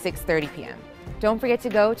at 6:30 p.m. Don't forget to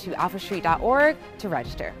go to alfredstreet.org to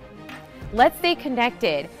register. Let's stay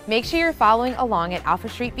connected. Make sure you're following along at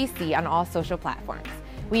AlfredstreetBC on all social platforms.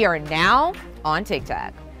 We are now on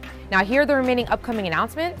TikTok. Now here are the remaining upcoming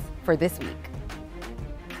announcements for this week.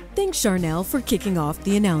 Thanks, Charnel, for kicking off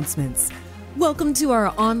the announcements. Welcome to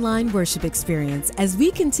our online worship experience as we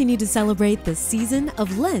continue to celebrate the season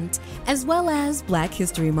of Lent as well as Black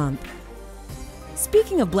History Month.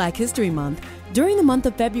 Speaking of Black History Month, during the month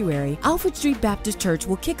of February, Alfred Street Baptist Church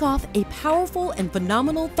will kick off a powerful and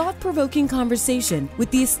phenomenal thought-provoking conversation with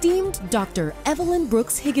the esteemed Dr. Evelyn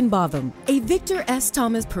Brooks Higginbotham, a Victor S.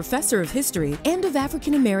 Thomas Professor of History and of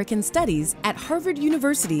African American Studies at Harvard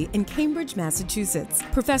University in Cambridge, Massachusetts.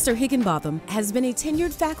 Professor Higginbotham has been a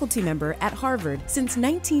tenured faculty member at Harvard since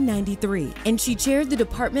 1993, and she chaired the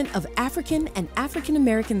Department of African and African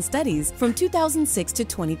American Studies from 2006 to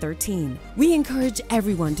 2013. We encourage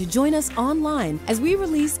everyone to join us online as we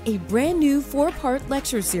release a brand new 4-part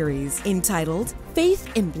lecture series entitled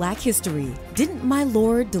Faith in Black History. Didn't my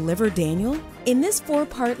Lord deliver Daniel? In this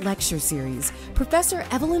 4-part lecture series, Professor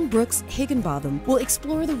Evelyn Brooks Higginbotham will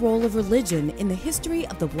explore the role of religion in the history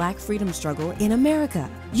of the Black freedom struggle in America.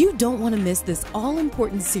 You don't want to miss this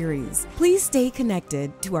all-important series. Please stay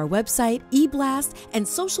connected to our website, e-blast, and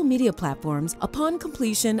social media platforms upon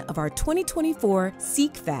completion of our 2024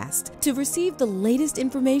 Seek Fast to receive the latest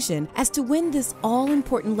information as to when this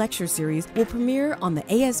all-important lecture series will premiere on the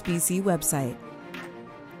ASBC website.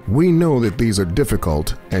 We know that these are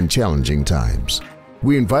difficult and challenging times.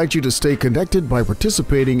 We invite you to stay connected by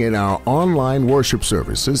participating in our online worship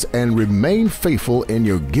services and remain faithful in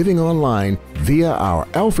your giving online via our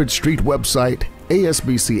Alfred Street website,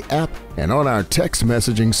 ASBC app, and on our text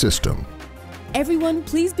messaging system. Everyone,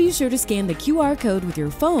 please be sure to scan the QR code with your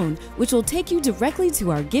phone, which will take you directly to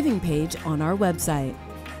our giving page on our website.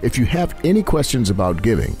 If you have any questions about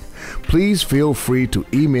giving, please feel free to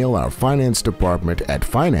email our finance department at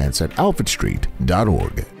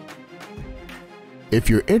finance@alfredstreet.org. If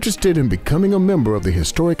you're interested in becoming a member of the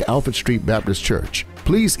historic Alfred Street Baptist Church,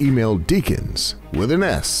 please email deacons with an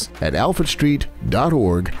S at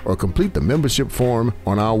alfredstreet.org or complete the membership form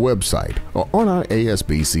on our website or on our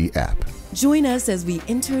ASBC app. Join us as we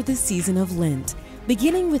enter the season of Lent,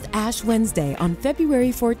 beginning with Ash Wednesday on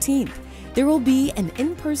February 14th. There will be an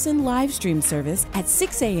in-person live stream service at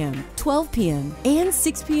 6 a.m., 12 p.m., and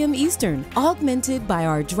 6 p.m. Eastern, augmented by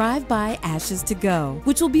our drive-by Ashes to Go,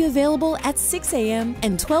 which will be available at 6 a.m.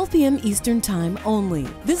 and 12 p.m. Eastern Time only.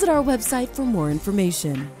 Visit our website for more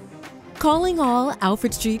information. Calling all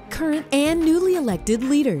Alfred Street current and newly elected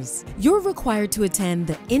leaders. You're required to attend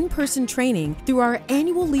the in-person training through our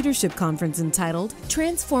annual leadership conference entitled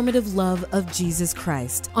Transformative Love of Jesus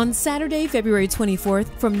Christ on Saturday, February 24th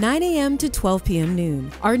from 9 a.m. to 12 p.m.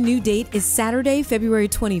 noon. Our new date is Saturday, February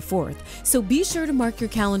 24th, so be sure to mark your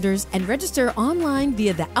calendars and register online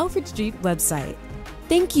via the Alfred Street website.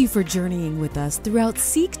 Thank you for journeying with us throughout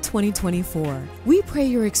Seek 2024. We pray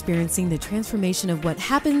you're experiencing the transformation of what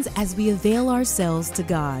happens as we avail ourselves to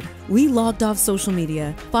God. We logged off social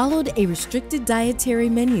media, followed a restricted dietary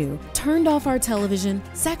menu, turned off our television,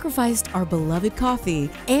 sacrificed our beloved coffee,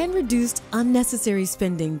 and reduced unnecessary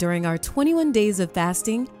spending during our 21 days of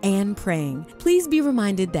fasting and praying. Please be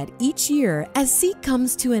reminded that each year, as Seek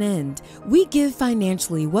comes to an end, we give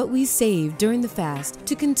financially what we saved during the fast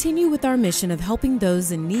to continue with our mission of helping those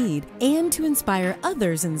in need and to inspire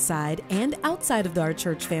others inside and outside of our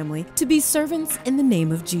church family to be servants in the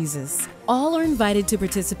name of Jesus. All are invited to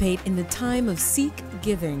participate in the time of Seek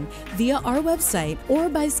giving via our website or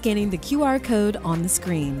by scanning the QR code on the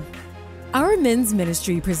screen. Our men's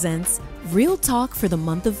ministry presents Real Talk for the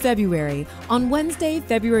month of February on Wednesday,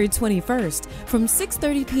 February 21st from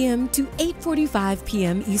 6:30 p.m. to 8:45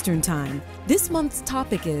 p.m. Eastern Time. This month's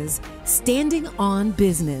topic is Standing on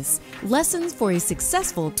Business, Lessons for a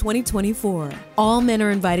Successful 2024. All men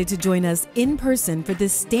are invited to join us in person for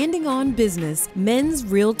this Standing on Business Men's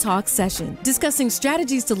Real Talk session, discussing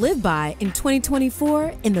strategies to live by in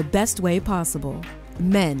 2024 in the best way possible.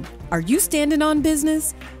 Men, are you standing on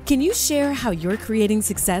business? Can you share how you're creating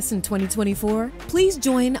success in 2024? Please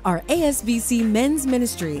join our ASBC Men's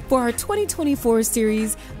Ministry for our 2024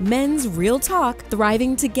 series, Men's Real Talk,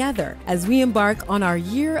 Thriving Together, as we embark on our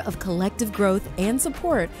year of collective growth and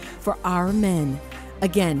support for our men.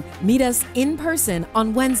 Again, meet us in person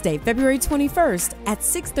on Wednesday, February 21st at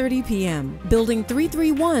 6:30 p.m. Building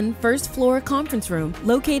 331 First Floor Conference Room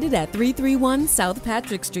located at 331 South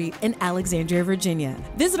Patrick Street in Alexandria, Virginia.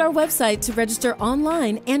 Visit our website to register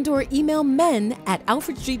online and or email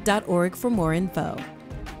men@alfredstreet.org for more info.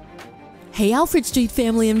 Hey Alfred Street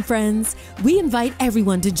family and friends, we invite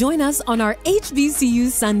everyone to join us on our HBCU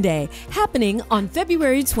Sunday, happening on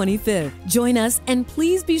February 25th. Join us and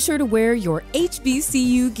please be sure to wear your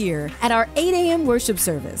HBCU gear at our 8 a.m. worship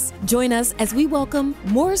service. Join us as we welcome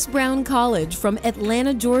Morris Brown College from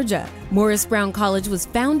Atlanta, Georgia. Morris Brown College was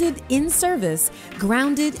founded in service,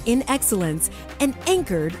 grounded in excellence, and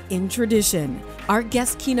anchored in tradition. Our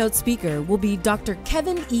guest keynote speaker will be Dr.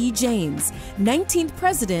 Kevin E. James, 19th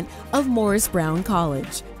president of Morris Brown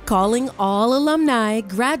College. Calling all alumni,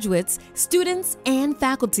 graduates, students, and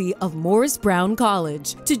faculty of Morris Brown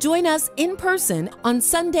College to join us in person on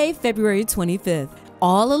Sunday, February 25th.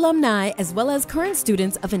 All alumni, as well as current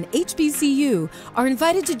students of an HBCU, are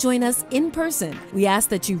invited to join us in person. We ask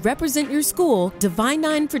that you represent your school, Divine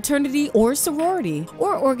Nine fraternity or sorority,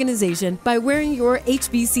 or organization by wearing your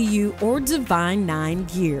HBCU or Divine Nine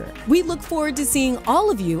gear. We look forward to seeing all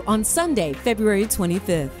of you on Sunday, February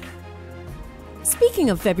 25th. Speaking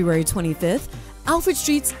of February 25th, Alfred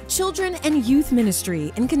Street's Children and Youth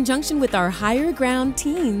Ministry, in conjunction with our Higher Ground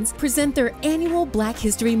teens, present their annual Black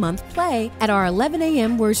History Month play at our 11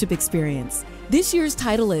 a.m. worship experience. This year's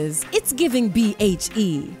title is It's Giving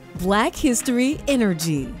BHE, Black History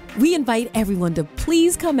Energy. We invite everyone to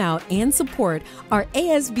please come out and support our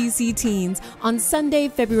ASBC teens on Sunday,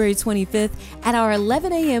 February 25th at our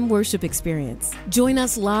 11 a.m. worship experience. Join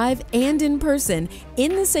us live and in person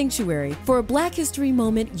in the sanctuary for a Black History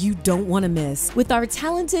moment you don't want to miss with our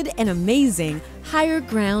talented and amazing Higher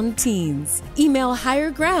Ground teens. Email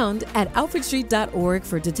higherground@alfredstreet.org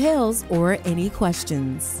for details or any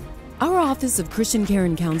questions. Our Office of Christian Care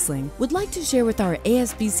and Counseling would like to share with our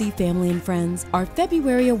ASBC family and friends our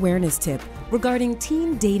February awareness tip regarding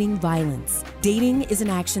teen dating violence. Dating is an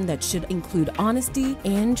action that should include honesty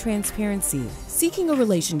and transparency. Seeking a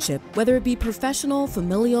relationship, whether it be professional,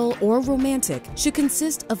 familial, or romantic, should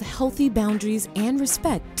consist of healthy boundaries and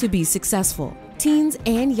respect to be successful. Teens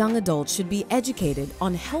and young adults should be educated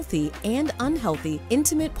on healthy and unhealthy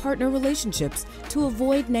intimate partner relationships to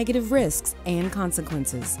avoid negative risks and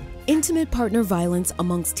consequences. Intimate partner violence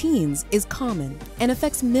amongst teens is common and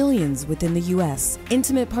affects millions within the U.S.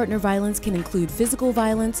 Intimate partner violence can include physical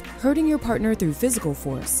violence, hurting your partner through physical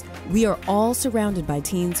force. We are all surrounded by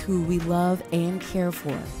teens who we love and care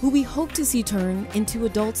for, who we hope to see turn into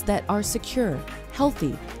adults that are secure,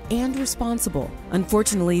 healthy, and responsible.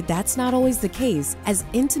 Unfortunately, that's not always the case, as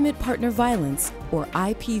intimate partner violence, or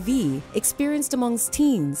IPV, experienced amongst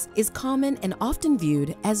teens is common and often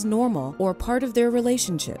viewed as normal or part of their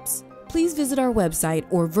relationships. Please visit our website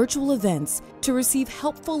or virtual events to receive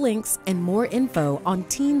helpful links and more info on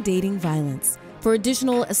teen dating violence. For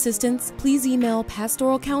additional assistance, please email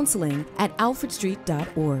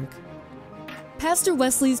pastoralcounseling@alfredstreet.org. Pastor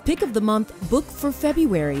Wesley's pick of the month book for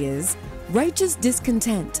February is Righteous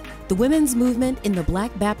Discontent, the Women's Movement in the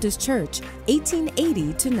Black Baptist Church,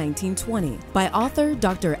 1880 to 1920, by author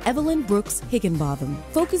Dr. Evelyn Brooks Higginbotham.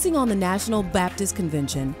 Focusing on the National Baptist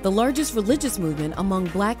Convention, the largest religious movement among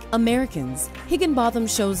Black Americans, Higginbotham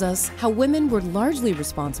shows us how women were largely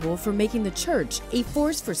responsible for making the church a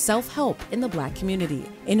force for self-help in the Black community.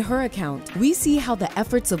 In her account, we see how the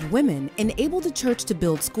efforts of women enabled the church to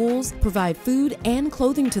build schools, provide food and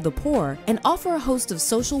clothing to the poor, and offer a host of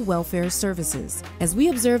social welfare services. As we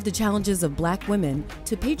observe the challenges of Black women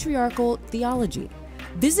to patriarchal theology,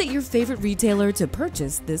 visit your favorite retailer to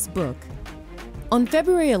purchase this book. On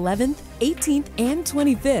February 11th, 18th, and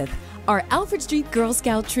 25th, our Alfred Street Girl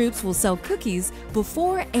Scout troops will sell cookies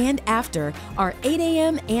before and after our 8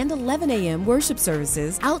 a.m. and 11 a.m. worship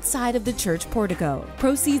services outside of the church portico.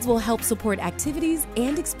 Proceeds will help support activities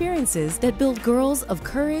and experiences that build girls of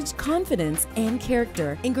courage, confidence, and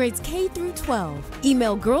character in grades K through 12.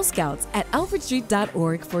 Email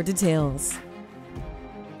girlscouts@alfredstreet.org for details.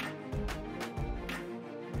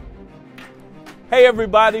 Hey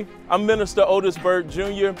everybody, I'm Minister Otis Bird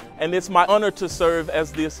Jr., and it's my honor to serve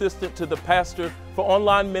as the assistant to the pastor for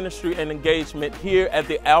online ministry and engagement here at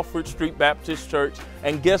the Alfred Street Baptist Church.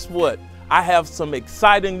 And guess what? I have some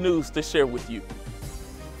exciting news to share with you.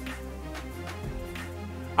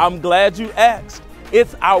 I'm glad you asked.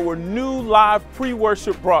 It's our new live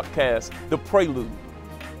pre-worship broadcast, The Prelude.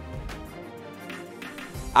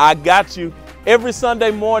 I got you. Every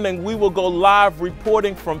Sunday morning, we will go live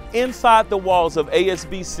reporting from inside the walls of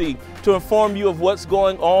ASBC to inform you of what's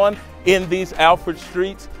going on in these Alfred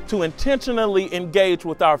streets, to intentionally engage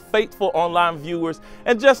with our faithful online viewers,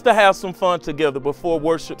 and just to have some fun together before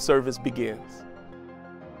worship service begins.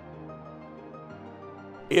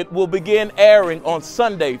 It will begin airing on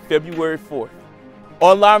Sunday, February 4th.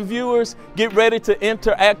 Online viewers, get ready to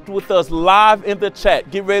interact with us live in the chat.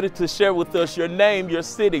 Get ready to share with us your name, your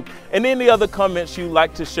city, and any other comments you'd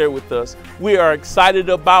like to share with us. We are excited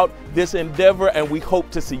about this endeavor, and we hope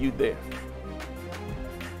to see you there.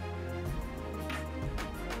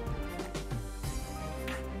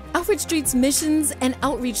 Alfred Street's Missions and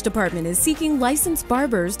Outreach Department is seeking licensed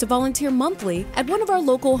barbers to volunteer monthly at one of our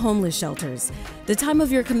local homeless shelters. The time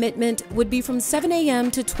of your commitment would be from 7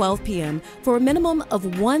 a.m. to 12 p.m. for a minimum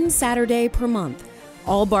of 1 Saturday per month.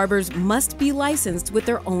 All barbers must be licensed with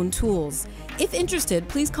their own tools. If interested,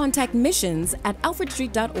 please contact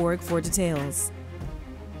missions@alfredstreet.org for details.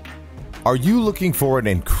 Are you looking for an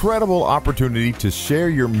incredible opportunity to share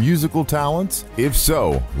your musical talents? If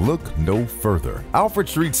so, look no further. Alfred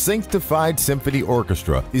Street Sanctified Symphony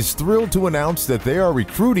Orchestra is thrilled to announce that they are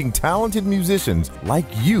recruiting talented musicians like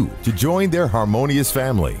you to join their harmonious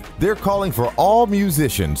family. They're calling for all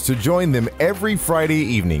musicians to join them every Friday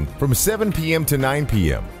evening from 7 p.m. to 9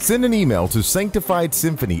 p.m. Send an email to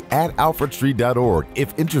sanctifiedSymphony@alfredstreet.org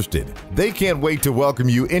if interested. They can't wait to welcome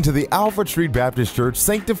you into the Alfred Street Baptist Church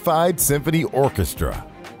Sanctified Symphony Orchestra.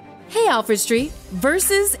 Hey Alfred Street,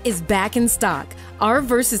 Versus is back in stock. Our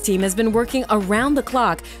Versus team has been working around the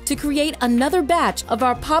clock to create another batch of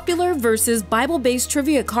our popular Versus Bible-based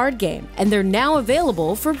trivia card game, and they're now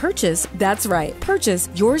available for purchase. That's right, purchase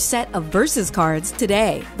your set of Versus cards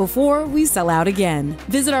today before we sell out again.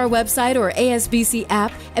 Visit our website or ASBC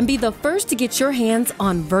app and be the first to get your hands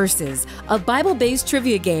on Versus, a Bible-based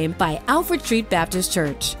trivia game by Alfred Street Baptist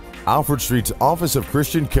Church. Alfred Street's Office of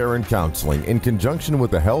Christian Care and Counseling, in conjunction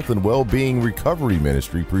with the Health and Well-Being Recovery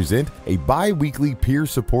Ministry, present a bi-weekly peer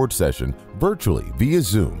support session virtually via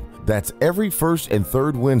Zoom. That's every first and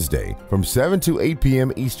third Wednesday from 7 to 8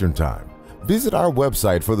 p.m. Eastern Time. Visit our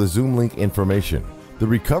website for the Zoom link information. The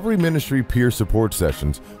Recovery Ministry peer support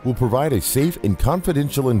sessions will provide a safe and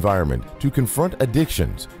confidential environment to confront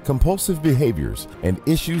addictions, compulsive behaviors, and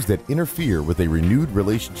issues that interfere with a renewed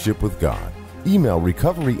relationship with God. Email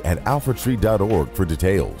recovery@alfredstreet.org for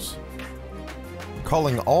details.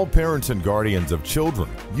 Calling all parents and guardians of children,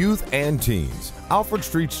 youth, and teens. Alfred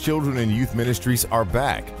Street's Children and Youth Ministries are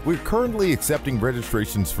back. We're currently accepting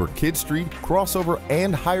registrations for Kid Street, Crossover,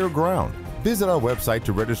 and Higher Ground. Visit our website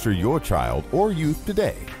to register your child or youth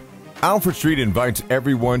today. Alfred Street invites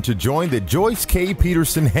everyone to join the Joyce K.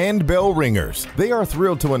 Peterson Handbell Ringers. They are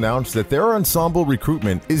thrilled to announce that their ensemble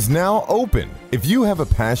recruitment is now open. If you have a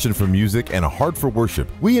passion for music and a heart for worship,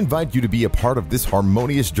 we invite you to be a part of this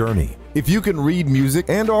harmonious journey. If you can read music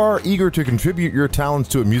and are eager to contribute your talents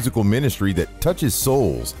to a musical ministry that touches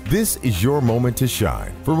souls, this is your moment to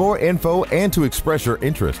shine. For more info and to express your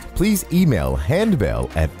interest, please email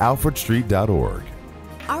handbell@alfredstreet.org.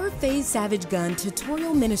 Our Faye Savage Gun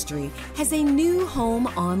Tutorial Ministry has a new home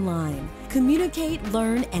online. Communicate,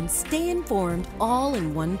 learn, and stay informed all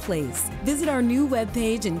in one place. Visit our new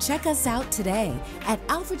webpage and check us out today at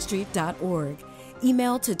alfredstreet.org.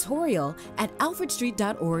 Email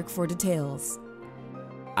tutorial@alfredstreet.org for details.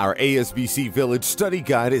 Our ASBC Village Study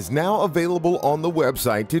Guide is now available on the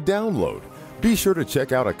website to download. Be sure to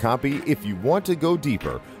check out a copy if you want to go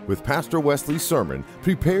deeper with Pastor Wesley's sermon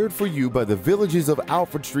prepared for you by the Villages of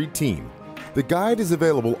Alfred Street team. The guide is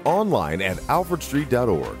available online at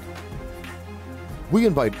alfredstreet.org. We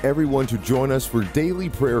invite everyone to join us for daily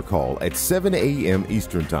prayer call at 7 a.m.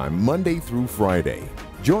 Eastern Time, Monday through Friday.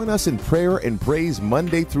 Join us in prayer and praise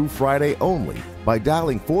Monday through Friday only by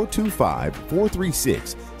dialing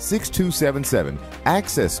 425-436-6277,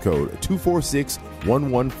 access code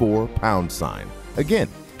 246114 #. Again,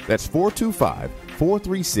 that's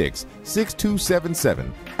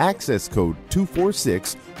 425-436-6277, access code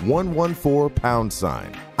 246114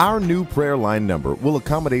 #. Our new prayer line number will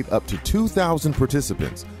accommodate up to 2,000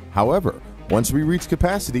 participants. However, once we reach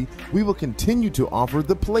capacity, we will continue to offer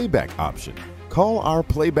the playback option. Call our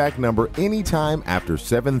playback number anytime after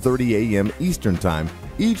 7:30 a.m. Eastern Time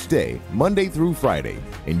each day, Monday through Friday,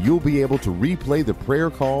 and you'll be able to replay the prayer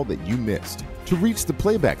call that you missed. To reach the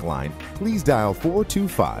playback line, please dial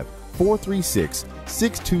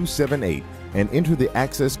 425-436-6278 and enter the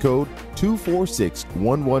access code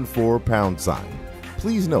 246114 #.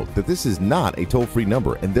 Please note that this is not a toll-free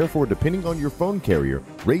number, and therefore, depending on your phone carrier,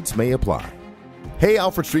 rates may apply. Hey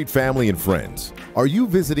Alfred Street family and friends, are you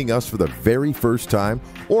visiting us for the very first time?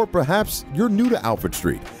 Or perhaps you're new to Alfred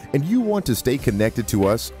Street and you want to stay connected to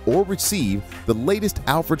us or receive the latest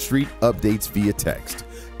Alfred Street updates via text?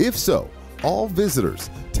 If so, all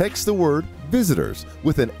visitors, text the word visitors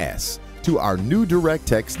with an S to our new direct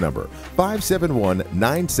text number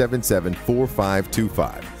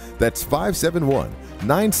 571-977-4525. That's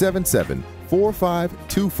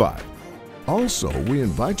 571-977-4525. Also, we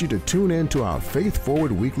invite you to tune in to our Faith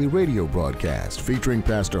Forward weekly radio broadcast featuring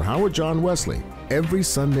Pastor Howard John Wesley every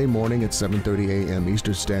Sunday morning at 7:30 a.m.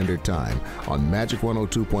 Eastern Standard Time on Magic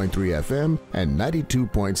 102.3 FM and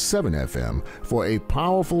 92.7 FM for a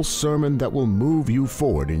powerful sermon that will move you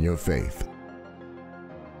forward in your faith.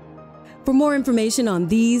 For more information on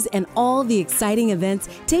these and all the exciting events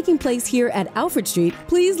taking place here at Alfred Street,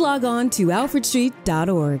 please log on to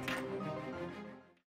alfredstreet.org.